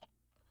boots.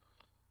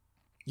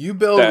 You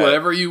build That-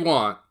 whatever you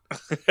want.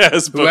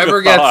 As Book Whoever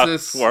of gets Thought,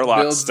 this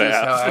Warlock builds this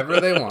staff.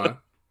 however they want.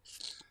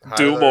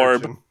 Doom Highlight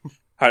Orb. Urchin.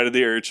 Hide of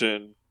the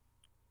Urchin.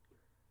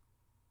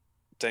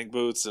 Tank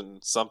boots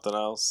and something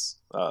else.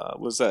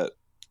 Was that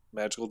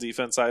magical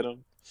defense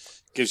item?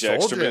 Gives you Soul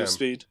extra Gem. move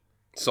speed.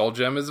 Soul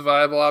Gem is a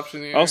viable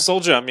option here. Oh,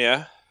 Soul Gem,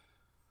 yeah.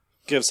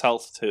 Gives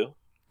health too.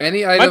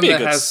 Any item be a that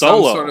good has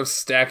solo. some sort of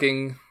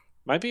stacking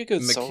Might be a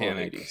good solo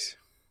mechanic. Hades.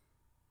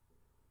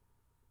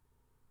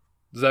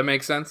 Does that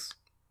make sense?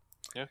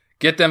 Yeah.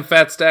 Get them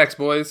fat stacks,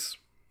 boys.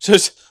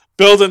 Just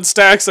building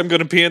stacks. I'm going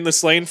to be in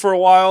this lane for a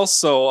while,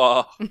 so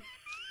I'll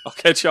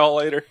catch y'all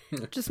later.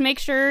 Just make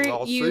sure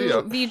I'll see you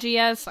ya.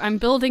 VGS. I'm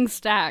building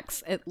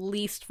stacks at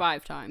least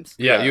 5 times.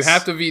 Yeah, you Yes.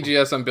 have to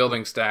VGS on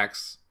building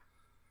stacks.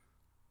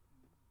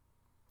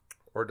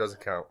 Or it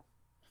doesn't count.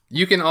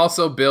 You can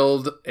also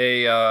build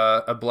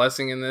a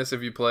blessing in this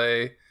if you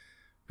play,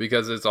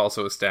 because it's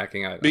also a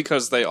stacking item.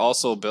 Because they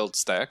also build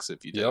stacks,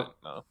 if you Yep.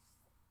 didn't know.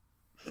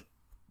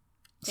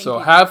 So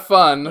you. have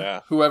fun. Yeah.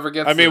 Whoever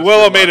gets. I mean, this,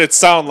 Willow good made luck. it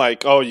sound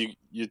like, oh, you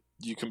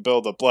can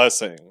build a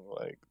blessing.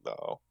 Like,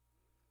 no.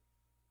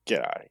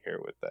 Get out of here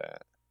with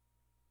that.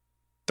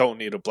 Don't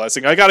need a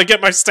blessing. I got to get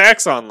my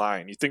stacks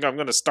online. You think I'm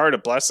going to start a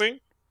blessing?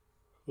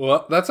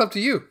 Well, that's up to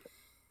you.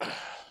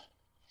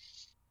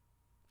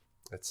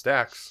 It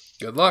stacks.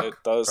 Good luck. It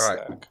does All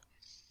right. stack.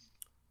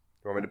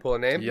 You want me to pull a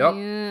name? Yep.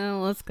 Yeah,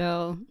 let's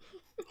go.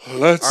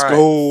 Let's All right.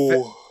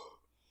 go.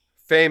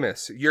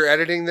 Famous. You're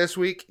editing this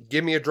week.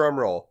 Give me a drum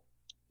roll.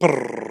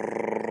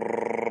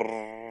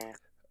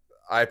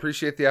 I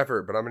appreciate the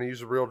effort, but I'm going to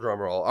use a real drum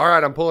roll. All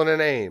right, I'm pulling a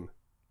name.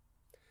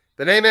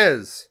 The name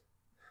is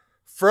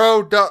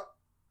Frodo.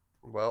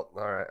 Well,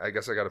 all right. I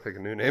guess I got to pick a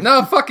new name.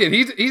 No, fuck it.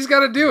 He's got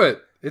to do it.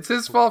 It's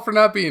his fault for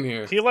not being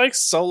here. He likes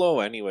solo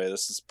anyway.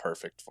 This is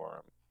perfect for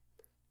him.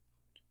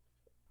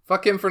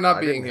 Fuck him for not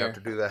I being didn't here. have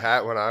to do the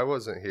hat when I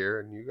wasn't here,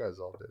 and you guys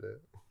all did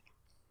it.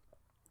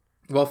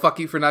 Well, fuck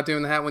you for not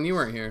doing the hat when you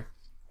weren't here.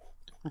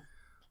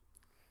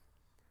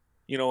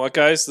 You know what,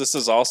 guys? This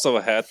is also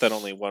a hat that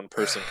only one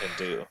person can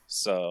do.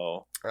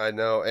 So, I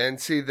know. And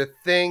see, the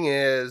thing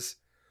is,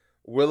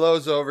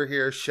 Willow's over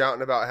here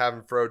shouting about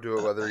having Fro do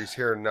it, whether he's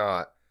here or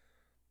not.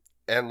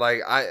 And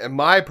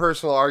my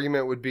personal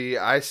argument would be,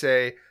 I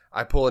say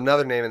I pull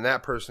another name and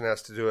that person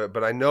has to do it,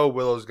 but I know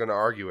Willow's going to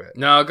argue it.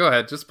 No, go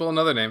ahead. Just pull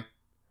another name.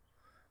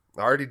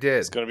 I already did.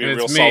 it's going to be And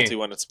real it's me. salty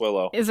when it's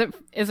Willow. Is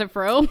it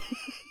Fro?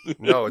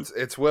 No,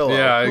 it's Willow.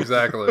 Yeah,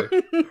 exactly.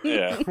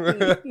 Yeah.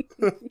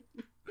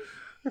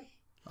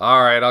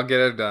 All right, I'll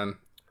get it done.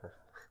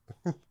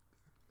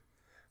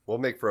 We'll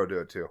make Fro do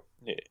it too.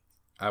 Yeah.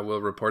 I will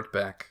report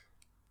back.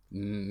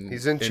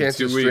 He's in 2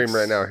 Chance's weeks. stream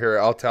right now. Here,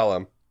 I'll tell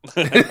him.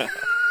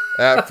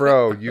 At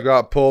Fro, you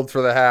got pulled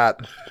for the hat.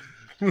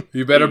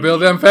 You better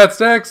build them fat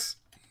stacks.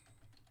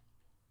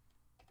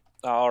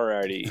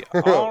 Alrighty.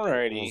 We'll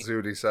Alrighty. see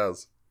what he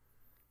says.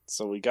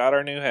 So we got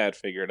our new hat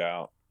figured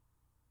out.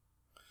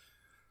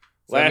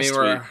 Does that Last mean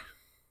we're- week,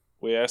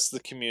 we asked the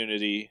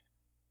community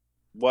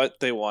what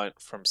they want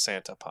from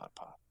Santa Pon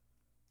Pon.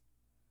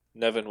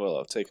 Nevin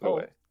Willow, take it Oh.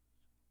 away.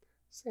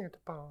 Santa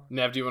Pon.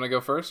 Nev, do you want to go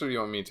first or do you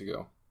want me to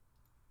go?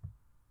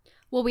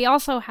 Well, we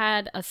also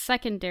had a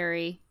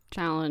secondary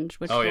challenge,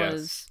 which Oh, yes.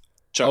 was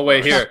Chuck Oh, wait,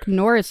 Norris. here. Chuck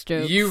Norris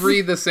jokes. You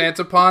read the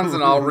Santa Pons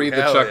and I'll read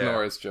the Hell Chuck yeah.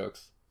 Norris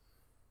jokes.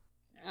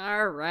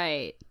 All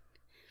right.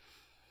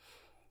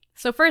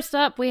 So first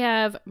up, we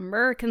have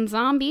American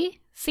Zombie,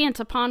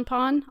 Santa Pon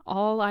Pon.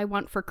 All I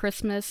want for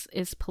Christmas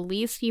is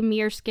Police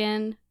Ymir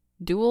skin,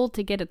 Duel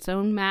to get its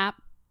own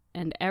map,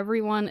 and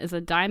everyone is a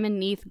Diamond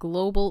Neath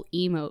global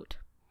emote.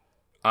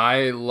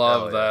 I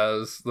love Hell yeah.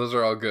 those. Those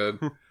are all good.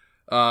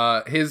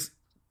 His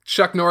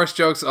Chuck Norris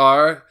jokes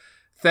are: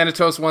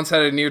 Thanatos once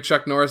had a near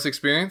Chuck Norris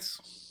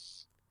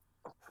experience.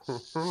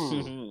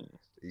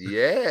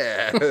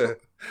 Yeah.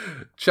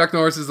 Chuck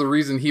Norris is the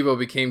reason Hebo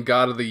became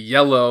god of the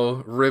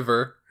Yellow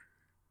River.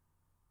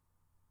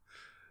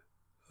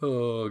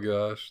 Oh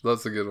gosh,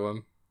 that's a good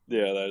one.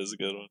 Yeah, that is a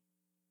good one.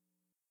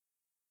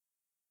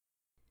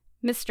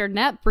 Mr.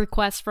 Nep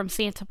requests from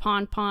Santa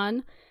Pon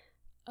Pon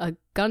a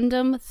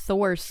Gundam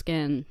Thor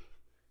skin.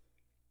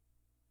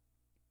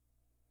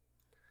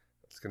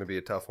 It's going to be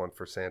a tough one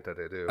for Santa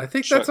to do. I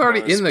think Chuck that's already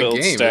Norris in the builds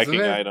game, stacking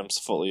isn't it? items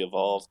fully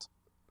evolved.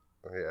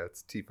 Oh, yeah,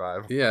 it's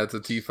T5. Yeah, it's a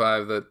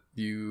T5 that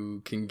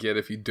you can get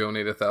if you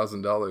donate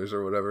 $1,000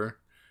 or whatever.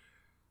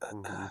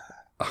 Mhm.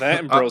 That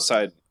and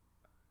Broside.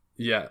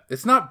 Yeah,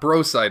 it's not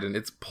Brosidon,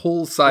 it's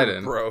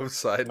Pulsidon. Bro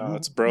side. No,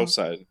 it's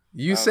Broside.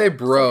 You I say don't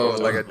know. bro. Oh,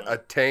 like a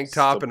tank It's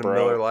top the and a bro.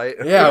 Miller Lite.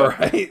 Yeah,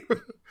 right.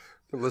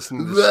 Listen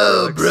to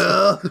the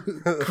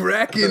Bro,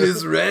 Kraken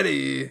is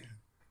ready.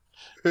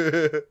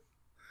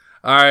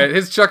 All right,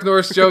 his Chuck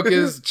Norris joke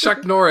is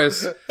Chuck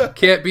Norris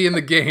can't be in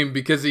the game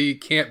because he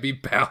can't be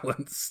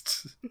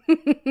balanced.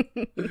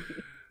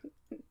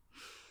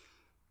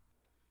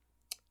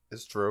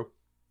 true.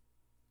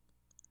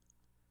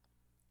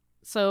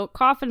 So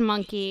Coffin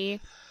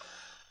Monkey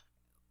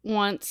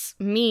wants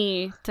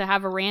me to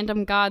have a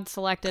random god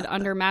selected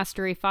under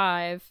Mastery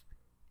 5,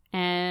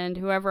 and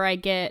whoever I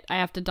get, I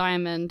have to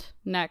diamond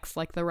next,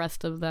 like the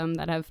rest of them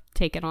that have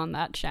taken on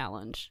that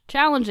challenge.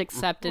 Challenge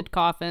accepted,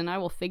 Coffin. I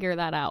will figure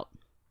that out.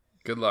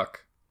 Good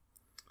luck.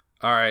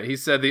 All right, he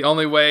said the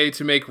only way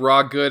to make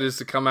Raw good is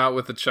to come out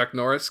with a Chuck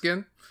Norris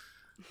skin.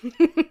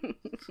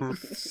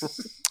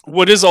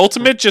 Would his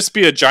ultimate just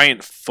be a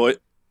giant foot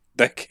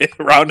that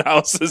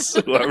roundhouses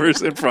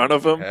whoever's in front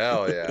of him?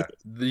 Hell yeah.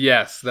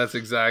 Yes, that's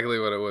exactly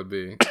what it would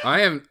be.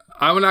 I'm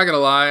not gonna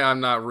lie, I'm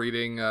not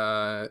reading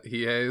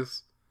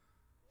Hiei's.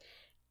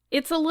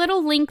 It's a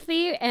little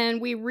lengthy,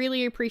 and we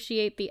really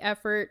appreciate the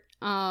effort.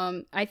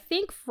 I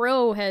think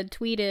Fro had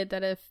tweeted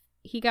that if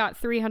he got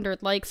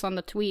 300 likes on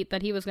the tweet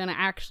that he was going to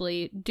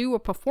actually do a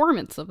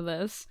performance of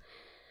this.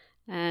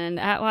 And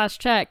at last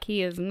check,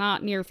 he is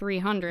not near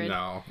 300.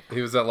 No,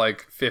 he was at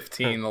like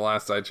 15 the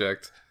last I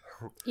checked.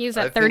 He was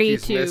at I think 32.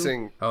 he's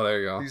missing, Oh,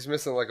 there you go. he's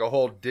missing like a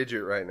whole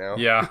digit right now.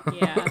 Yeah.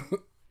 Yeah.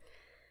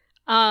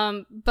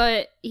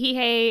 But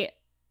Hihei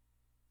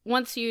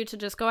wants you to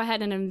just go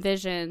ahead and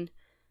envision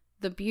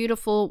the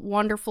beautiful,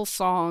 wonderful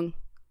song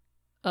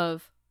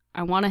of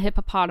I Want a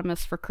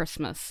Hippopotamus for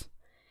Christmas.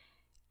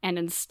 And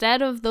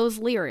instead of those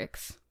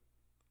lyrics,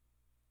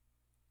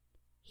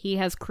 he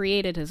has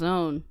created his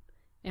own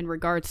in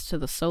regards to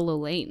the solo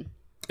lane.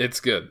 It's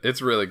good.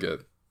 It's really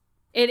good.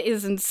 It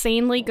is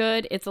insanely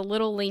good. It's a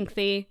little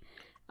lengthy,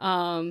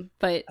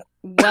 but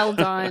well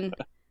done.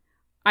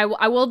 I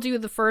will do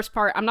the first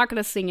part. I'm not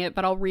going to sing it,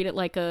 but I'll read it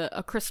like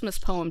a Christmas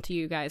poem to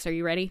you guys. Are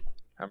you ready?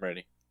 I'm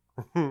ready.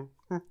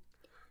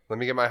 Let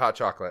me get my hot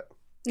chocolate.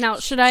 Now,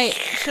 should I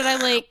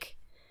like...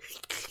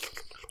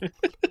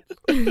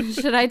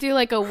 should I do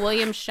like a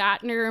William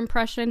Shatner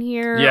impression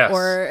here? Yes.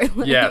 Or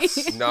like...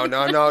 Yes. No.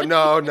 No.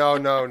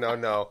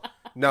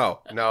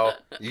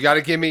 You got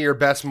to give me your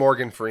best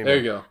Morgan Freeman. There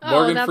you go. Oh,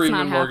 Morgan that's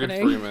Freeman, not Morgan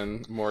happening.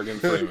 Freeman, Morgan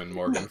Freeman,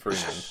 Morgan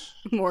Freeman.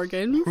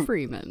 Morgan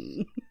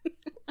Freeman.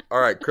 All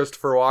right,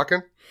 Christopher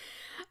Walken.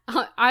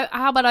 How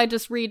about I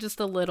just read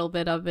just a little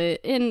bit of it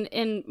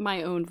in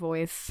my own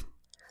voice?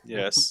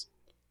 Yes.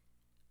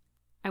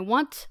 I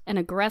want an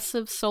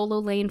aggressive solo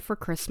lane for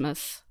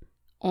Christmas.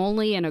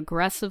 Only an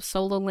aggressive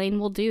solo lane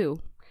will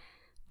do.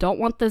 Don't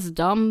want this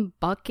dumb,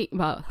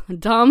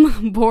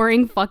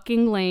 boring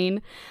fucking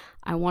lane.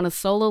 I want a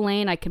solo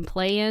lane I can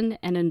play in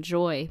and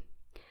enjoy.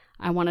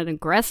 I want an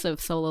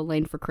aggressive solo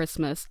lane for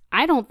Christmas.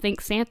 I don't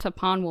think Santa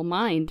Pon will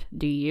mind,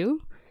 do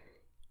you?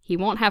 He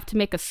won't have to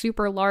make a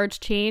super large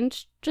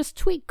change. Just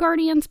tweak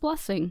Guardian's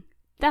Blessing.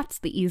 That's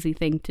the easy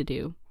thing to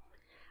do.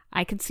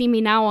 I can see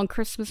me now on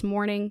Christmas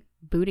morning,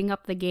 booting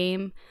up the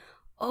game.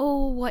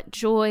 Oh, what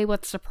joy,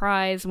 what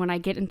surprise when I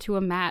get into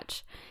a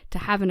match to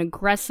have an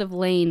aggressive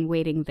lane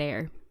waiting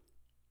there.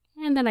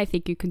 And then I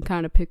think you can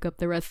kind of pick up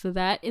the rest of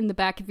that in the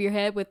back of your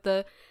head with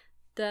the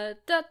da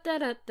da da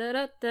da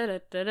da da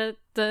da da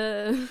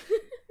da.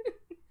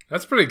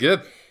 That's pretty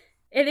good.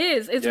 It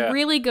is. It's Yeah.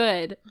 really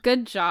good.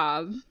 Good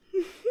job.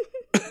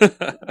 I'm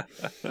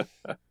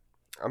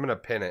going to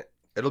pin it.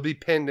 It'll be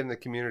pinned in the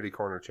community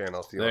corner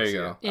channel. If you There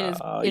want to you see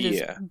go. It is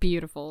yeah.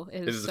 beautiful.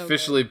 It is so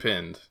officially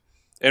pinned.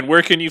 And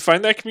where can you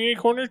find that Community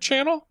Corner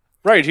channel?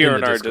 Right here In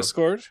in the our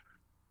Discord. Discord.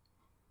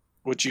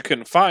 Which you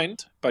can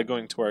find by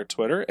going to our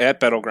Twitter at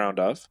Battleground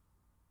of.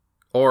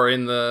 Or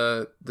in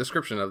the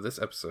description of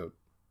this episode.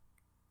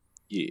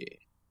 Yeah.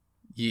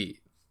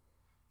 Yee.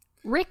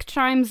 Rick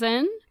chimes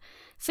in.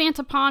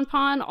 Santa Pon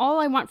Pon, all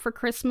I want for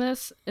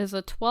Christmas is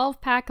a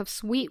 12-pack of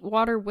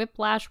Sweetwater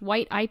Whiplash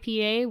White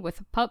IPA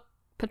with Pup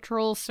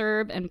Patrol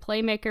Serb and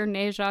Playmaker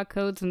Neja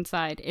codes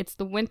inside. It's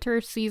the winter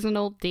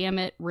seasonal, damn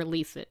it,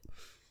 release it.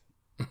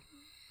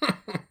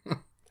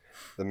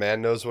 The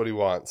man knows what he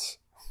wants.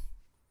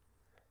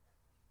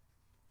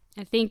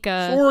 I think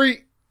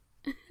Sorry.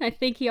 I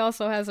think he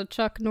also has a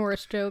Chuck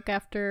Norris joke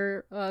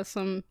after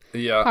some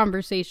Yeah.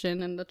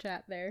 conversation in the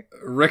chat there.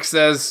 Rick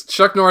says,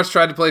 Chuck Norris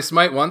tried to play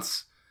Smite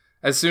once.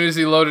 As soon as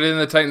he loaded in,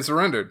 the Titan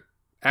surrendered.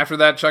 After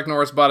that, Chuck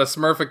Norris bought a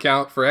Smurf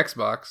account for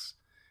Xbox.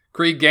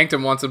 Creed ganked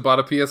him once and bought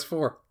a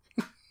PS4.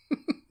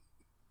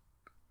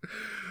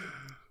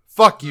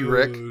 Fuck you,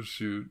 Rick. Oh,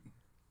 shoot.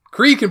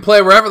 Creed can play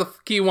wherever the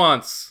fuck he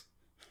wants.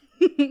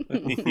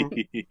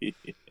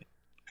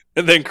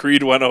 And then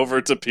Creed went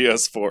over to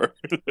PS4.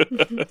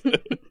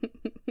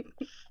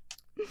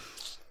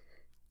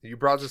 You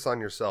brought this on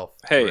yourself.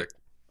 Hey. Rick.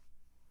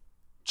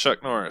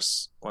 Chuck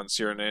Norris once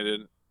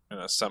urinated in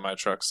a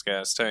semi-truck's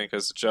gas tank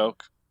as a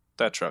joke.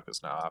 That truck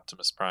is now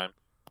Optimus Prime.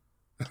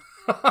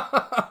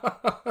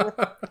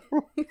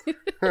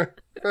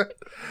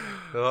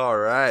 All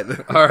right.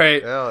 All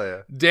right. Hell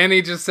yeah.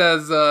 Danny just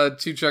says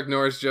two Chuck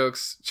Norris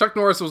jokes. Chuck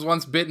Norris was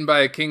once bitten by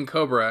a king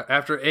cobra.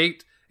 After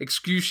 8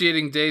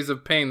 excruciating days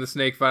of pain, the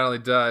snake finally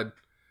died.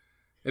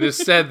 It is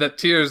said that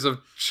tears of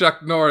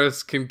Chuck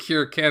Norris can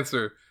cure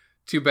cancer.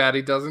 Too bad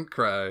he doesn't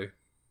cry.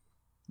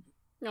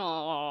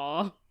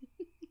 Aww.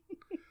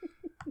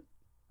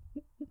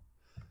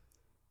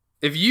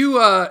 If you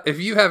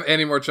have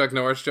any more Chuck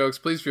Norris jokes,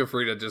 please feel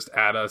free to just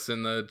add us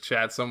in the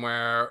chat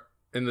somewhere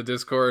in the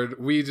Discord.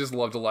 We just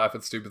love to laugh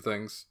at stupid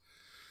things.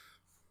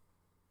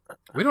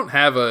 We don't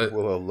have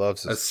Willow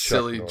loves a his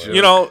silly Chuck Norris. joke.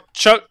 You know,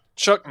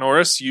 Chuck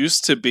Norris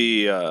used to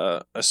be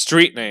a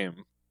street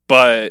name,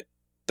 but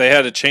they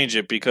had to change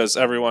it because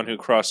everyone who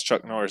crossed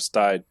Chuck Norris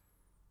died.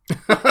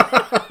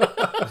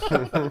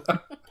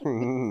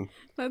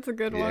 That's a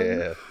good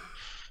Yeah. one.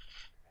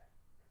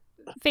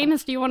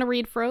 Famous, do you want to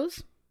read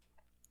Froze?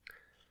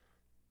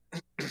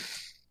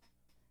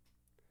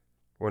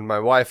 When my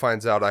wife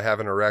finds out I have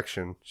an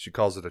erection, she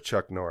calls it a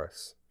Chuck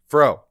Norris.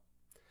 Fro,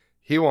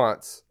 he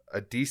wants a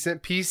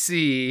decent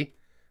PC,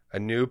 a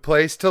new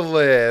place to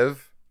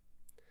live,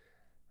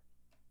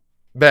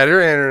 better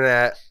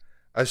internet,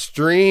 a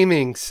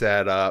streaming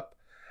setup,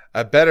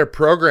 a better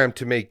program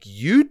to make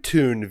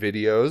YouTube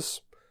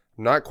videos.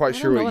 I'm not quite I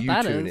sure don't what know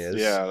what that YouTube is.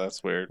 is. Yeah,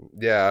 that's weird.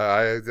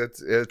 Yeah,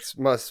 it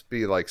must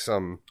be like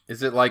some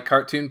Is it like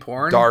cartoon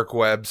porn? dark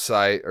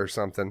website or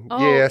something. Oh,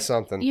 Yeah,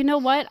 something. You know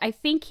what? I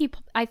think he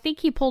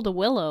pulled a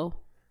Willow.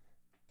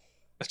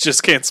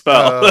 Just can't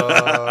spell.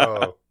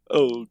 Oh.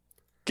 Oh,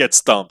 get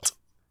stumped.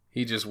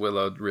 He just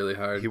willowed really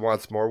hard. He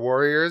wants more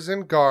warriors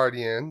and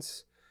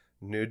guardians,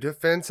 new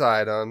defense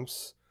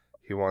items.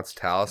 He wants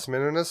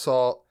talisman and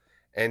assault,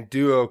 and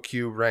duo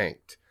Q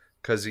ranked,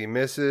 because he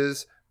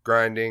misses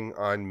grinding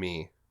on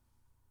me.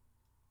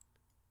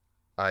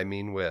 I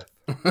mean with.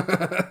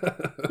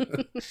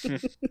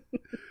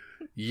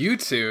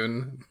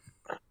 U-Tune.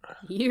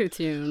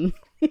 U-Tune.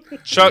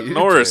 Chuck You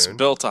Norris tune.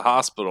 built a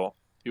hospital.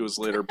 He was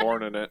later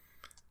born in it.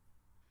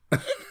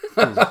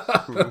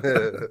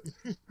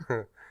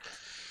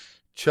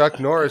 Chuck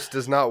Norris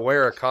does not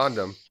wear a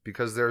condom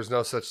because there is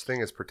no such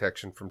thing as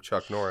protection from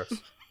Chuck Norris.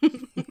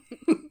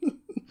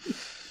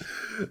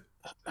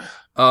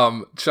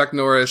 Chuck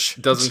Norris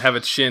doesn't have a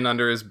chin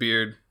under his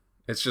beard.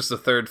 It's just a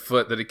third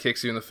foot that he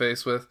kicks you in the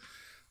face with.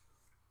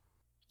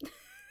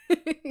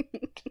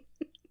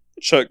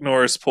 Chuck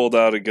Norris pulled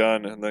out a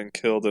gun and then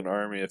killed an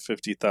army of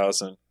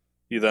 50,000.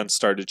 He then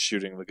started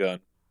shooting the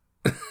gun.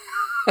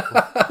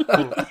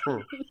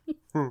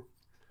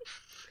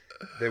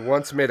 They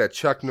once made a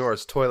Chuck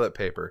Norris toilet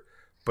paper,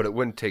 but it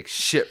wouldn't take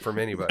shit from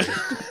anybody.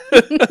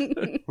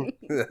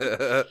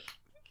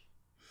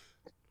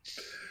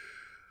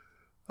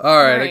 All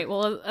All right. right.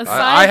 Well,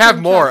 aside I have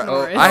from more. Chuck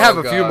Norris- I have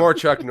Oh, a few God. more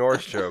Chuck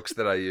Norris jokes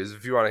that I use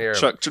if you want to hear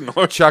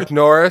them. Chuck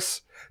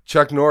Norris.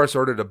 Chuck Norris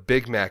ordered a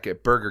Big Mac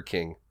at Burger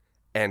King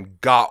and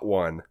got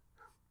one.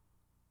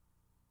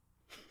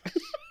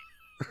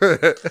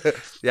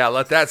 Yeah,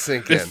 let that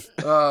sink in.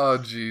 Oh,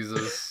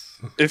 Jesus.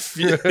 If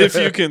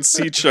you can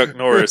see Chuck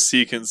Norris,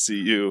 he can see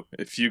you.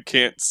 If you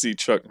can't see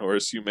Chuck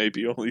Norris, you may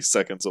be only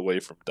seconds away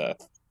from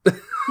death.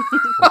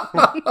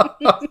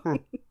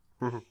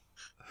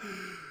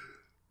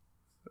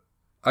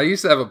 I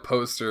used to have a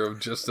poster of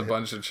just a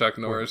bunch of Chuck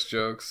Norris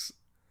jokes.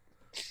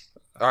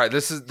 All right,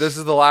 this is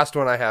the last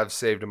one I have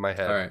saved in my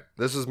head. All right.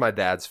 This is my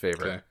dad's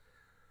favorite. Okay.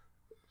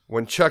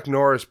 When Chuck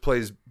Norris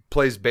plays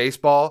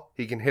baseball,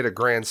 he can hit a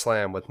grand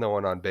slam with no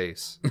one on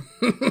base.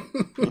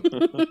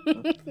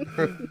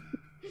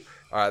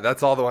 All right,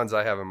 that's all the ones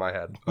I have in my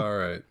head. All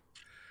right.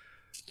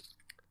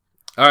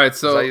 All right, 'Cause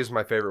so I used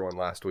my favorite one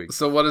last week.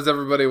 so what does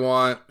everybody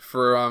want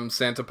for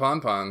Santa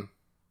Pon?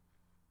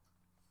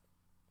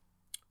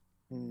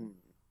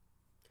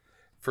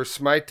 For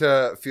Smite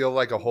to feel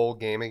like a whole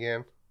game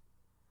again.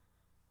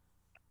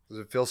 Does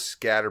it feel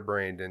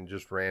scatterbrained and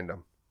just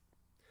random?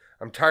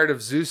 I'm tired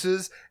of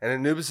Zeus's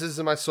and Anubises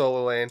in my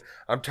solo lane.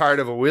 I'm tired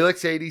of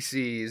Awilix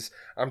ADCs.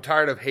 I'm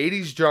tired of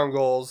Hades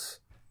jungles.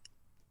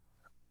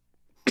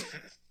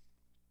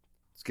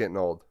 It's getting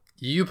old.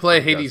 You play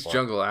That's Hades fine.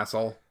 Jungle,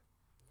 asshole.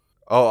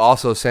 Oh,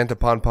 also Santa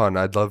Pon,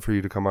 I'd love for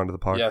you to come onto the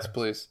podcast. Yes,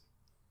 please.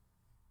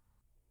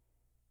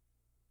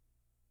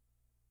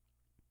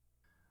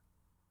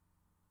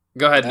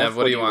 Go ahead, Nev.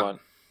 What do you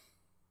want?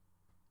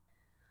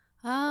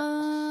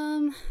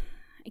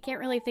 I can't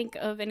really think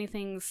of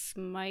anything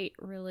Smite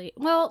really.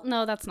 Well,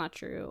 no, that's not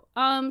true.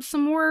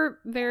 Some more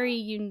very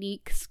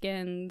unique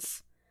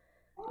skins,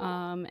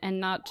 and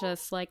not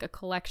just like a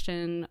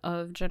collection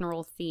of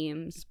general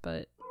themes,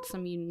 but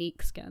some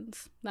unique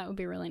skins. That would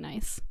be really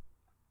nice.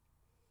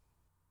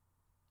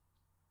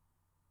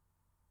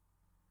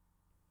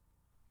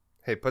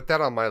 Hey, put that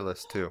on my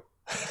list too.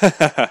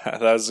 That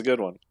was a good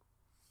one.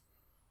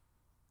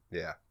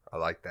 Yeah, I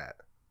like that.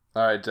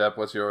 All right, Depp,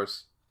 what's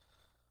yours?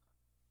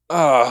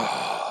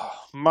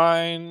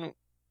 Mine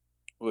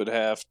would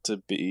have to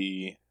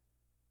be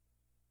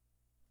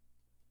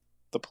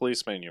the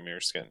policeman Ymir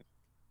skin.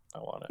 I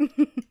want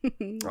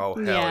it. Oh,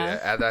 hell yeah.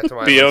 Add that to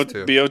my list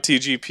too.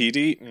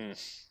 BOTGPD?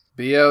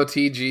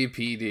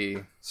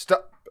 BOTGPD.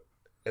 Stop.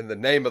 In the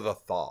name of the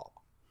thaw.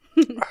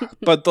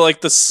 But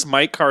the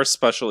Smite Car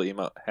special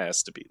emote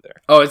has to be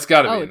there. Oh, it's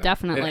got to be. Oh, in there.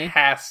 definitely. It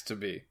has to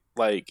be.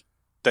 Like,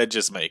 that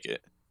just make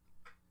it.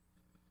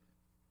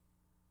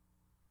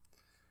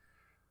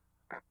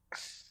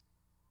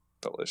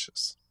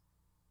 Delicious.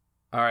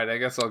 All right, I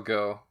guess I'll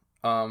go.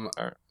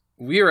 right.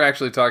 we were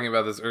actually talking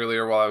about this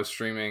earlier while I was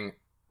streaming,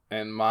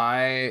 and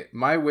my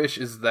wish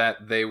is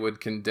that they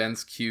would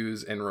condense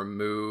queues and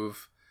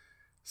remove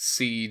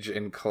Siege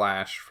and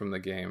Clash from the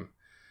game.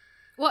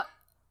 What?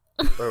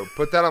 Oh,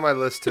 put that on my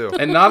list too.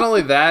 And not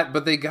only that,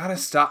 but they gotta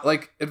stop.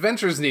 Like,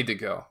 adventures need to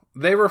go.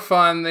 They were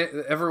fun.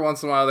 Every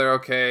once in a while they're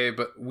okay,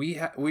 but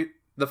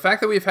the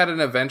fact that we've had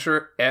an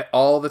adventure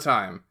all the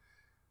time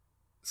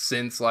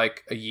since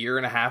like a year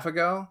and a half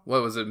ago.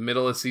 What was it?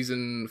 Middle of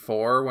season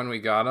 4 when we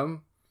got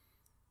them.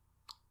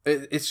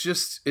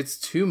 It's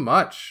too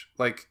much.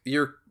 Like,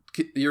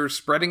 you're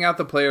spreading out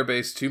the player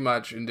base too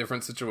much in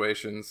different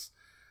situations.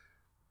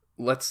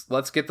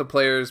 Let's get the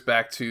players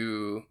back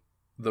to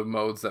the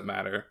modes that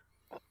matter.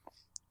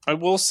 I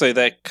will say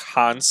that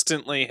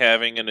constantly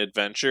having an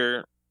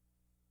adventure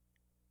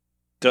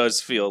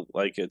does feel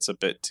like it's a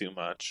bit too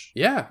much.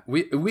 Yeah,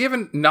 we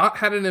haven't not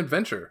had an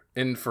adventure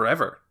in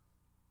forever.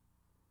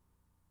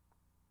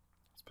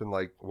 It's been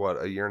like,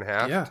 what, a year and a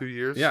half? Yeah. 2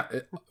 years? Yeah,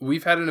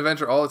 we've had an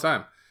adventure all the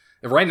time.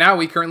 And right now,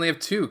 we currently have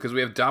 2, because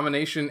we have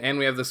Domination and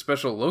we have the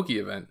special Loki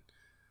event.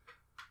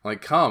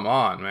 Like, come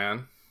on,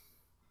 man.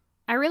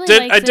 I really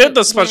I liked did it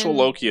the special when-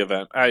 Loki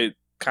event. I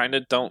kind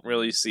of don't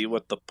really see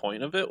what the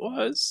point of it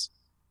was.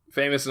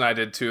 Famous and I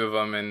did 2 of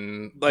them,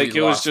 and Like, we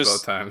it was lost just-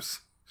 both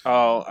times.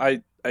 Oh,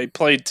 I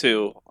played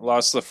 2,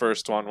 lost the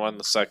first one, won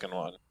the second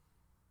one.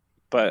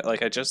 But,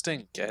 like, I just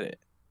didn't get it.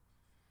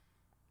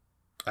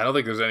 I don't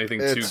think there's anything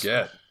It's- to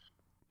get.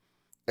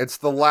 It's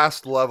the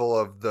last level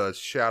of the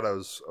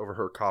Shadows over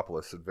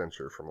Hercopolis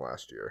adventure from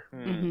last year.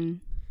 Mhm.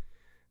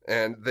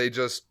 And they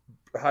just,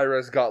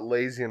 Hi-Res got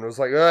lazy and was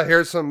like,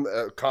 here's some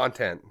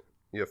content,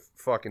 you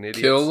fucking idiots.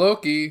 Kill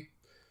Loki.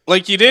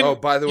 Like, you didn't. Oh,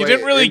 by the you way,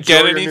 didn't really enjoy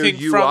get your new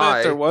anything from UI.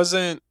 it. There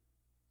wasn't.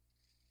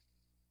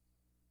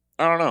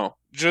 I don't know.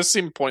 It just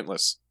seemed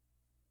pointless.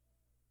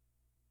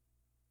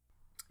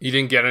 You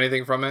didn't get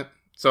anything from it?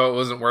 So it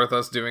wasn't worth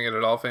us doing it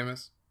at all,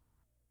 Famous?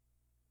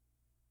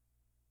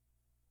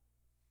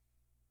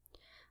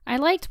 I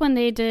liked when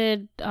they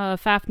did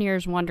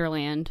Fafnir's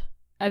Wonderland.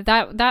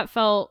 That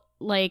felt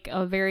like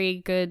a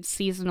very good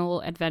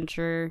seasonal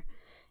adventure,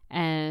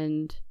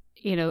 and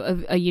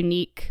a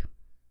unique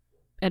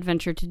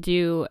adventure to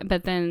do.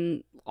 But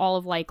then all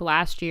of like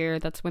last year,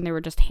 that's when they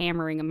were just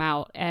hammering them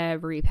out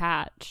every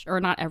patch, or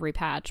not every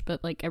patch,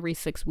 but like every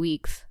 6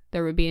 weeks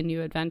there would be a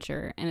new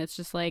adventure. And it's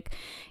just like,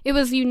 it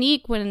was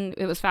unique when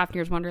it was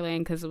Fafnir's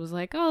Wonderland, because it was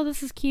like, oh,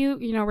 this is cute,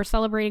 we're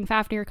celebrating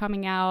Fafnir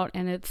coming out,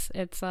 and it's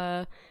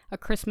a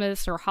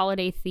Christmas or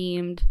holiday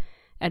themed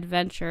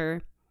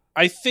adventure.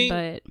 I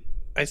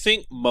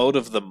think mode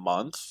of the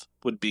month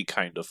would be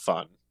kind of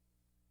fun.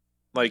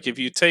 Like, if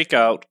you take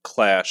out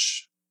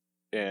Clash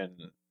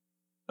and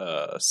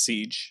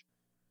Siege,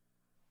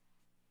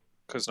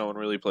 because no one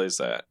really plays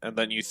that, and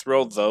then you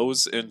throw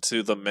those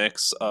into the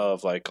mix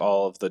of like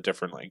all of the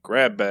different, like,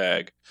 grab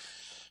bag,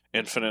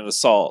 infinite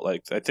assault,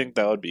 like, I think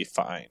that would be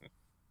fine.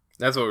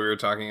 That's what we were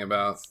talking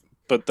about.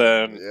 But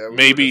then Yeah, we were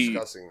maybe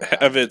discussing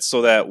that. have it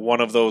so that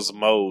one of those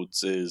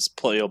modes is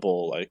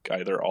playable like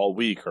either all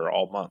week or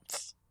all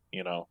month,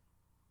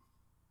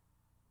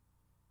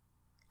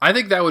 I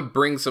think that would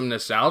bring some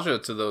nostalgia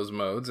to those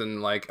modes,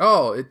 and like,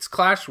 oh, it's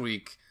Clash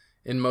Week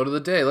in Mode of the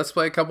Day. Let's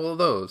play a couple of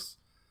those.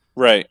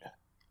 Right.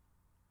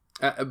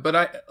 But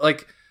I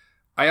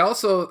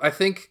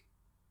think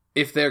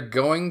if they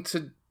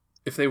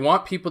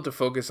want people to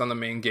focus on the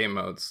main game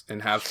modes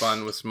and have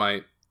fun with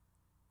Smite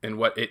and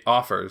what it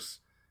offers,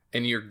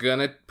 and you're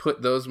gonna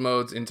put those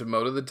modes into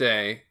Mode of the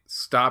Day,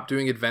 stop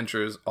doing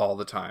adventures all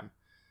the time.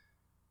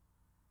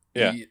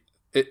 Yeah.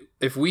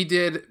 If we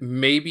did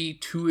maybe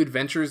 2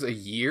 adventures a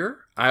year,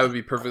 I would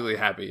be perfectly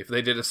happy. If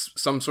they did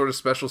some sort of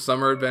special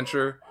summer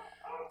adventure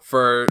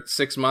for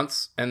 6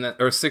 months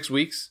or 6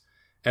 weeks,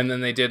 and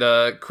then they did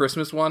a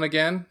Christmas one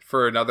again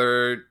for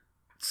another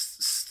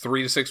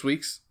 3 to 6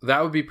 weeks,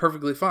 that would be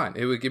perfectly fine.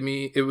 It would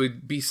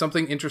be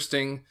something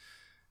interesting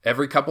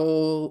every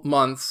couple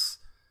months,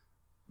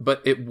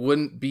 but it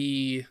wouldn't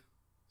be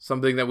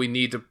something that we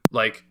need to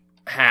like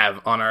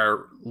have on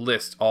our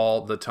list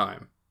all the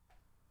time.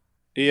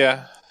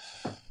 Yeah.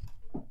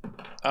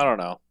 I don't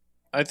know.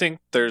 I think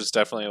there's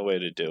definitely a way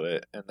to do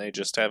it, and they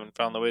just haven't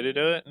found the way to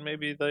do it, and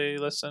maybe they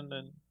listen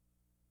and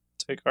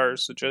take our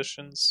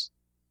suggestions.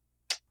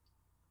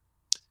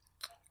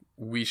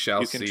 We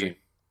shall You can see. dream.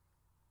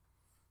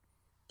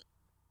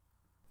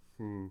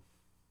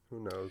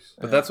 Who knows?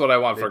 But that's what I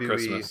want for Maybe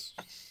Christmas.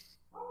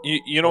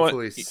 You know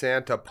Hopefully what?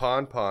 Santa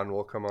Pon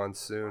will come on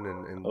soon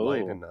and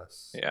enlighten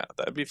us. Yeah,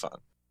 that'd be fun.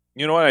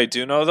 You know what I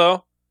do know,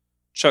 though?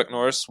 Chuck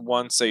Norris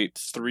once ate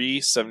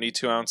 3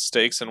 72-ounce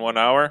steaks in 1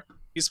 hour.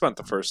 He spent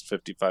the first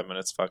 55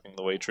 minutes fucking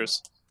the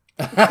waitress.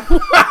 I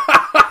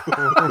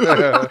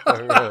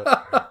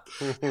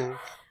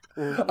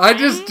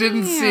just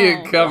didn't see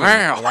it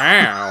coming.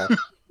 Wow.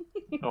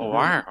 Oh,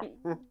 wow.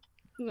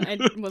 I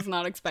was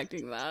not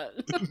expecting that.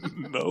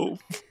 No.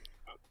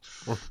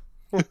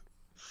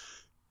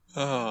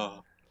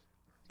 Oh.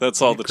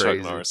 That's all You the crazy.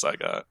 Chuck Norris I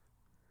got.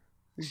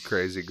 You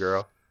crazy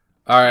girl.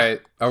 All right.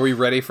 Are we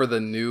ready for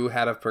the new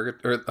Hat of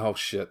Purgatory? Oh,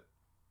 shit.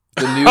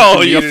 The new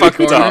Oh, you community fucked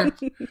corner. up.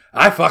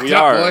 I fucked We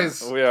up, are.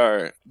 boys. We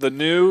are. The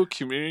new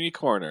community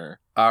corner.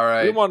 All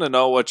right. We want to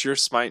know what your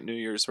Smite New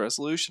Year's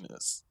resolution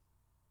is.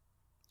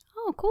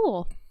 Oh,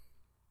 cool.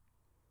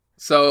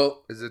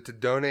 So Is it to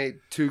donate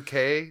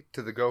 $2K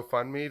to the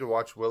GoFundMe to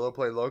watch Willow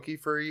play Loki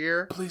for a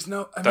year? please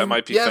no. That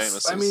might be yes,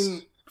 famous. I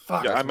mean,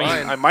 fuck. Yeah, I mean,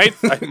 mine.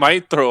 I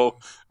might throw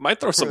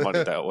some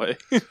money that way.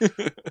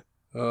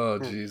 Oh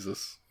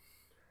Jesus.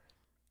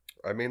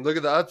 I mean, look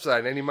at the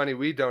upside. Any money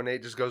we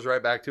donate just goes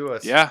right back to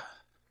us. Yeah,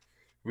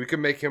 We can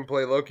make him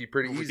play Loki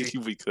pretty easy.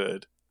 we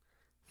could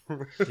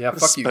Yeah,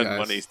 fuck you spend guys.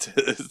 money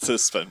to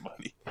spend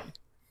money.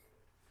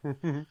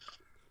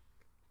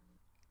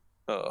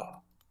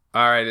 Oh,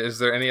 All right. Is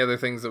there any other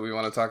things that we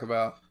want to talk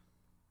about?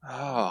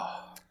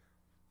 oh,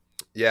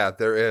 Yeah,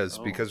 there is,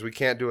 Oh. because we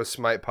can't do a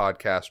Smite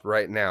podcast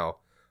right now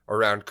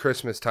around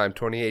Christmas time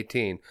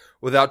 2018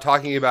 without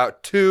talking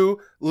about two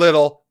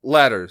little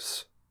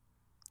letters.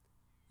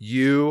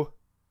 UI.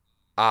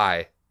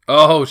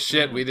 Oh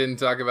shit, we didn't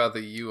talk about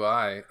the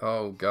UI.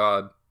 Oh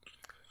god.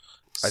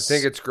 I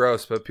think it's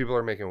gross, but people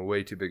are making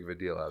way too big of a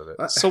deal out of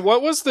it. So.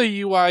 What was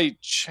the UI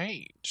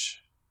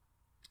change?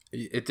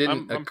 It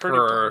didn't I'm pretty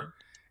occur. bummed.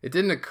 It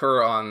didn't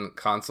occur on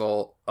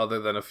console other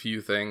than a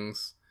few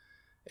things.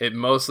 It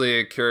mostly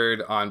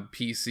occurred on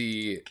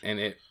PC, and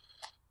it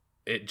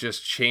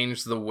just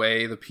changed the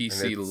way the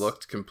PC it's-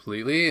 looked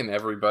completely, and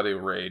everybody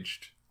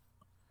raged.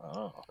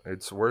 Oh,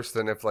 It's worse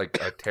than if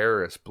like a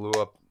terrorist blew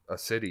up a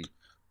city.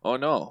 oh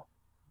no,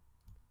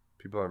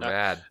 People are No.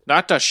 mad.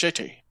 not the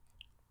shitty,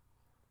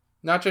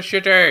 Not just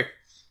shitty.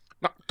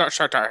 not the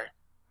shitty.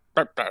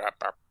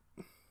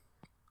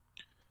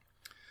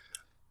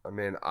 I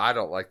mean, I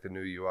don't like the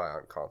new UI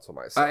on console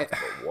myself,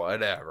 but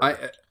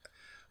whatever.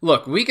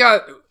 Look, we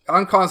got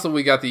on console.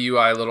 We got the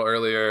UI a little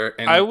earlier,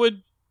 and I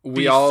would we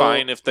be all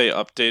fine if they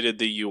updated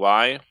the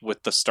UI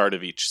with the start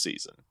of each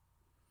season.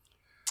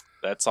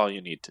 That's all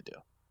you need to do.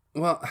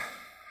 Well,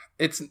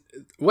 it's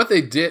what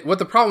they did. What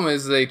the problem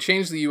is, they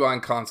changed the UI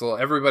on console.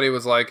 Everybody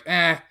was like,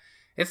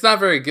 it's not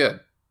very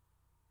good.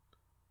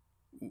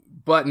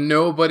 But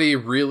nobody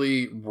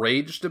really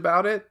raged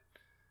about it.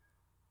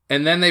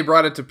 And then they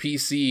brought it to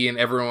PC, and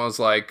everyone was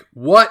like,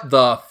 what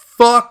the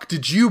fuck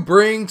did you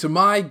bring to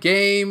my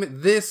game?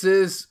 This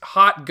is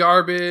hot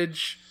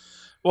garbage.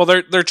 Well,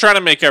 they're trying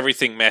to make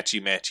everything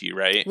matchy,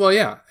 right? Well,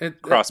 yeah.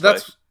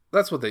 Crossplay.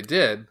 That's what they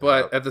did.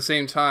 But Yep. at the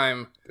same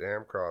time,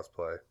 Damn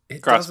crossplay.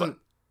 it Crossplay. doesn't...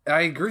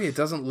 I agree, it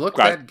doesn't look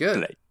that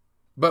good.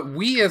 But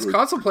we as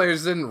console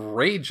players didn't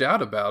rage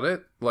out about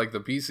it like the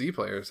PC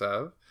players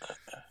have.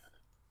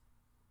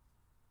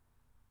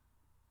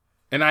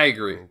 And I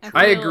agree.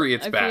 I agree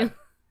it's bad.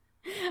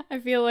 I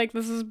feel like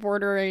this is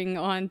bordering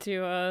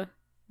onto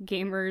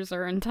gamers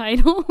are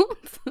entitled.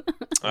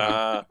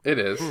 It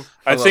is.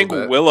 I A think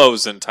little bit.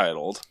 Willow's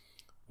entitled.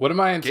 What am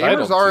I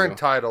entitled Gamers are to?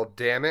 entitled,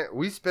 damn it.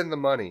 We spend the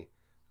money.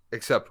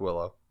 Except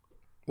Willow.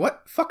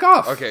 What? Fuck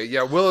off. Okay,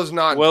 yeah, Willow's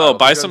not Willow, entitled.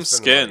 buy She some doesn't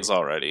spend the skins money.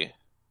 already.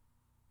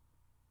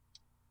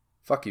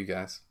 Fuck you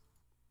guys.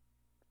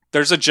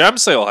 There's a gem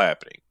sale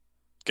happening.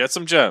 Get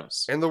some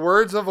gems. In the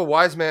words of a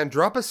wise man,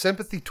 drop a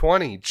sympathy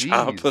 20. Jeez.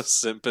 Drop a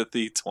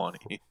sympathy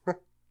 20.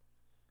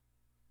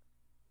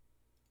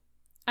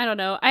 I don't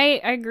know. I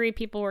agree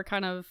people were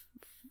kind of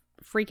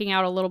freaking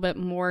out a little bit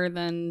more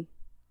than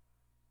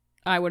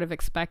I would have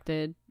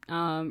expected.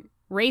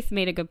 Wraith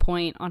made a good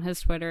point on his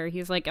Twitter.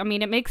 He's like, I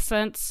mean, it makes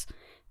sense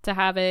to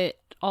have it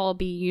all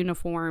be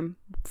uniform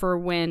for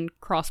when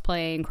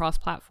cross-play and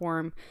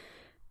cross-platform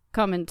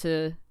come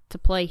into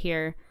play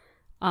here.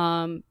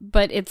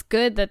 But it's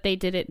good that they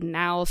did it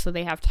now so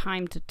they have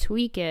time to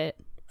tweak it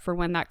for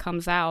when that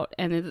comes out.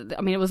 And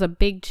it was a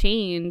big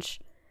change,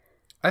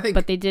 I think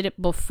but they did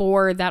it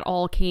before that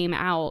all came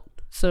out.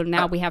 So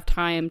now we have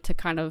time to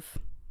kind of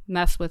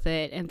mess with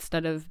it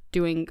instead of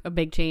doing a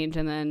big change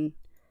and then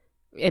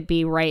it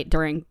be right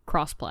during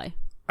crossplay.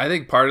 I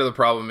think part of the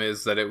problem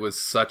is that it was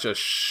such a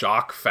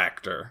shock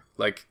factor.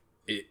 Like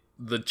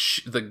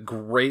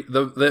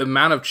the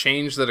amount of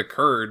change that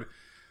occurred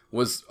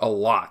was a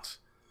lot.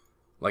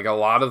 Like a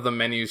lot of the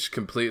menus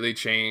completely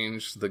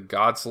changed. The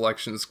god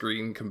selection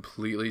screen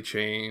completely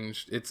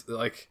changed. It's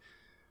like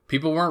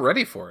people weren't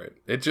ready for it.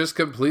 It just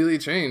completely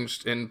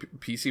changed, and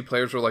PC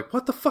players were like,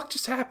 "What the fuck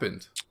just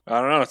happened?"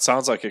 I don't know. It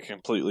sounds like it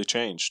completely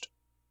changed.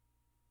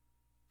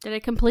 Did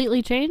it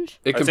completely change?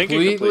 It I think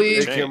completely,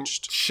 it completely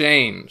changed.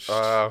 changed.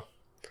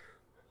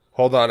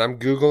 Hold on, I'm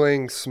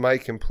Googling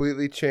Smite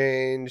completely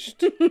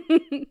changed.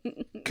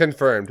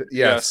 Confirmed.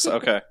 Yes.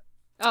 Okay.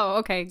 Oh,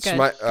 okay, good.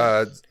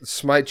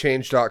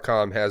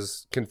 SmiteChange.com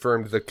has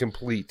confirmed the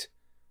complete.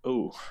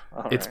 Ooh.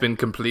 all It's right. been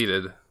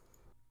completed.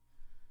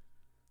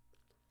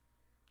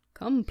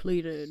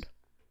 Completed.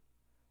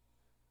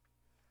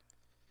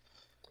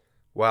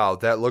 Wow,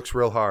 that looks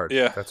real hard.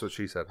 Yeah. That's what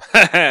she said.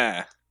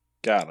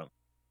 Got him.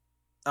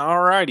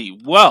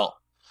 Alrighty. Well,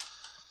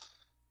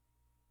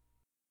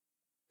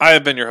 I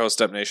have been your host,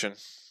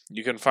 DepNation.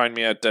 You can find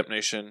me at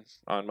DepNation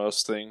on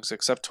most things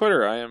except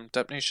Twitter. I am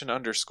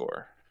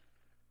DepNation_.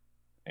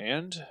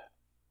 And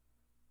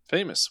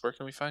Famous, where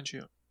can we find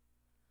you?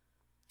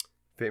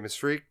 Famous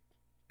Freak,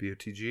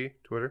 BOTG,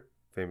 Twitter,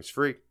 Famous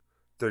Freak,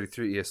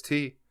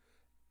 33EST,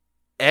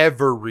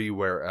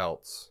 everywhere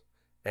else.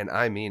 And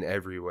I mean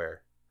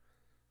everywhere.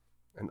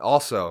 And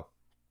also,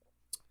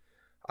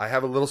 I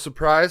have a little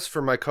surprise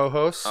for my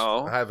co-hosts.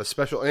 Oh. I have a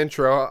special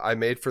intro I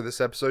made for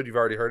this episode. You've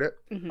already heard it.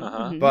 Mhm,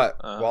 Uh-huh. mhm. But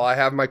while I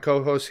have my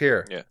co-host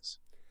here, Yes.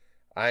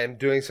 I am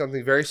doing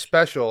something very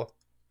special,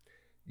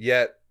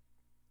 yet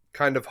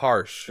kind of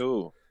harsh.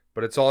 Ooh.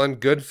 But it's all in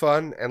good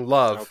fun and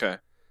love. Okay.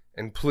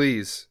 And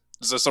please,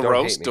 Is this a Don't hate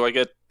roast?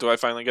 me. Do I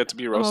finally get to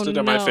be roasted?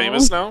 Am I no.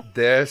 famous now?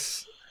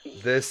 this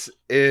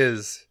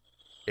is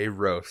a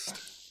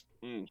roast.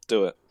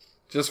 Do it.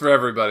 Just for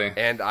everybody.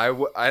 And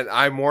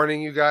I'm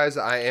warning you guys,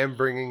 I am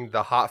bringing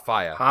the hot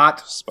fire.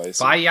 Hot Spicy.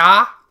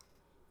 fire.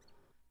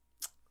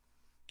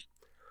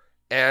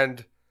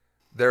 And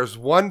there's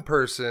one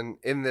person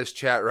in this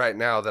chat right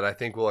now that I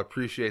think will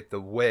appreciate the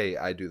way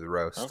I do the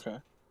roast. Okay.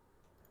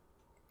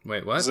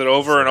 Wait, what? Is it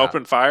over an Yeah.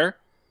 open fire?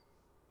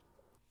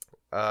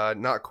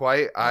 Not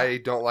quite. I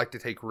don't like to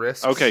take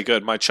risks. Okay,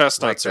 good. My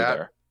chestnuts Like are that?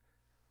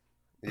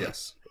 there.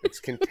 Yes. It's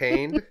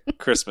contained.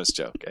 Christmas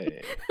joke.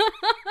 Hey.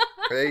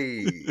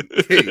 Hey.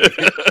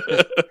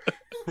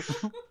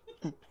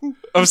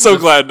 I'm so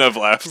glad Nev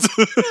laughed.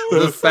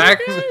 The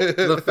fact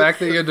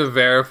that you had to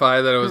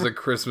verify that it was a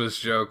Christmas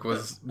joke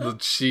was the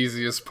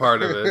cheesiest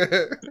part of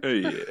it.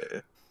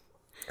 Yeah.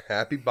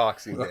 Happy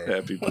Boxing Day.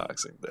 Happy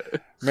Boxing Day.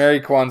 Merry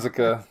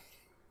Kwanzaa.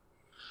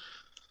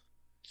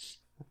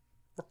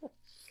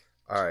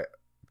 All right.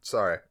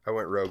 Sorry, I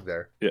went rogue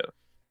there. Yeah.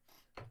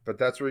 But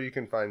that's where you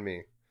can find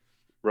me,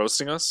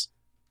 Roasting us?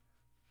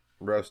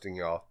 roasting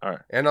y'all. All right.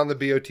 And on the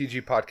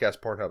BOTG Podcast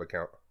Pornhub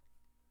account.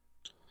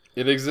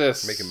 It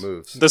exists. Making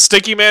moves. The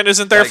Sticky Man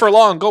isn't there Like- for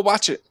long. Go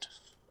watch it.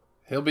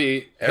 He'll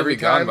be Every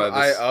gone time by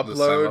I this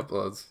upload- time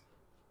uploads.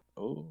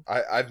 Oh.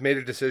 I've made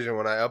a decision.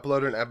 When I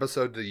upload an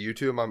episode to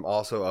YouTube, I'm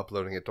also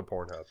uploading it to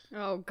Pornhub.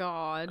 Oh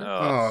God.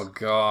 Oh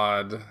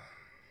God.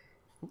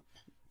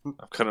 I'm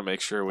going to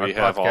make sure we Our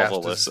have all the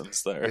podcast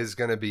listens there. It's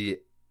going to be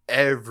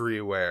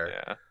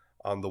everywhere. Yeah.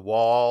 On the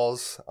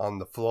walls, on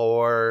the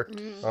floor,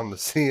 Mm. on the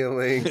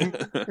ceiling.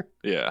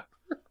 Yeah.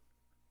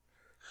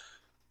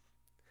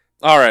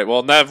 All right.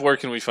 Well, Nev, where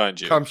can we find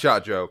you? Cum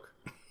shot joke.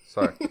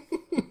 Sorry.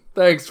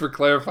 Thanks for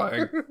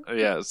clarifying.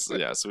 Yes,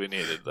 we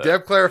needed that.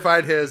 Deb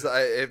clarified his.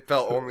 It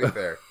felt only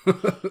fair.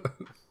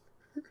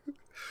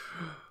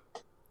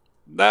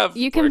 Nev,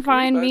 You where can we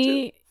find you?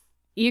 me.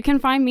 You can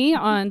find me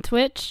on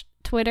Twitch,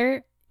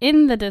 Twitter,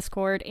 in the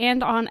Discord,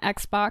 and on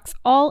Xbox,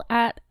 all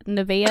at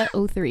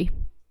Nevea03.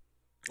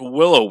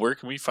 Willow, where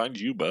can we find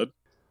you, bud?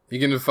 You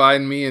can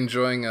find me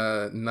enjoying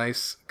a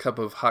nice cup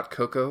of hot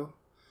cocoa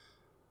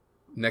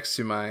next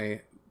to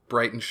my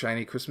bright and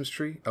shiny Christmas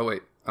tree. Oh,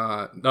 wait.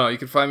 No, you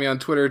can find me on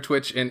Twitter,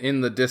 Twitch, and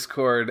in the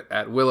Discord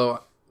at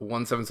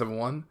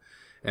Willow1771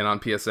 and on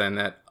PSN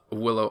at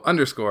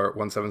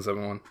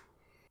Willow_1771.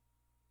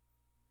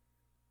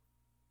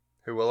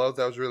 Hey, Willow,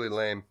 that was really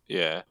lame.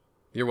 Yeah.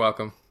 You're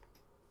welcome.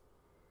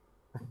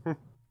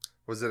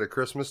 Was it a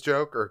Christmas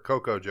joke or a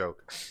Coco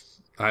joke?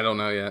 I don't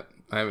know yet.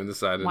 I haven't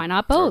decided. Why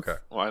not both? Okay.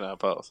 Why not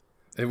both?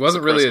 It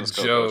wasn't It's a really a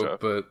Christmas Cocoa joke,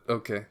 but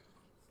okay.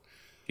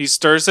 He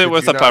stirs it Could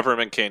with you a not-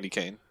 peppermint candy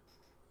cane.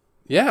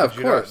 Yeah, of Did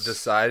you not course.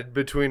 decide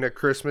between a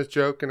Christmas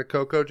joke and a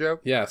Coco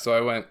joke? Yeah, so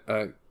I went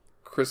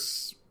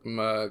Christmas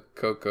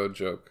Cocoa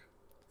joke.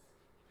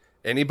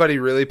 Anybody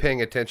really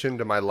paying attention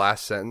to my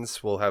last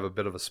sentence will have a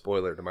bit of a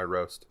spoiler to my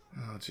roast.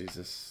 Oh,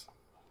 Jesus.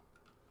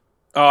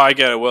 Oh, I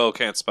get it. Willow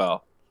can't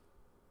spell.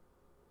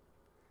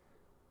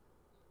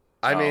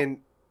 I Oh.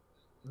 mean,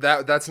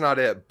 that's not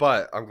it,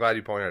 but I'm glad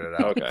you pointed it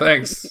out. Okay.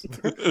 Thanks.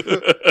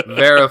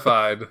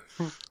 Verified.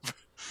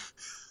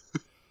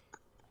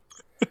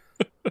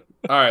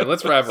 All right,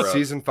 let's wrap her up.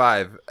 Season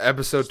 5,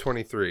 episode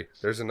 23.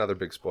 There's another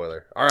big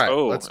spoiler. All right,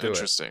 Oh, let's do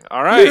interesting.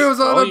 All right. News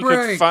on well, the you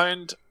can break.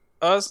 find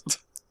us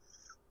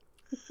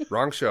it.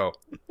 Wrong show.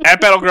 at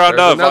Battleground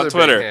There's Dove on another big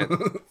Twitter.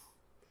 hint.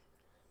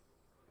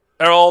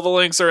 All the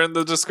links are in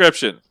the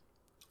description.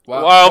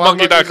 Wow.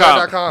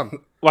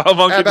 WildMonkey.com.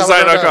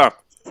 WildMonkeyDesign.com.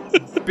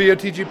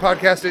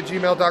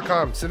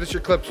 BOTGpodcast@gmail.com. Send us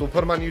your clips. We'll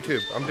put them on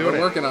YouTube. I'm doing We're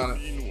it. working on it.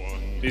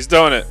 He's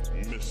doing it.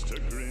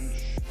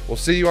 We'll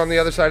see you on the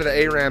other side of the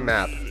ARAM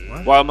map.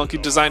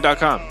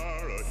 WildMonkeyDesign.com.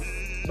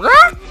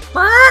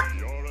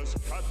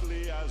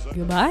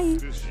 Goodbye.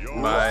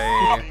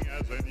 Bye.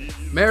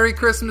 Merry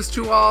Christmas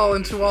to all,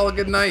 and to all a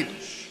good night.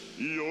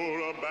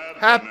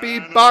 Happy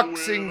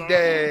Boxing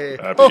Day.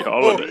 Happy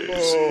holidays.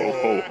 Ho,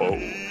 ho, ho.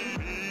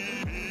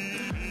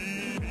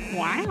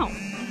 Wow.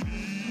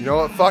 You know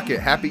what? Fuck it.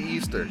 Happy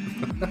Easter.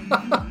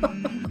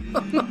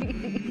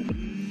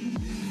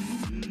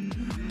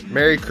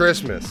 Merry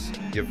Christmas,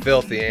 you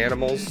filthy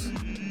animals.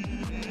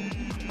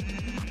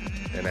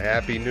 And a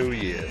Happy New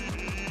Year.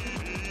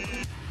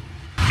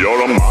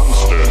 You're a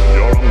monster,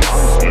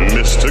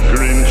 Mr.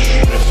 Grinch,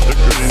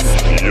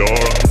 Your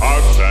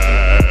heart's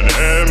an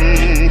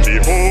empty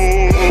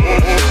hole.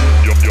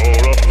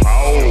 You're a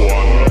foul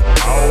one,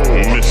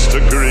 Mr.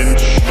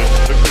 Grinch,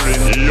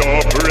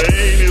 Your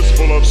brain is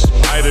full of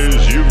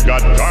spiders, you've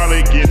got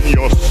garlic in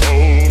your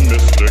soul,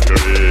 Mr.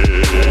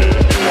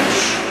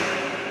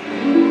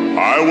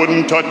 I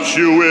wouldn't touch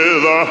you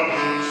with a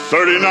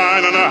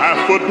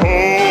 39.5-foot pole.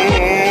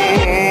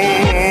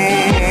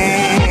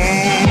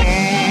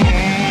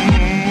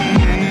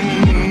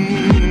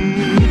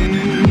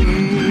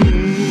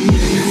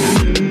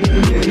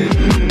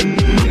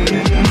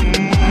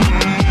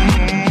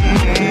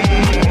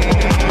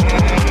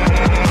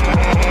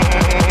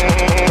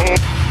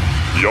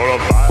 You're a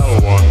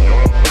vile one,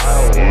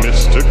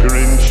 Mr.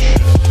 Grinch.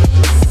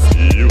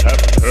 You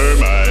have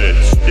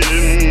termites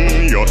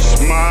in your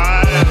smile.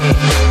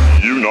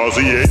 You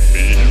nauseate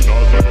me,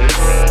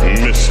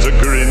 Mr.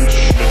 Grinch.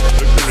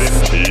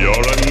 You're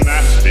a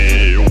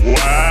nasty,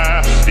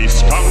 wasty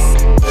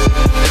skunk.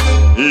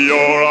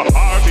 Your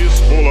heart is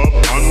full of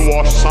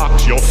unwashed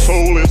socks. Your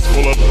soul is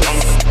full of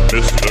gunk,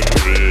 Mr.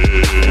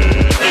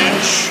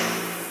 Grinch.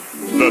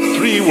 The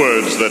 3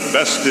 words that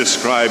best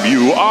describe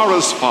you are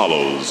as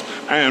follows,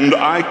 and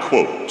I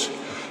quote: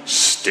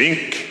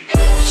 stink,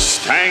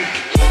 stank,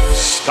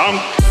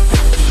 stunk.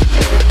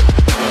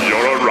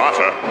 You're a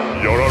rotter,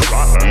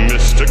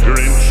 Mr.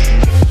 Grinch.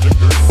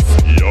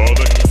 You're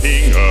the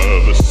king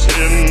of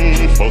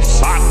sinful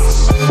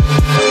socks.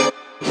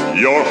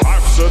 Your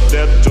heart's a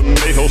dead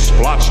tomato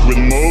splotched with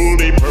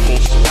moldy purple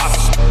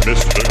spots,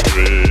 Mr.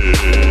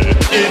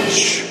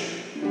 Grinch.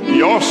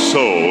 Your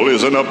soul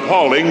is an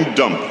appalling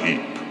dump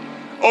heap,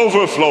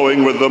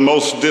 overflowing with the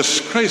most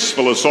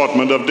disgraceful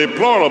assortment of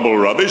deplorable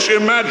rubbish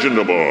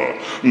imaginable,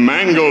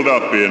 mangled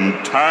up in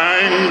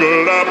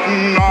tangled up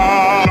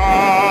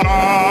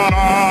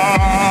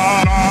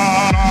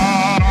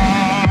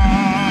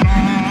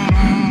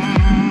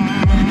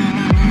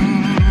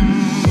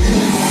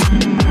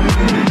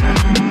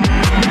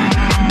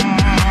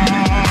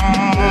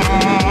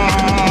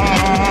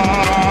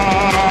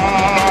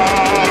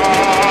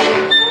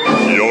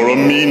You're a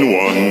mean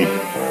one,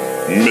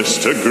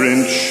 Mr.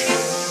 Grinch.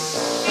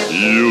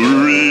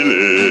 You really